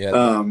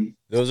 Yeah.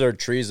 Those are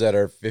trees that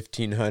are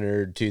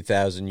 1,500,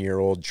 2,000 year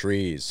old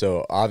trees.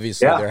 So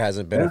obviously there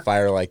hasn't been a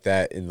fire like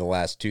that in the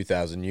last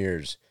 2,000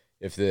 years.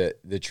 If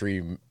the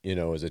tree,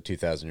 is a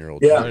 2,000 year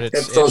old. Yeah.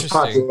 If those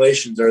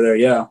populations are there.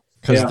 Yeah.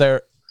 Because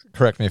they're,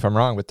 correct me if I'm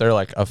wrong, but they're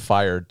like a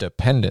fire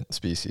dependent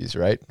species,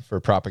 right? For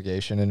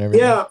propagation and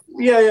everything.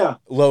 Yeah.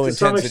 Low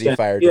intensity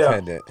fire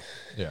dependent.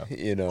 Yeah.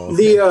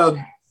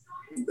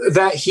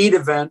 That heat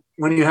event,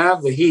 when you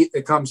have the heat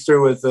that comes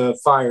through with the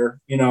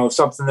fire,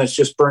 something that's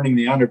just burning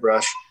the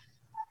underbrush,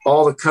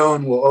 all the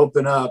cone will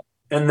open up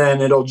and then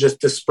it'll just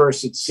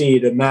disperse its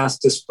seed, a mass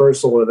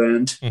dispersal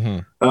event.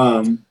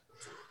 Mm-hmm.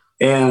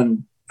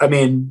 And I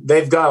mean,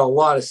 they've got a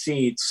lot of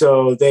seed,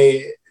 so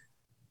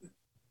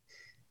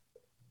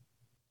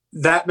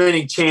that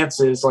many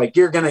chances, like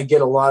you're going to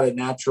get a lot of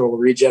natural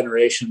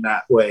regeneration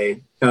that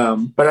way.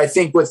 But I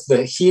think with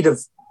the heat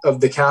of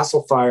the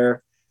Castle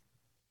Fire,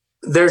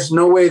 there's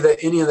no way that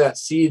any of that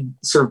seed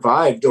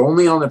survived,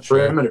 only on the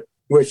perimeter,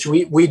 which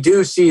we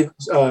do see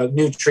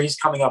new trees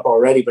coming up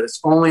already, but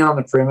it's only on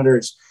the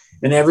perimeters,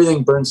 and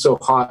everything burns so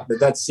hot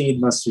that seed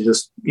must have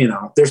just,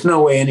 there's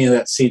no way any of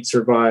that seed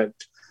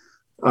survived,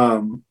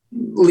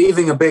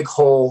 leaving a big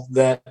hole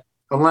that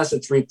unless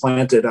it's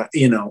replanted,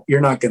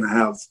 you're not going to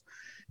have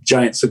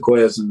giant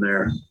sequoias in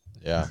there.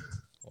 Yeah.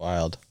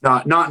 Wild.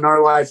 Not in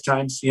our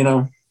lifetimes,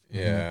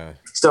 Yeah.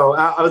 So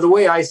the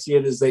way I see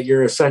it is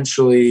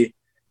that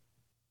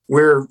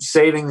we're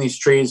saving these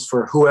trees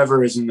for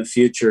whoever is in the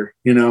future,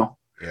 Yeah.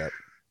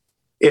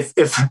 If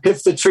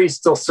the trees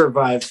still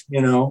survive,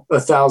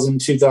 1,000,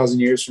 2,000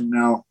 years from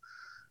now,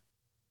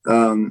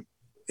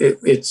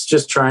 it's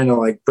just trying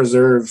to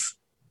preserve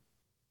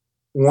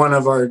one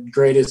of our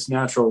greatest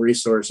natural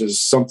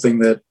resources, something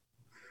that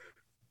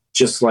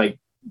just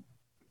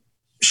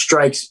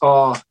strikes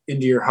awe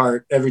into your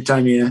heart every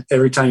time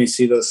you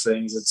see those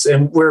things.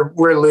 And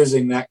we're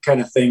losing that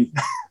kind of thing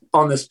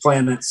on this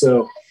planet.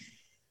 So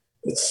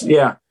it's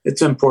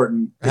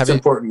important. It's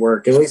important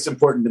work, at least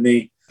important to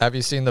me. Have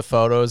you seen the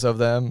photos of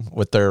them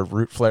with their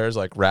root flares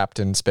wrapped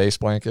in space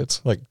blankets,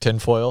 like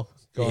tinfoil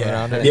going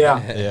around it?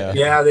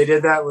 Yeah. They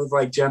did that with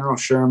General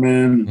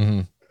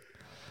Sherman.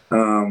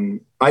 Mm-hmm.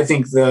 I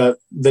think the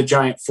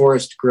giant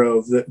forest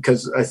grove,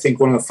 because I think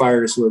one of the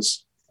fires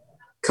was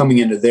coming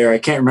into there. I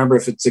can't remember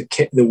if it's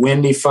the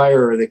Windy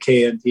Fire or the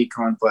KNP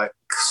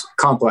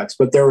complex,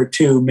 but there were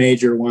 2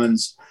 major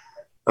ones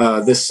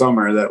this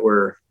summer that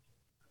were.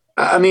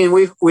 I mean,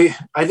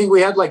 I think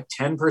we had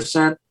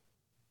 10%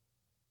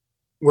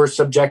 were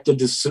subjected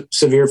to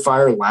severe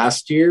fire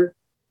last year,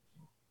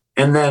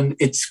 and then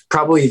it's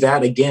probably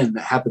that again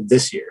that happened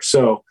this year.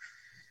 So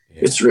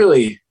it's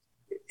really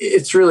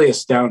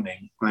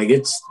astounding.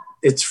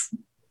 It's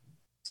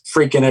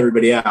freaking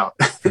everybody out.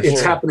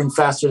 It's happening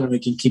faster than we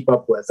can keep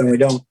up with, and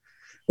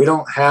we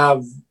don't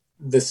have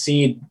the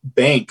seed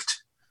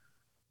banked.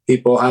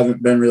 People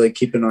haven't been really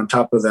keeping on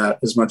top of that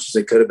as much as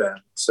they could have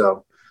been.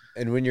 So.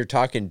 And when you're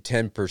talking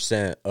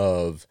 10%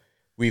 of,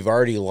 we've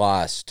already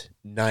lost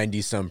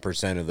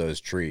 90% of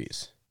those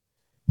trees,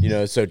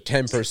 so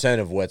 10%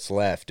 of what's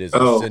left is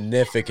a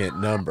significant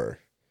number.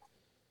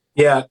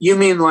 Yeah. You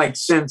mean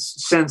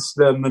since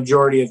the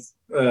majority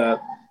of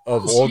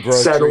of old growth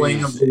settling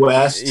trees. of the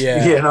West.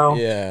 Yeah, You know?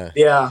 yeah.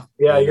 Yeah.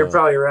 You're know.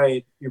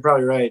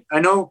 probably right. I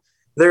know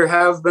there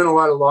have been a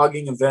lot of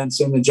logging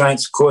events in the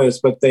giant sequoias,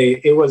 but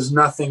it was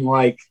nothing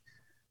like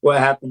what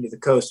happened to the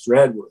coast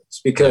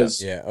redwoods,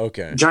 because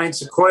Okay. giant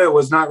sequoia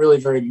was not really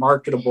very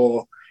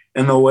marketable.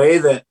 And the way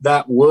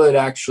that wood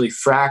actually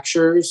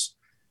fractures,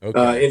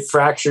 it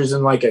fractures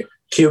in like a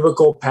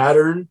cubical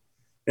pattern.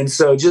 And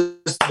so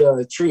just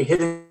the tree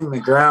hitting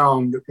the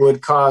ground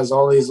would cause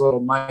all these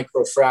little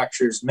micro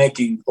fractures,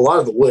 making a lot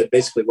of the wood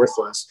basically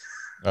worthless.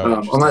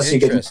 Unless you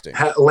can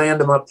land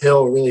them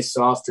uphill really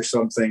soft or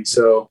something.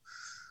 So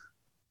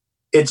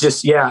it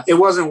just, it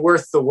wasn't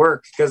worth the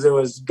work because it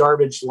was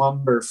garbage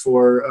lumber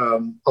for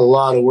a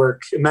lot of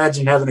work.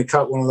 Imagine having to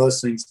cut one of those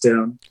things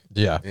down.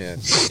 Yeah.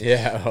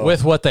 Oh.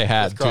 With what they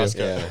had too.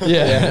 Exactly.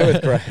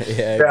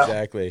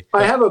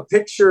 I have a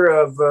picture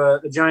of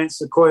the giant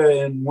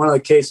sequoia in one of the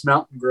Case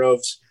Mountain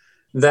groves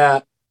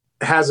that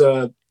has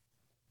a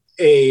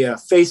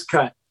face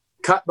cut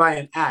by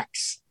an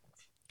axe.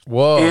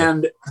 Whoa.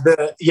 And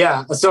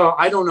so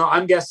I don't know.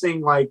 I'm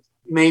guessing like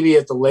maybe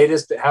at the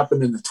latest it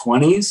happened in the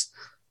 20s.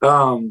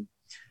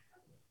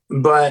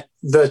 But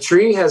the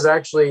tree has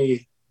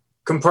actually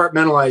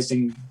compartmentalized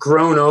and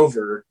grown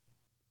over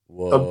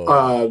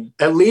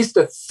at least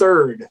a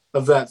third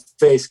of that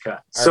face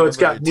cut. So it's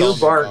got new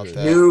bark,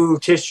 new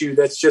tissue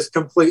that's just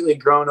completely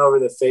grown over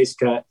the face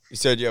cut. You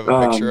said you have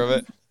a picture of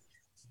it?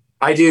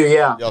 I do,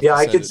 yeah.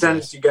 I could send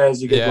it to you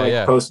guys. You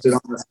could post it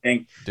on the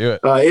thing. Do it.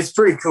 It's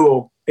pretty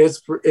cool.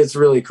 It's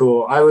really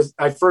cool.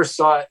 I first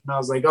saw it and I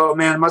was like, oh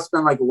man, it must have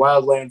been like a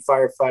wildland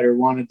firefighter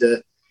wanted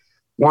to,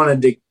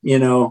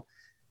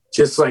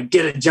 just like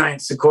get a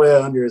giant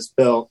sequoia under his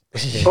belt.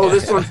 Oh,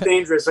 this one's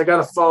dangerous. I got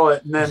to follow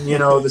it. And then,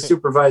 the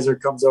supervisor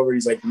comes over and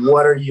he's like,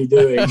 what are you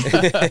doing?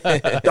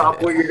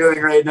 Stop what you're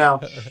doing right now.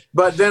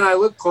 But then I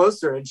look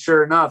closer and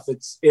sure enough,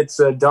 it's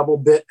a double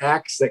bit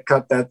axe that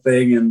cut that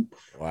thing, and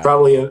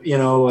probably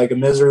like a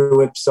misery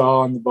whip saw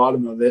on the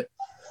bottom of it.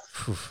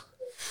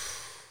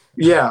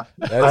 Yeah,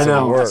 I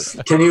know.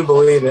 Can you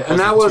believe it? And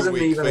that wasn't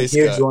even a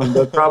huge one,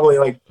 but probably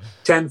like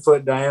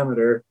 10-foot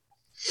diameter.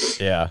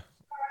 Yeah.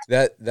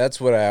 That's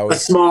what I always...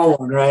 A small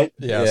one, right?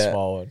 Yeah, a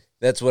small one.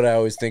 That's what I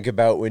always think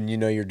about when,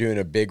 you're doing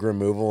a big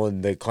removal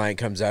and the client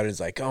comes out and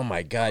is like, oh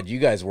my God, you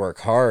guys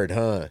work hard,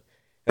 huh?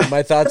 And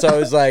my thoughts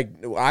always like,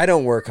 I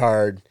don't work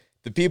hard.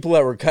 The people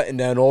that were cutting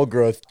down old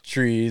growth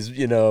trees,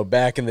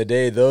 back in the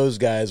day, those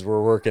guys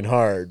were working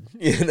hard.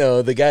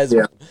 The guys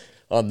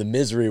on the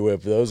misery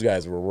whip, those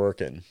guys were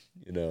working,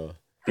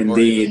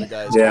 Indeed. The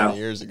guys 20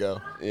 years ago.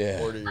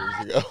 40 years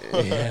ago.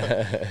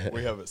 Yeah.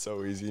 We have it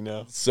so easy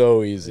now.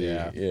 So easy.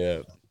 Yeah.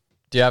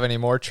 Do you have any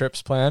more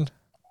trips planned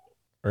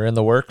or in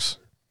the works?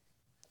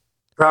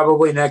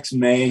 Probably next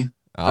May.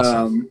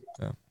 Awesome.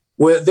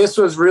 This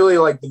was really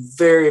like the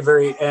very,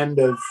 very end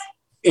of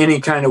any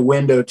kind of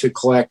window to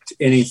collect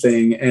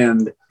anything.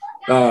 And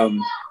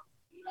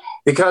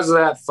because of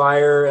that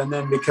fire, and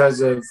then because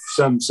of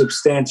some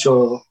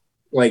substantial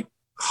like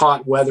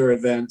hot weather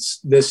events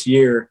this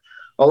year,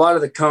 a lot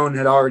of the cone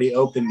had already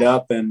opened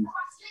up and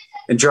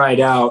dried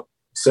out.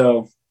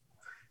 So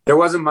there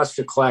wasn't much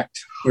to collect.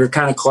 We were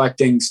kind of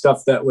collecting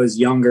stuff that was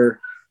younger.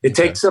 It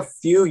takes a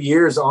few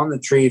years on the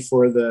tree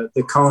for the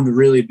cone to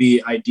really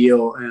be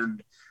ideal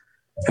and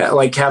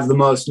like have the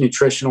most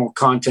nutritional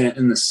content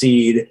in the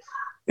seed,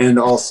 and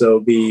also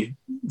be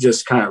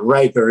just kind of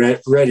ripe or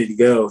ready to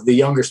go. The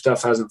younger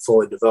stuff hasn't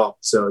fully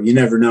developed. So you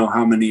never know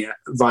how many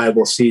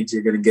viable seeds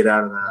you're going to get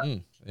out of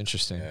that.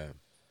 Interesting.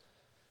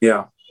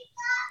 Yeah.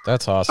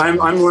 That's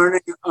awesome. I'm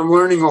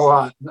learning a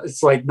lot.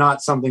 It's like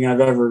not something I've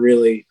ever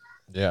really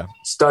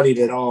studied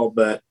at all,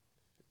 but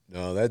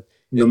the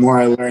more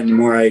I learn,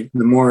 the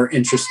more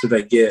interested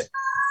I get.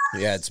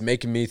 Yeah, it's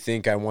making me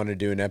think I want to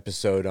do an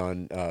episode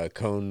on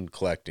cone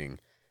collecting,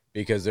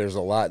 because there's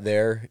a lot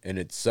there, and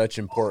it's such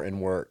important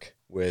work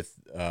with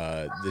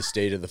the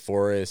state of the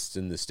forest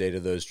and the state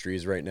of those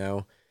trees right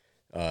now.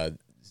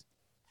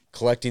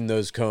 Collecting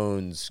those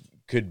cones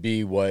could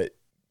be what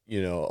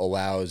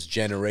allows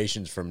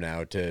generations from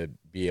now to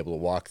be able to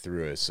walk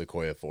through a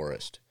sequoia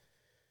forest.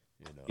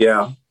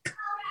 Yeah,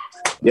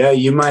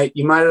 you might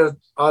have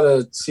ought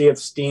to see if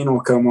Steen will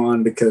come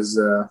on, because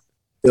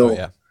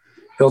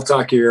he'll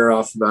talk your ear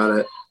off about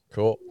it.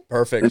 Cool.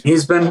 Perfect. And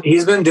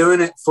he's been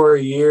doing it for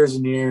years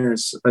and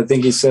years. I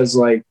think he says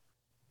like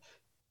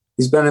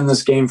he's been in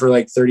this game for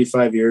like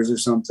 35 years or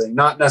something.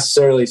 Not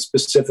necessarily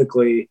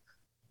specifically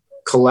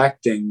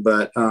collecting,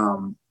 but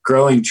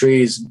growing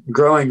trees,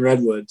 growing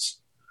redwoods.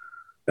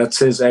 That's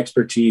his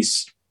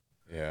expertise.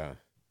 Yeah.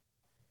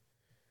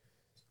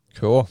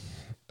 Cool.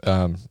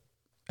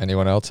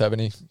 Anyone else have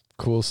any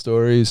cool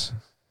stories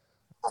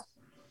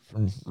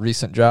from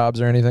recent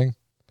jobs or anything?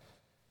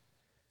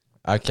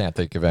 I can't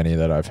think of any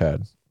that I've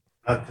had.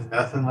 Nothing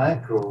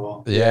that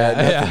cool.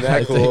 Nothing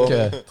that cool.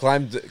 Think,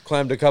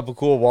 climbed a couple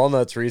cool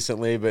walnuts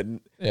recently, but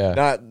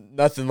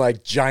nothing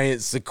like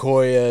giant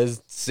sequoia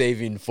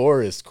saving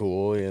forest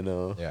cool,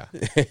 Yeah.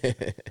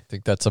 I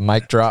think that's a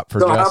mic drop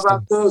for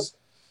Justin.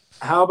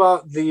 How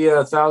about the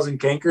 1,000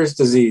 cankers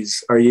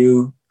disease? Are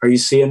you Are you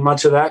seeing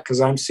much of that?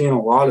 Because I'm seeing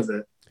a lot of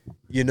it.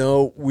 You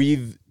know,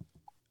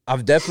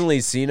 I've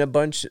definitely seen a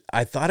bunch.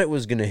 I thought it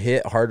was going to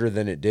hit harder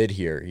than it did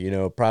here. You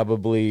know,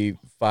 probably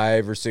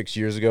 5 or 6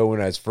 years ago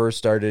when I first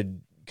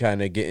started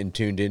kind of getting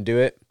tuned into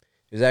it.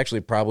 It was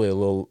actually probably a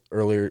little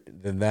earlier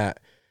than that.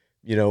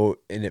 You know,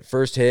 and it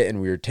first hit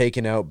and we were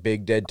taking out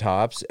big dead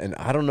tops. And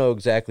I don't know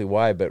exactly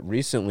why, but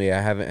recently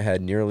I haven't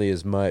had nearly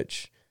as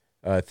much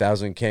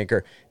 1,000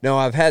 canker. No,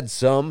 I've had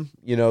some,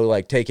 you know,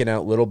 like taking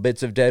out little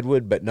bits of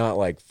deadwood, but not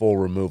like full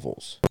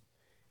removals.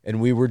 And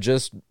we were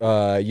just, you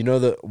know,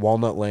 the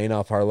Walnut Lane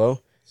off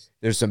Harlow?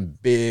 There's some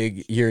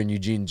big, here in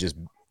Eugene, just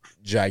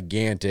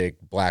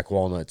gigantic black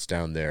walnuts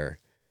down there.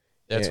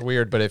 That's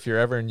weird, but if you're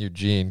ever in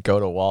Eugene, go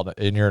to Walnut,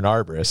 and you're an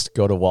arborist,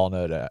 go to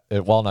Walnut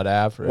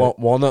Ave, right?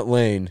 Walnut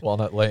Lane.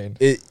 Walnut Lane.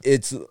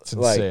 It's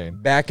like,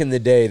 insane. back in the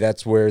day,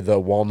 that's where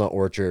the walnut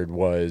orchard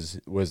was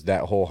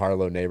that whole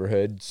Harlow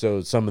neighborhood.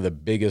 So some of the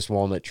biggest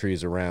walnut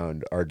trees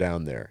around are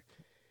down there.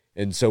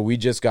 And so we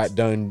just got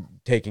done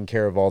taking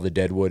care of all the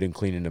deadwood and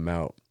cleaning them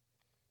out.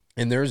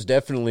 And there's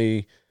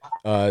definitely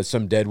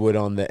some deadwood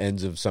on the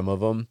ends of some of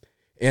them.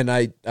 And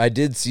I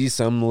did see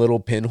some little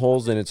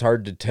pinholes, and it's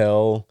hard to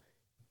tell.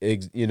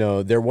 You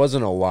know, there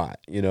wasn't a lot.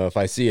 You know, if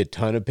I see a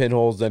ton of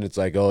pinholes, then it's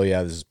like, oh,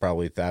 yeah, this is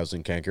probably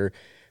 1,000 canker.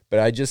 But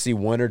I just see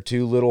 1 or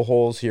 2 little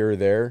holes here or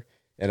there.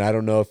 And I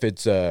don't know if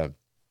it's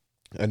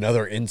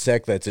another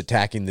insect that's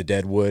attacking the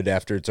deadwood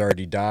after it's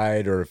already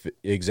died or if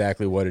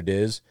exactly what it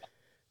is.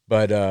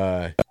 But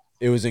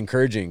it was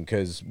encouraging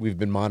because we've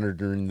been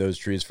monitoring those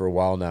trees for a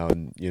while now,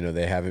 and, you know,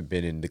 they haven't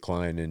been in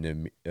decline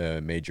in a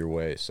major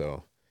way.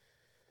 So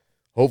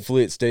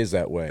hopefully it stays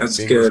that way. That's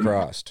Fingers good.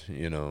 crossed,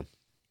 you know.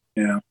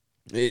 Yeah.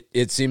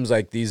 It seems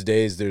like these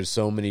days there's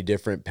so many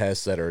different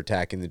pests that are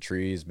attacking the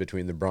trees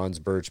between the bronze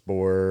birch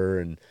borer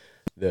and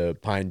the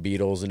pine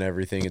beetles and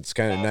everything. It's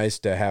kind of nice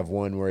to have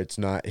one where it's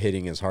not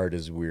hitting as hard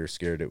as we were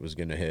scared it was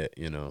going to hit,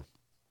 you know.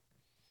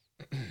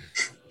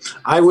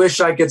 I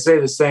wish I could say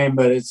the same,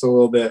 but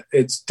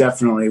it's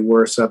definitely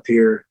worse up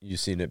here.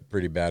 You've seen it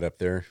pretty bad up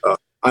there?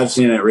 I've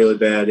seen it really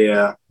bad,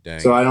 yeah. Dang.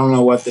 So I don't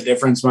know what the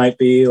difference might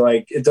be.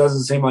 Like, it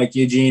doesn't seem like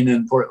Eugene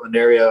and Portland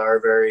area are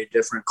very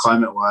different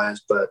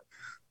climate-wise, but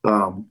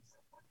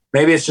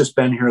maybe it's just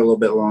been here a little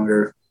bit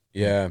longer.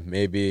 Yeah,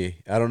 maybe.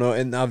 I don't know.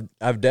 And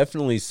I've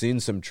definitely seen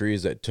some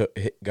trees that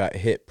got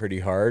hit pretty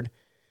hard.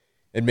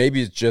 And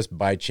maybe it's just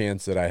by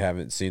chance that I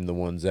haven't seen the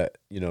ones that,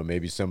 you know,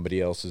 maybe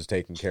somebody else is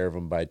taking care of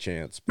them by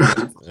chance.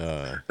 But,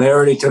 they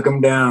already took them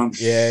down.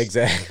 Yeah,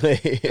 exactly.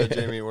 Yeah,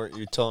 Jamie, weren't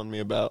you telling me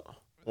about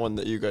one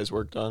that you guys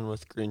worked on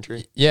with Green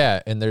Tree?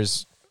 Yeah, and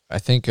there's, I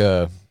think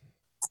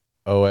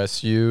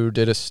OSU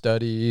did a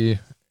study,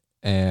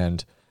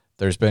 and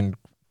there's been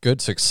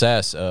good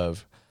success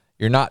of,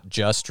 you're not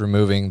just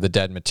removing the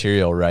dead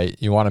material, right?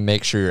 You want to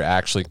make sure you're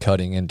actually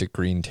cutting into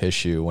green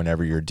tissue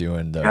whenever you're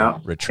doing the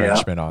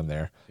retrenchment on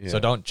there. Yeah. So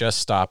don't just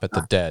stop at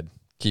the dead.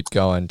 Keep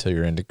going till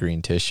you're into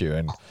green tissue.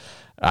 And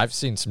I've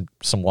seen some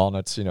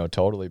walnuts, you know,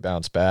 totally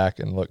bounce back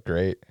and look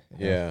great.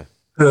 Yeah.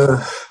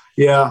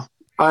 Yeah.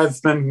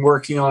 I've been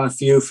working on a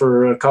few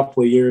for a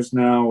couple of years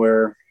now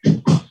where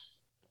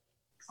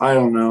I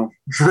don't know.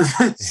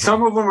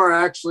 Some of them are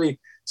actually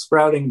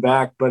sprouting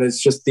back, but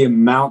it's just the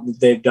amount that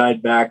they've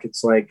died back.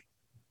 It's like,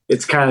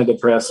 it's kind of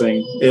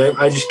depressing.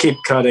 I just keep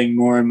cutting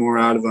more and more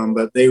out of them,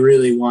 but they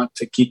really want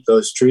to keep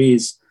those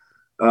trees.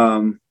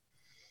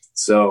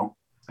 So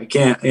I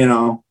can't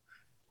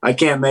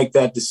make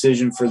that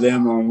decision for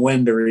them on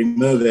when to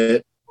remove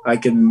it. I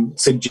can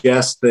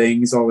suggest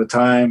things all the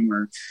time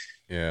or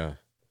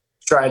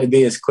try to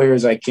be as clear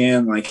as I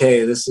can. Like,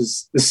 hey, this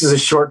is a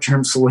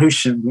short-term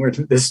solution where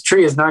this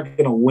tree is not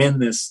going to win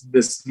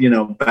this, you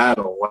know,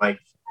 battle. Like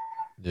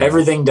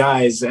everything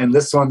dies. And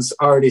this one's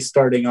already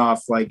starting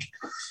off like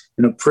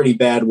in a pretty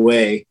bad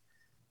way.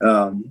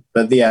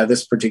 But yeah,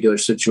 this particular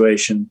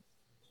situation,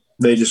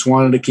 they just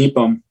wanted to keep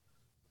them.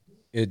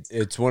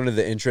 It's one of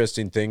the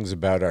interesting things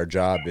about our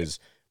job is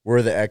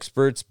we're the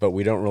experts, but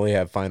we don't really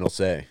have final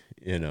say,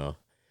 you know.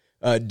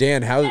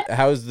 Dan,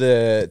 how's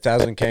the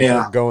 1,000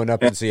 canker going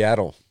up in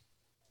Seattle?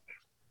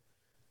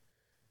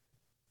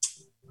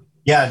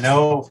 Yeah,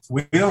 no,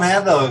 we don't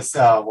have those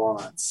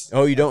walnuts.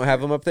 Oh, you don't have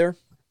them up there?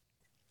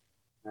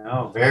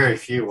 No, very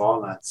few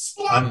walnuts.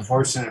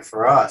 Unfortunate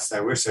for us. I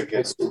wish I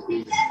could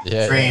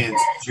train in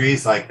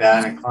trees like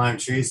that and climb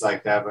trees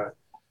like that, but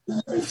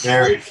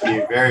very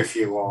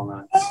few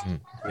walnuts.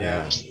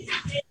 Yeah.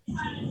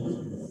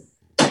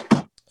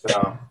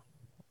 So,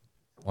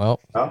 well,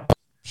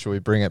 should we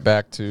bring it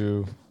back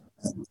to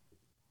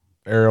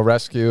aerial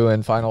rescue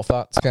and final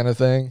thoughts kind of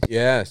thing?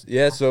 Yeah.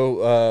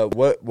 So,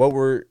 what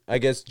were, I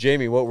guess,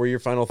 Jamie, what were your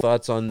final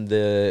thoughts on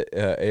the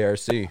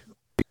ARC?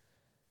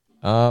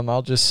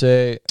 I'll just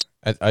say,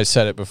 I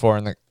said it before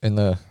in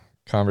the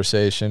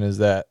conversation, is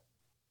that,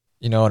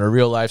 you know, in a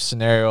real life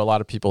scenario, a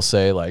lot of people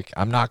say like,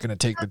 I'm not going to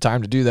take the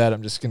time to do that.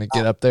 I'm just going to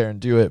get up there and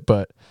do it.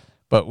 But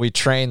we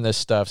train this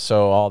stuff,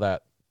 so all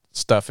that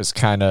stuff is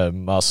kind of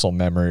muscle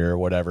memory or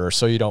whatever,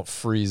 so you don't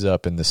freeze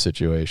up in the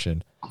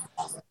situation.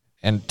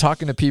 And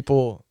talking to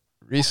people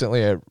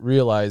recently, I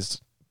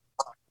realized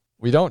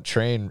we don't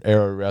train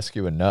aerial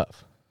rescue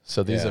enough.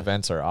 So these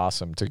events are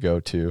awesome to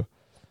go to.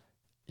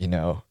 You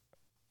know,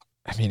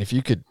 I mean, if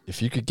you could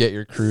get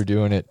your crew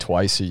doing it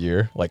twice a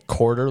year, like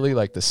quarterly,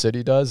 like the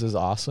city does, is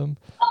awesome.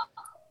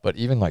 But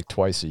even like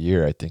twice a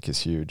year, I think is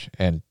huge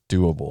and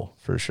doable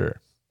for sure.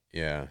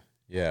 Yeah.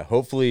 Yeah.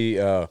 Hopefully,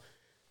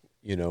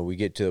 you know, we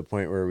get to the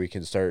point where we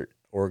can start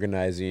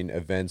organizing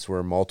events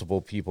where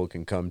multiple people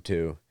can come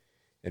to,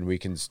 and we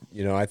can,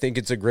 you know, I think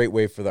it's a great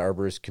way for the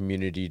arborist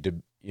community to,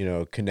 you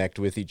know, connect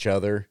with each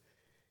other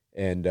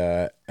and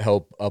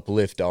help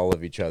uplift all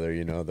of each other.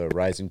 You know, the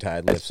rising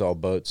tide lifts all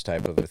boats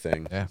type of a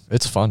thing. Yeah,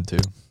 it's fun too.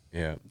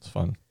 Yeah, it's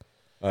fun.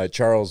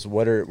 Charles,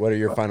 what are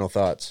your final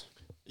thoughts?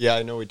 Yeah,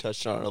 I know we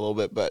touched on it a little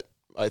bit, but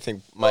I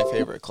think my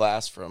favorite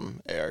class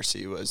from ARC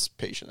was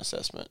patient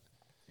assessment.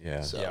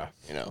 Yeah. So,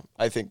 you know,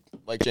 I think,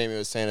 like Jamie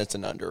was saying, it's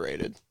an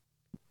underrated,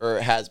 or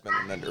it has been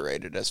an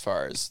underrated as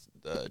far as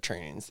the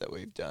trainings that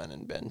we've done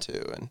and been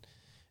to.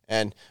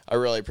 And I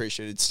really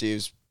appreciated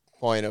Steve's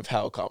point of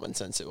how common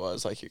sense it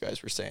was, like you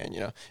guys were saying. You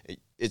know,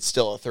 it's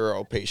still a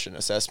thorough patient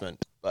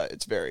assessment, but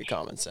it's very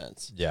common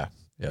sense. Yeah,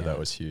 that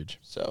was huge.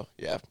 So,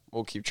 yeah,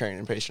 we'll keep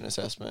training patient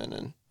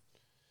assessment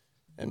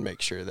and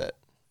make sure that,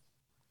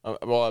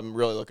 well, I'm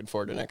really looking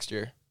forward to next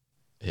year.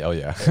 Hell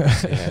yeah.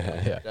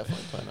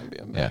 Definitely plan on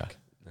being back.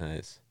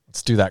 Nice.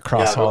 Let's do that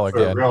cross haul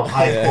again. Real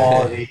high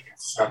quality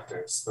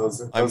instructors. Those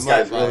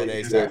guys really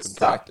do their in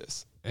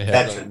practice.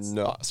 Veterans. I'm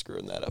not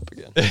screwing that up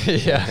again.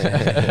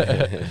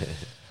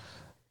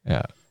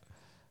 Yeah.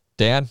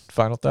 Dan,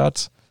 final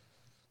thoughts?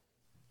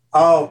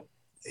 Oh,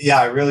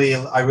 yeah, I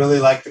really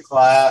liked the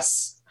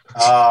class.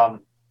 I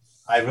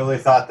really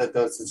thought that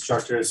those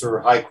instructors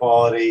were high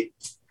quality,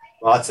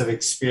 lots of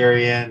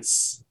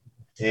experience,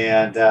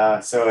 and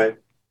so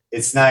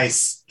it's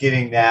nice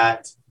getting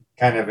that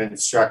kind of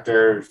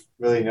instructor,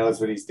 really knows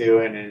what he's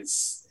doing and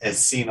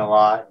has seen a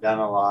lot, done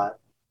a lot.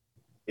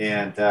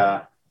 And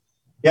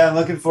I'm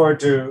looking forward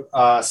to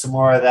some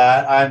more of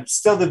that. I'm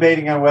still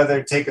debating on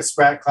whether to take a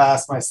Sprat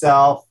class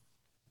myself.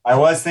 I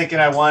was thinking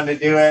I wanted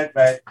to do it,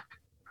 but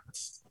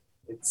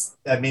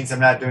that means I'm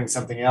not doing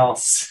something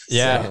else.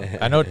 Yeah. So.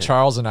 I know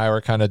Charles and I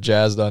were kind of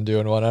jazzed on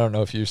doing one. I don't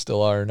know if you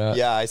still are or not.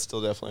 Yeah, I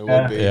still definitely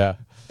would be. Yeah.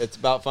 It's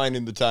about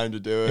finding the time to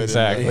do it.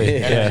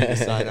 Exactly. And to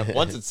sign up.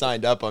 Once it's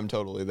signed up, I'm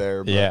totally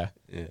there. But yeah.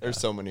 There's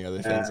so many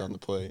other things on the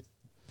plate.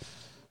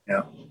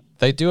 Yeah.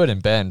 They do it in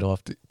Bend. We'll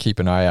have to keep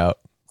an eye out.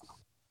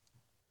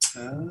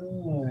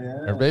 Oh,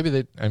 yeah. Or maybe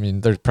they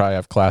probably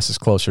have classes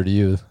closer to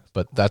you,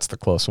 but that's the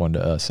close one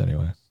to us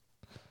anyway.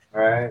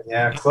 All right.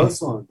 Yeah.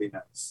 Close one would be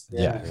nice.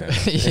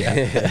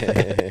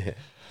 Yeah.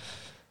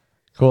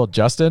 Cool.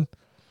 Justin?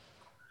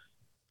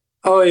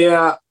 Oh,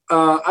 yeah.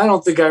 I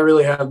don't think I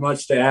really have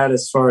much to add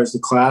as far as the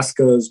class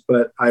goes,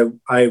 but I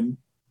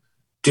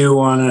do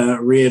want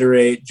to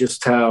reiterate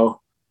just how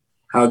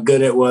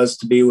good it was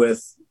to be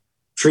with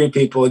tree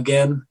people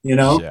again, you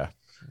know,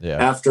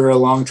 after a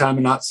long time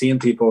of not seeing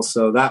people.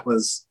 So that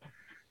was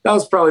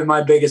probably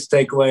my biggest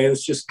takeaway. It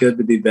was just good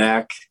to be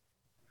back.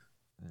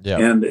 Yeah.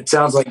 And it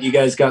sounds like you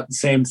guys got the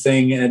same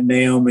thing at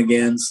NAOM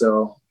again.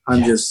 So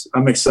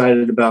I'm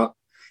excited about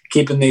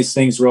keeping these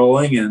things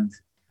rolling. And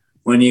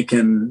when you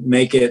can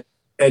make it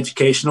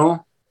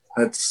educational,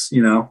 that's,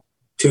 you know,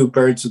 two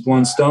birds with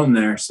one stone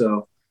there.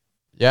 So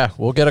yeah,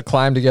 we'll get a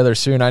climb together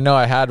soon. I know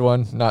I had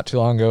one not too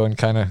long ago and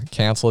kind of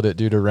canceled it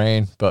due to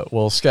rain, but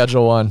we'll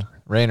schedule one,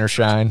 rain or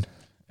shine,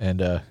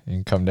 and you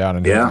can come down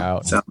and hang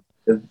out. Sounds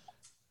good.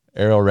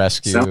 Aerial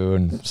rescue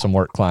and some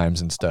work climbs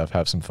and stuff.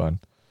 Have some fun.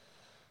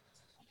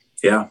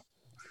 Yeah.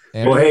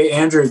 Andrew? Well, hey,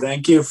 Andrew,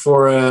 thank you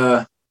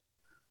for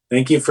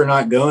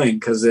not going,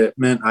 because it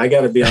meant I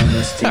got to be on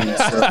this team.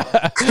 So.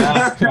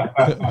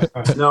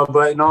 No,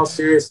 but in all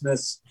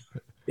seriousness,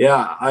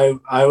 yeah,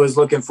 I was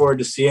looking forward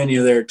to seeing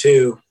you there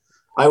too.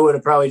 I would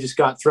have probably just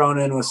got thrown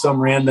in with some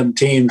random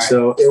team.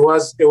 So it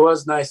was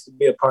nice to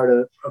be a part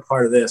of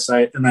this.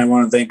 I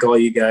want to thank all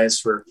you guys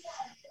for,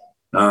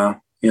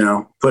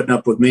 putting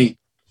up with me.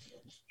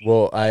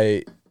 Well,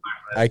 I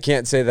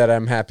can't say that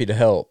I'm happy to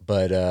help,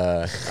 but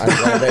I'm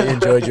glad that you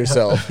enjoyed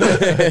yourself.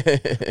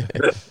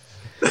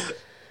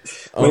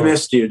 We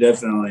missed you,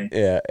 definitely.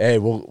 Yeah. Hey,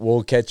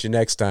 we'll catch you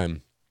next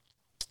time.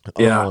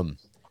 Yeah.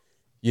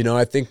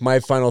 I think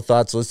my final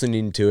thoughts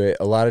listening to it,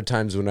 a lot of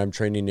times when I'm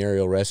training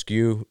aerial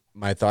rescue,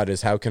 my thought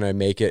is, how can I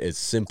make it as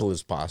simple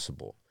as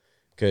possible?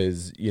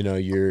 Because,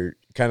 you're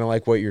kind of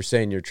like what you're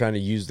saying, you're trying to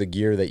use the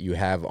gear that you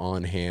have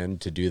on hand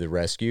to do the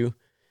rescue.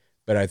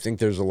 But I think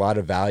there's a lot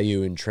of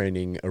value in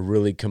training a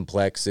really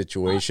complex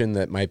situation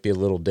that might be a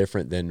little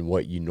different than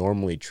what you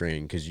normally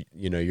train, because,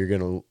 you're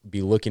going to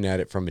be looking at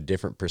it from a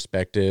different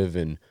perspective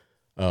and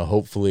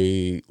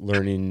hopefully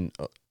learning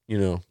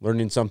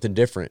something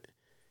different,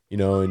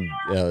 and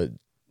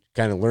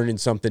kind of learning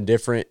something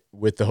different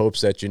with the hopes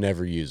that you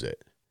never use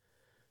it.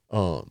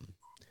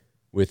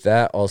 With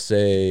that, I'll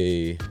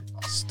say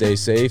stay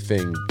safe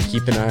and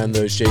keep an eye on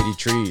those shady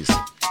trees.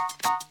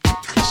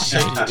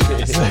 Shady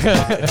trees.